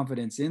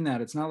confidence in that,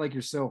 it's not like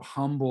you're so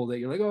humble that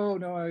you're like, oh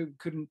no, I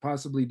couldn't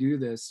possibly do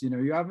this.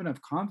 You have enough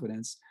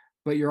confidence,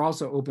 but you're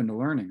also open to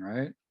learning,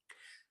 right?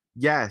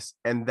 Yes.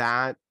 And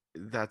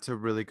that's a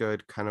really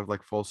good kind of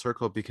like full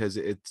circle, because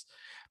it's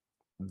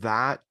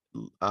that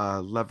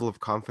level of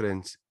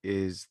confidence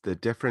is the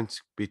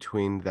difference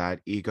between that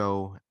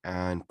ego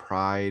and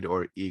pride,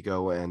 or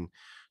ego and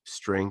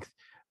strength.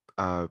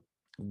 Uh,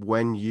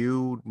 when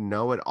you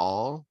know it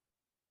all,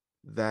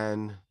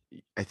 then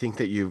I think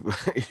that you've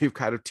you've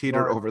kind of You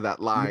teetered are over that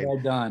you line.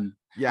 are done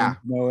when Yeah,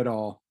 you know it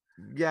all.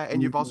 yeah,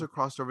 and you've You- also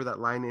crossed over that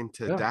line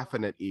into Yeah.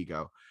 definite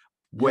ego.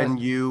 Yes. When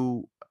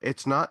you,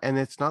 it's not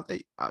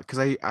that, because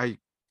I've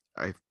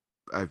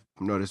I've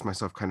noticed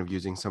myself kind of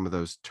using some of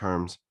those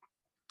terms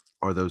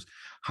or those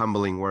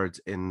humbling words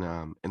in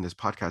this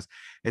podcast.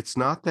 It's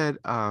not that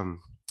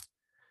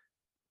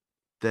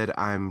that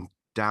I'm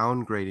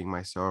downgrading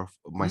myself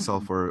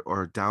Mm-mm.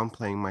 or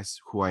downplaying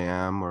who I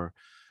am, or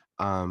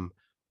um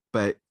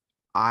but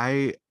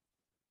I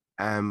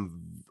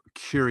am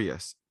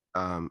curious,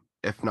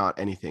 if not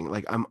anything.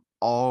 Like I'm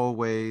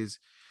always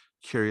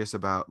curious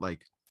about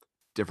like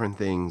different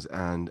things,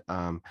 and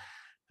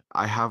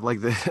I have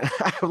like this.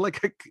 I have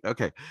like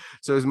okay.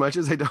 So as much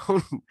as I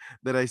don't,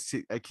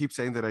 I keep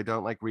saying that I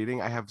don't like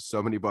reading. I have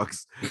so many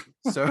books.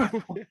 So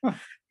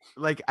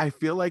like I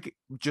feel like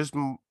just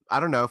I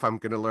don't know if I'm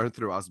gonna learn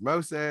through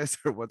osmosis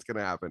or what's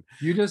gonna happen,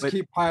 You just but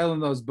keep piling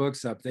those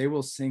books up. They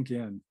will sink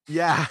in.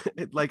 yeah,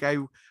 like I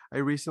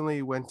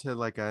recently went to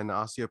like an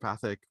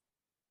osteopathic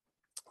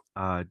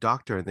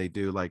doctor, and they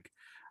do like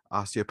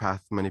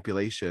osteopath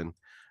manipulation,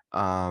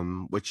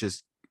 which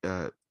is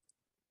uh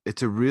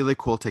it's a really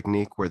cool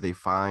technique where they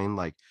find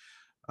like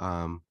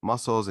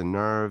muscles and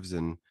nerves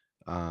and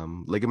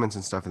ligaments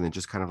and stuff, and then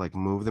just kind of like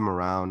move them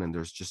around. And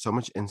there's just so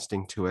much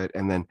instinct to it.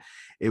 And then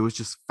it was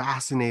just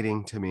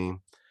fascinating to me,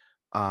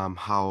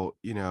 how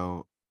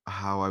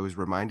how I was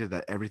reminded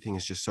that everything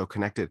is just so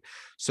connected.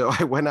 So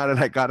I went out and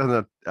I got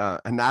an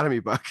anatomy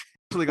book.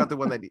 Actually, got the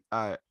one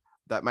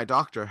that my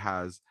doctor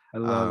has, I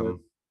love it.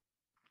 um,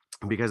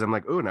 because I'm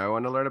like, oh, now I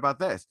want to learn about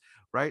this,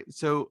 right?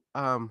 So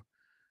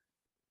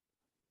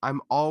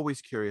I'm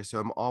always curious. So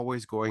I'm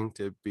always going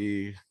to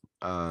be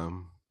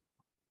um,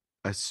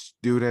 a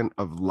student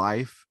of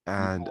life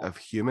and Yeah. of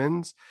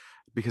humans,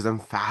 because I'm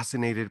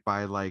fascinated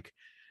by like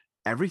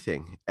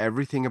everything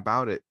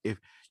about it. If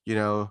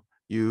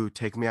you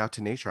take me out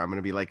to nature, I'm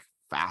gonna be like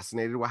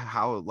fascinated with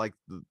how like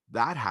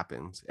that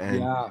happens. And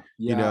Yeah.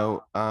 you Yeah.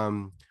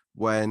 know,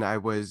 when I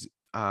was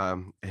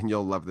and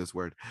you'll love this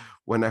word,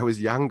 when I was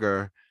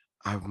younger,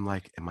 I'm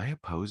like, am I a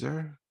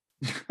poser?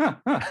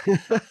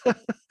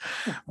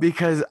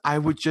 Because I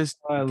would just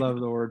I love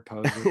the word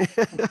poser.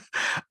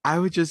 I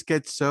would just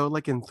get so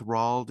like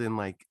enthralled in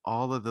like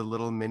all of the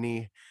little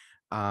mini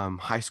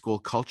high school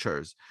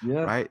cultures,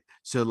 Yeah. right?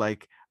 So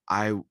like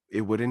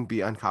it wouldn't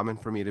be uncommon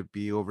for me to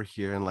be over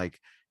here and like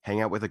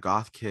hang out with the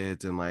goth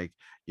kids and like,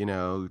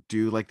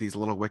 do like these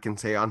little Wiccan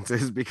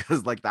seances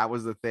because like that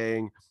was the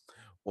thing,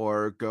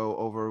 or go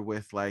over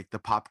with like the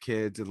pop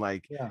kids and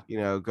like, Yeah.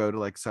 go to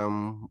like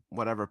some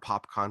whatever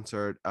pop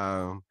concert.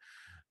 I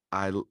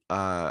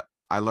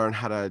learned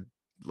how to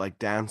like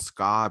dance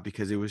ska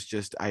because it was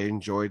just I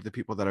enjoyed the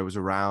people that I was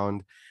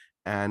around,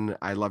 and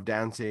I love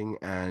dancing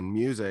and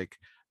music.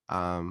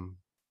 Um,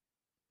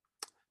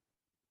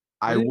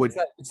 I I think would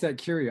it's that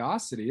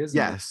curiosity, isn't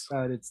it? yes,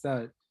 That it's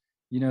that,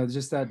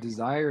 just that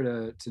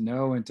desire to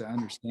know and to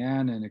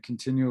understand and to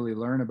continually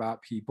learn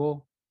about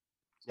people,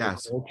 their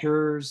yes,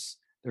 cultures,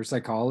 their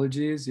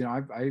psychologies.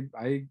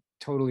 I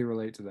totally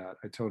relate to that.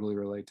 I totally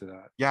relate to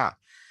that. yeah.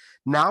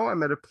 Now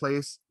I'm at a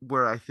place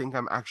where I think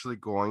I'm actually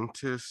going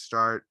to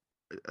start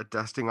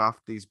dusting off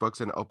these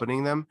books and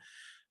opening them.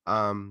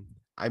 I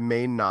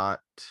may not.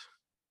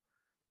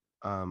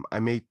 I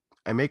may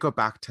go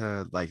back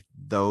to like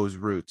those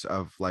roots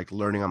of like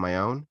learning on my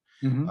own.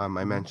 Hmm.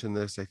 I mentioned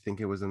this, I think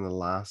it was in the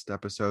last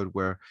episode,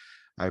 where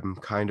I'm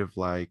kind of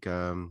like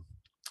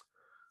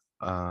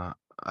I've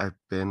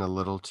been a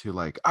little too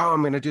like, oh,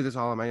 I'm gonna do this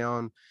all on my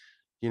own,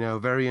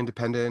 very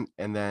independent,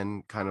 and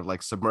then kind of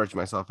like submerge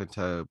myself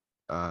into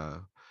uh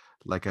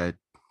like a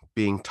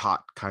being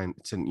taught kind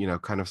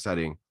of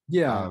setting,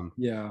 Yeah. um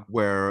Yeah.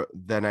 where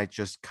then I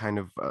just kind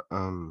of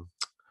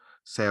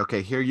say,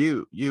 okay, here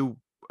you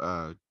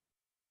uh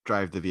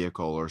drive the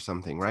vehicle or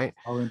something, right?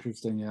 Oh,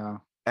 interesting. Yeah.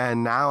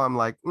 And now I'm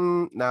like,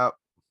 no,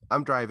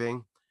 I'm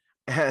driving,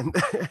 and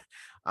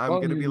I'm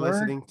Well, gonna be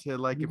listening to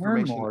like you learn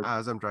information more.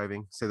 as I'm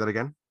driving. Say that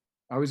again.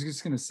 I was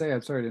just going to say,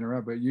 I'm sorry to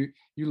interrupt, but you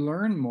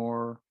learn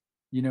more,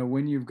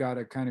 when you've got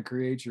to kind of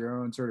create your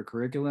own sort of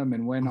curriculum,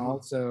 and when Hmm.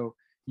 also,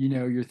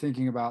 you're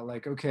thinking about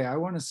like, okay, I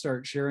want to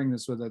start sharing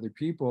this with other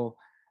people,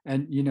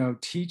 and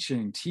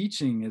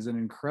teaching is an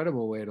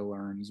incredible way to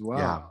learn as Yeah.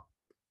 well.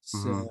 Hmm.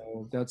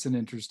 So that's an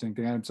interesting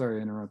thing. I'm sorry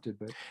I interrupted,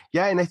 but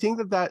Yeah, and I think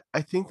that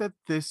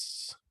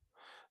this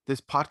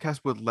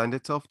podcast would lend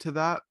itself to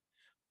that,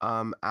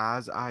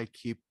 as I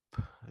keep,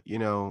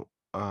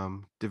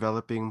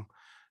 developing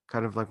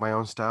kind of like my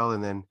own style.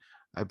 And then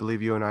I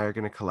believe you and I are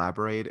going to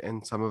collaborate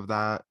in some of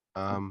that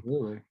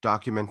absolutely.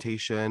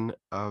 documentation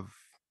of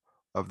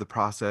the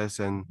process.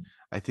 And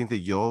I think that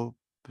you'll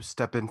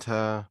step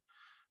into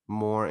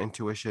more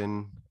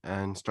intuition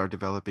and start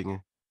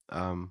developing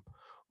um,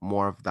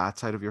 more of that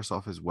side of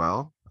yourself as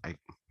well.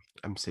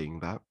 I'm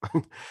seeing that. I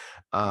love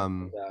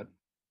um, that.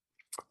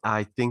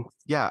 I think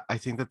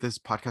that this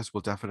podcast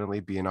will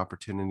definitely be an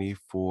opportunity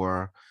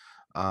for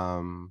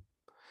um,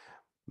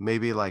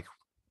 maybe like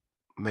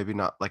maybe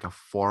not like a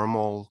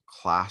formal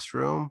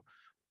classroom,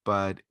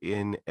 but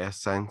in a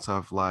sense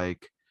of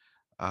like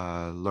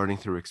learning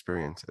through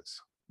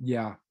experiences.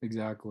 Yeah,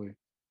 exactly.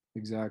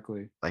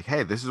 Exactly. Like,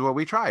 hey, this is what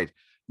we tried.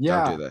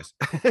 Don't Yeah. do this.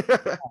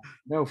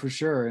 No, for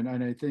sure. And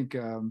I think,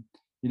 and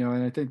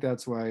I think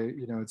that's why,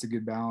 it's a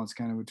good balance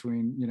kind of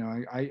between,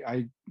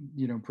 I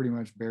pretty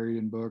much buried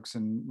in books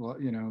and,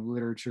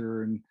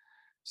 literature and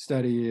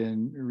study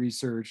and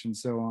research and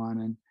so on.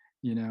 And,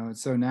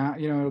 So now,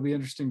 it'll be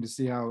interesting to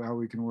see how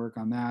we can work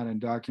on that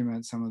and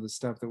document some of the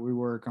stuff that we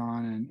work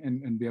on,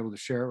 and be able to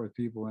share it with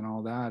people and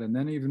all that, and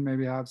then even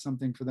maybe have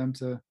something for them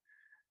to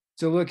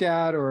look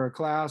at, or a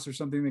class or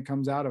something that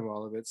comes out of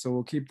all of it. So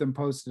we'll keep them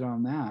posted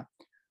on that.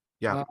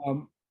 Yeah,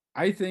 um,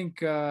 I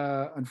think,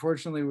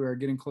 unfortunately, we are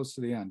getting close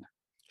to the end.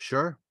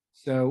 sure.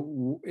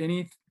 So,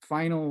 any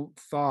final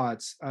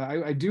thoughts?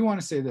 I do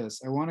want to say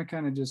this. I want to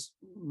kind of just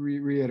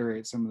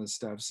reiterate some of this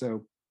stuff.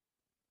 So,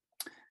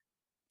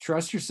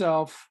 trust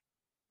yourself,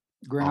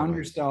 ground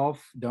Always.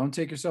 yourself, don't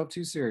take yourself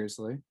too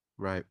seriously,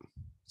 Right.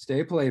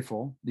 stay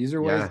playful. These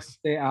are ways to Yes.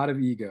 stay out of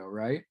ego,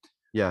 right?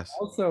 Yes.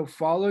 Also,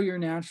 follow your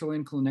natural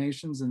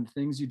inclinations and the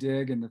things you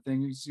dig and the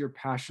things you're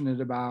passionate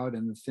about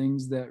and the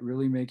things that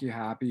really make you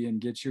happy and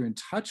get you in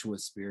touch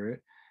with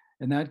spirit.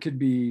 And that could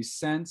be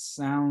scents,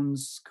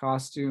 sounds,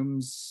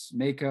 costumes,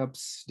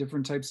 makeups,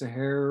 different types of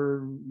hair,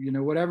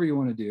 whatever you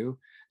want to do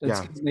that's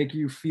Yeah. going to make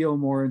you feel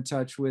more in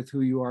touch with who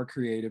you are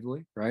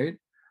creatively, right?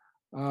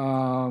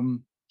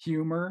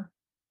 Humor.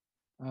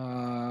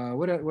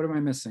 What am I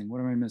missing?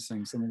 What am I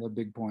missing? Some of the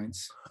big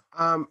points.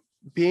 Um,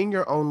 Being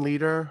your own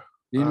leader,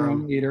 Being your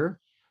own leader.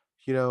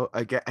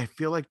 again, I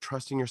feel like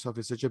trusting yourself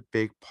is such a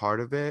big part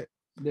of it.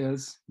 It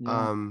is.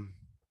 Yeah. Um,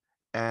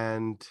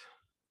 and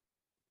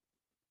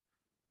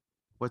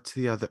what's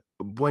the other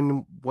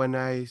when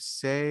I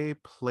say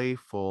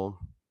playful,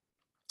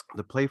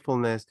 the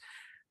playfulness,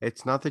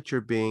 it's not that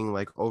you're being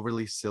like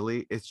overly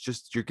silly. It's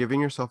just you're giving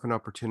yourself an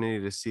opportunity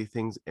to see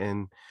things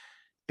in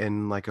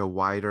like a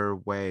wider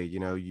way.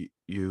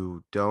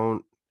 You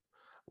don't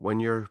when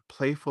you're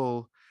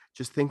playful,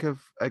 just think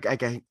of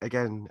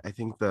again, I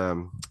think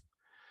the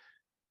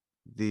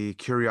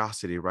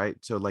curiosity, right?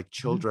 So like Mhm.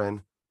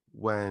 children,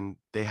 when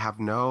they have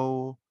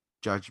no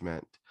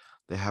judgment,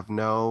 they have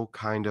no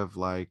kind of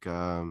like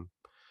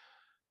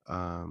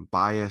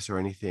bias or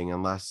anything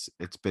unless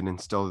it's been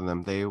instilled in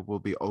them, they will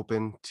be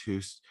open to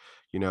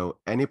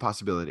any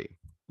possibility.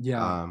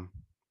 Yeah. um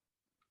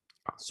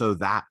so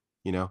that,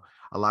 you know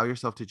allow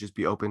yourself to just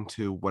be open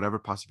to whatever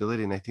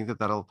possibility, and I think that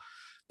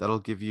that'll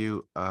give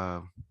you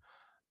a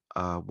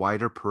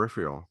wider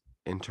peripheral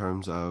in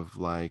terms of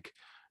like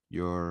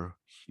your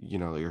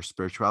your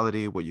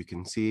spirituality, what you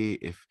can see,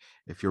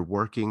 if you're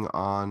working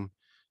on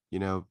you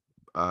know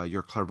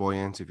your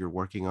clairvoyance, if you're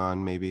working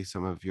on maybe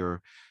some of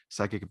your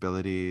psychic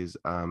abilities,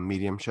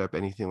 mediumship,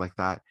 anything like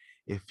that.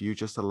 If you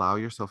just allow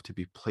yourself to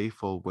be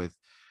playful with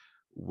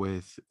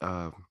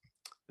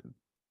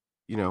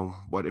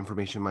what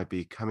information might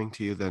be coming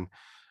to you, then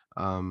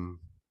um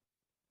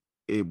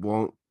it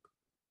won't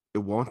it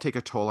won't take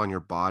a toll on your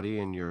body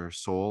and your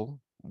soul,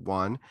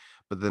 one,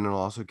 but then it'll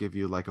also give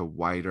you like a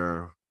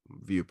wider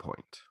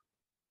viewpoint.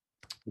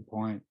 Good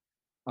point.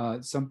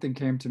 Something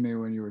came to me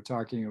when you were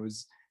talking.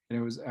 I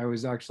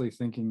was actually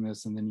thinking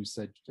this, and then you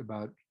said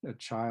about a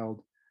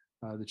child,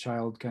 the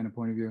child kind of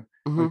point of view.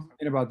 I was Hmm.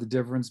 thinking about the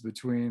difference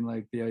between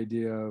like the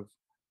idea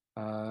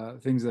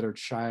of things that are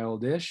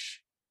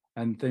childish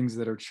and things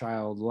that are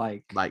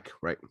childlike, Like,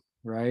 right.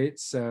 right?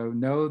 So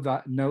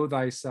know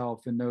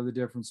thyself and know the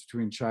difference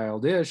between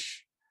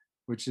childish,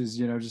 which is,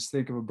 just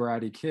think of a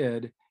bratty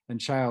kid, and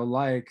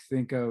childlike,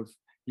 think of,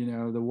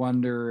 the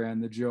wonder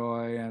and the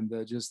joy and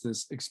the just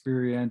this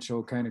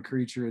experiential kind of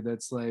creature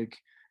that's like,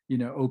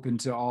 open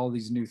to all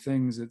these new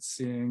things it's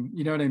seeing.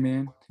 You know what I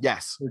mean?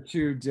 Yes. They're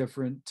two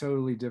different,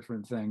 totally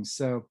different things.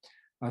 So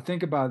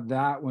think about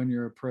that when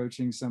you're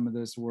approaching some of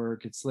this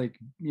work. It's like,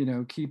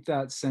 keep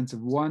that sense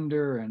of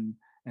wonder and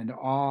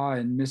awe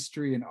and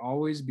mystery, and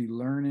always be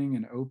learning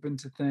and open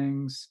to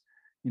things.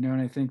 And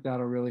I think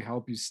that'll really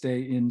help you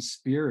stay in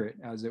spirit,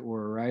 as it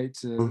were, right?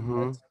 To that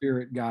Hmm.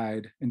 spirit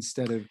guide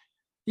instead of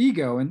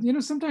ego.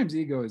 And sometimes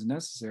ego is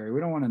necessary. We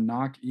don't want to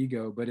knock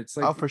ego, but it's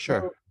Oh, like for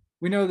sure.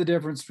 we know the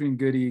difference between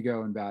good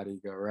ego and bad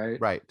ego, right?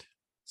 Right.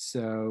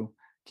 So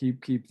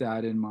keep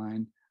that in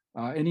mind.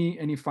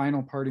 Any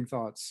final parting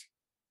thoughts?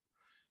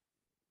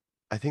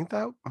 I think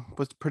that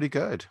was pretty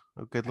good.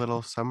 A good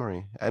little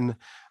summary. And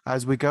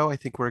as we go, I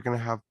think we're gonna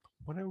have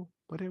what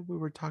we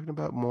were talking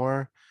about,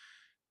 more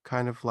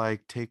kind of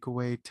like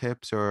takeaway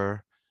tips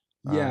or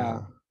Yeah,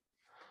 uh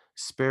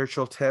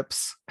spiritual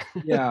tips.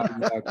 yeah,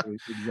 exactly,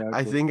 I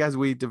exactly. think as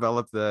we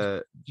develop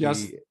the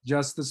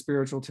Just the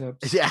spiritual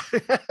tips. yeah.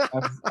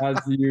 As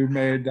you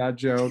made that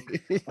joke,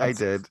 I that's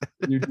did.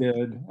 you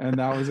did, and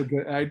that was a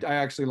good. I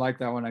actually like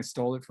that one. I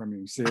stole it from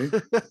you. See,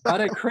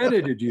 but I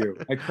credited you.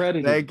 I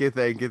credited you. Thank you,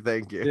 thank you,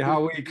 thank you. See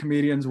how we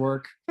comedians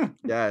work.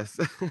 Yes.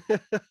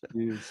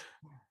 Jeez.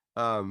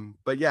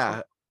 But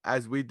yeah, I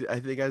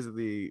think as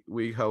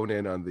we hone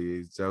in on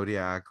the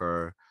zodiac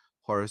or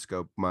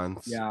horoscope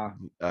months, Yeah,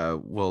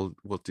 we'll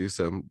do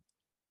some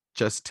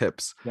just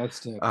tips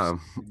that's tips.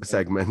 um Exactly.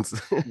 segments.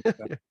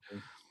 Exactly.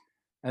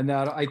 And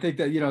that, I think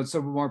that,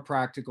 some more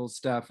practical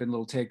stuff and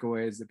little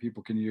takeaways that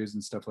people can use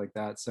and stuff like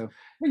that. So,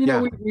 Yeah,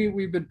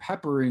 we've been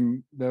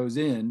peppering those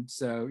in.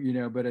 So,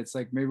 but it's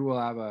like maybe we'll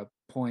have a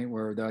point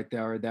where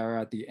they're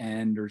at the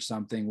end or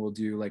something. We'll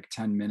do like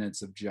 10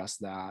 minutes of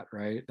just that,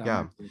 right? That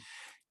yeah. might be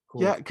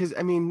Yeah, cool. because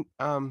I mean,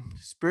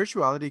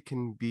 spirituality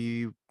can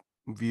be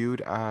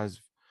viewed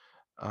as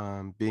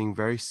being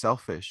very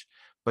selfish,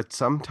 but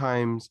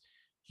sometimes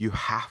you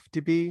have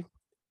to be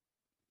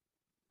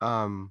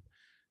um,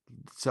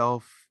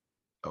 self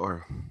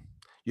or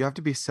you have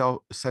to be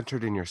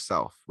self-centered in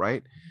yourself,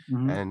 right?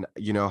 Mhm. And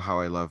you know how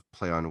I love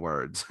play on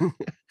words.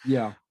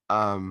 Yeah.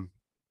 um,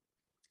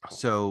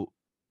 so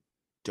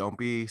don't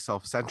be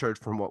self-centered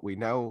from what we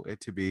know it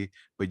to be,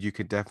 but you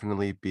could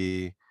definitely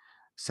be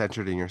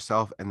centered in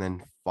yourself and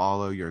then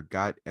follow your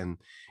gut. And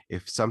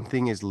if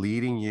something is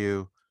leading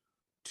you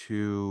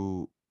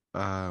to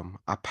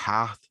a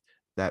path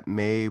that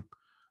may,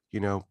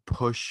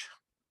 push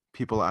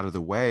people out of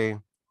the way,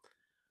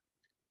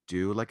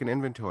 do like an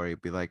inventory.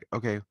 Be like,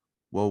 okay,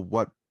 well,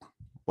 what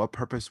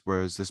purpose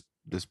was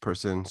this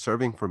person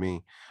serving for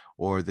me,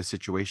 or the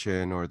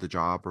situation, or the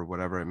job, or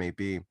whatever it may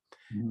be,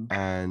 Mhm.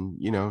 and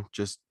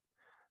just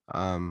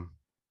um,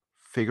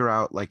 figure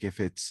out like if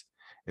it's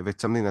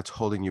something that's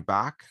holding you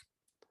back,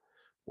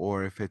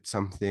 or if it's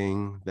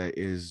something that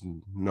is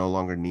no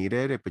longer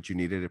needed, but you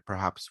needed it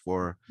perhaps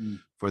Mm.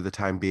 for the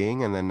time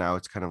being, and then now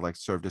it's kind of like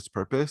served its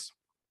purpose,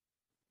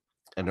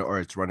 and or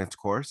it's run its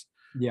course.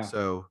 Yeah.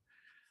 So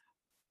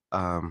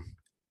um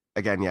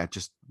again, yeah,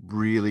 just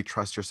really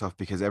trust yourself,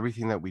 because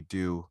everything that we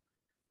do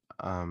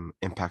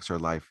impacts our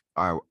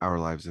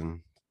lives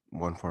in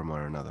one form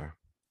or another.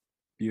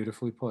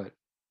 Beautifully put.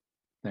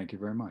 Thank you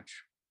very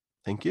much.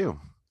 Thank you.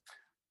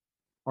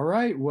 All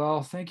right.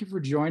 Well, thank you for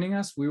joining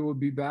us. We will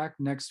be back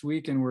next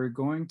week and we're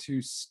going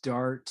to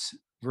start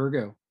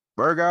Virgo.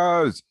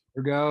 Virgos.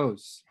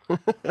 Virgos.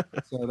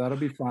 So that'll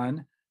be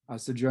fun.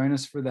 So join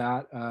us for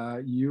that.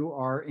 You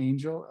are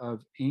Angel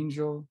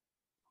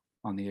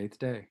on the eighth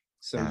day.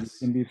 So you Yes,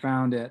 can be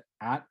found at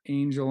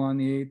Angel on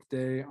the eighth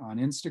day on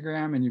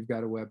Instagram, and you've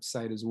got a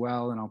website as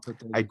well. And I'll put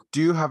those. I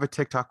do have a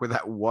TikTok with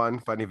that one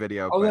funny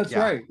video, Oh, but that's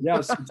yeah. right.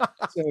 Yes.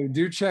 So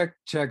do check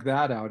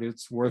that out.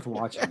 It's worth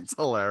watching. It's If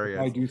I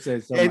hilarious. do say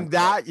so And myself.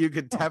 that you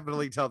could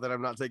definitely tell that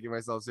I'm not taking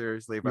myself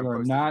seriously if You I'm are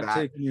posting not that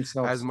taking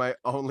yourself. as my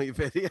only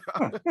video.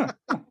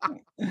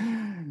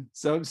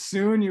 So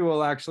soon you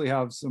will actually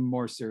have some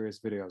more serious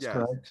videos, Yes,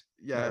 correct?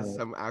 yes,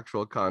 some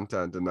actual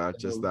content and not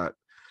just So that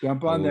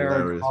jump on there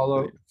and hilarious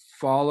video.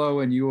 follow,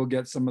 and you will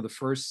get some of the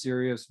first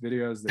serious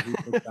videos that he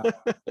puts out.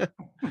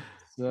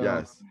 So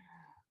Yes.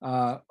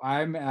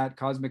 I'm at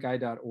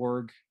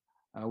cosmiceye.org.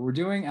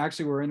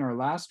 We're in our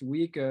last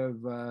week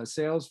of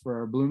sales for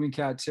our Blooming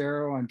Cat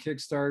Tarot on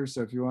Kickstarter.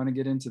 So if you want to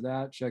get into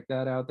that, check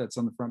that out. That's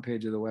on the front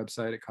page of the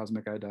website at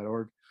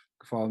cosmiceye.org.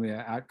 Follow me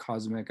at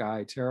Cosmic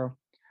Eye Tarot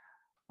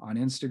on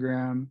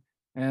Instagram.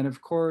 And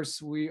of course,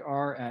 we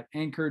are at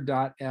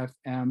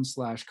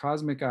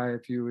anchor.fm/cosmic eye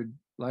if you would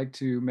like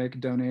to make a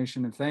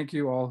donation. And thank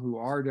you all who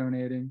are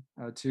donating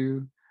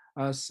to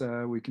us.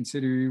 We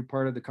consider you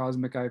part of the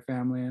Cosmic Eye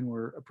family, and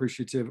we're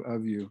appreciative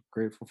of you.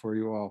 Grateful for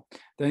you all.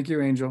 Thank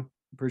you, Angel.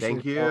 Appreciate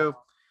Thank it all. you.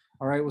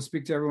 All right, we'll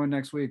speak to everyone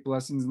next week.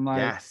 Blessings and light.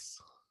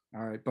 Yes.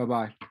 All right,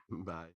 bye-bye. Bye.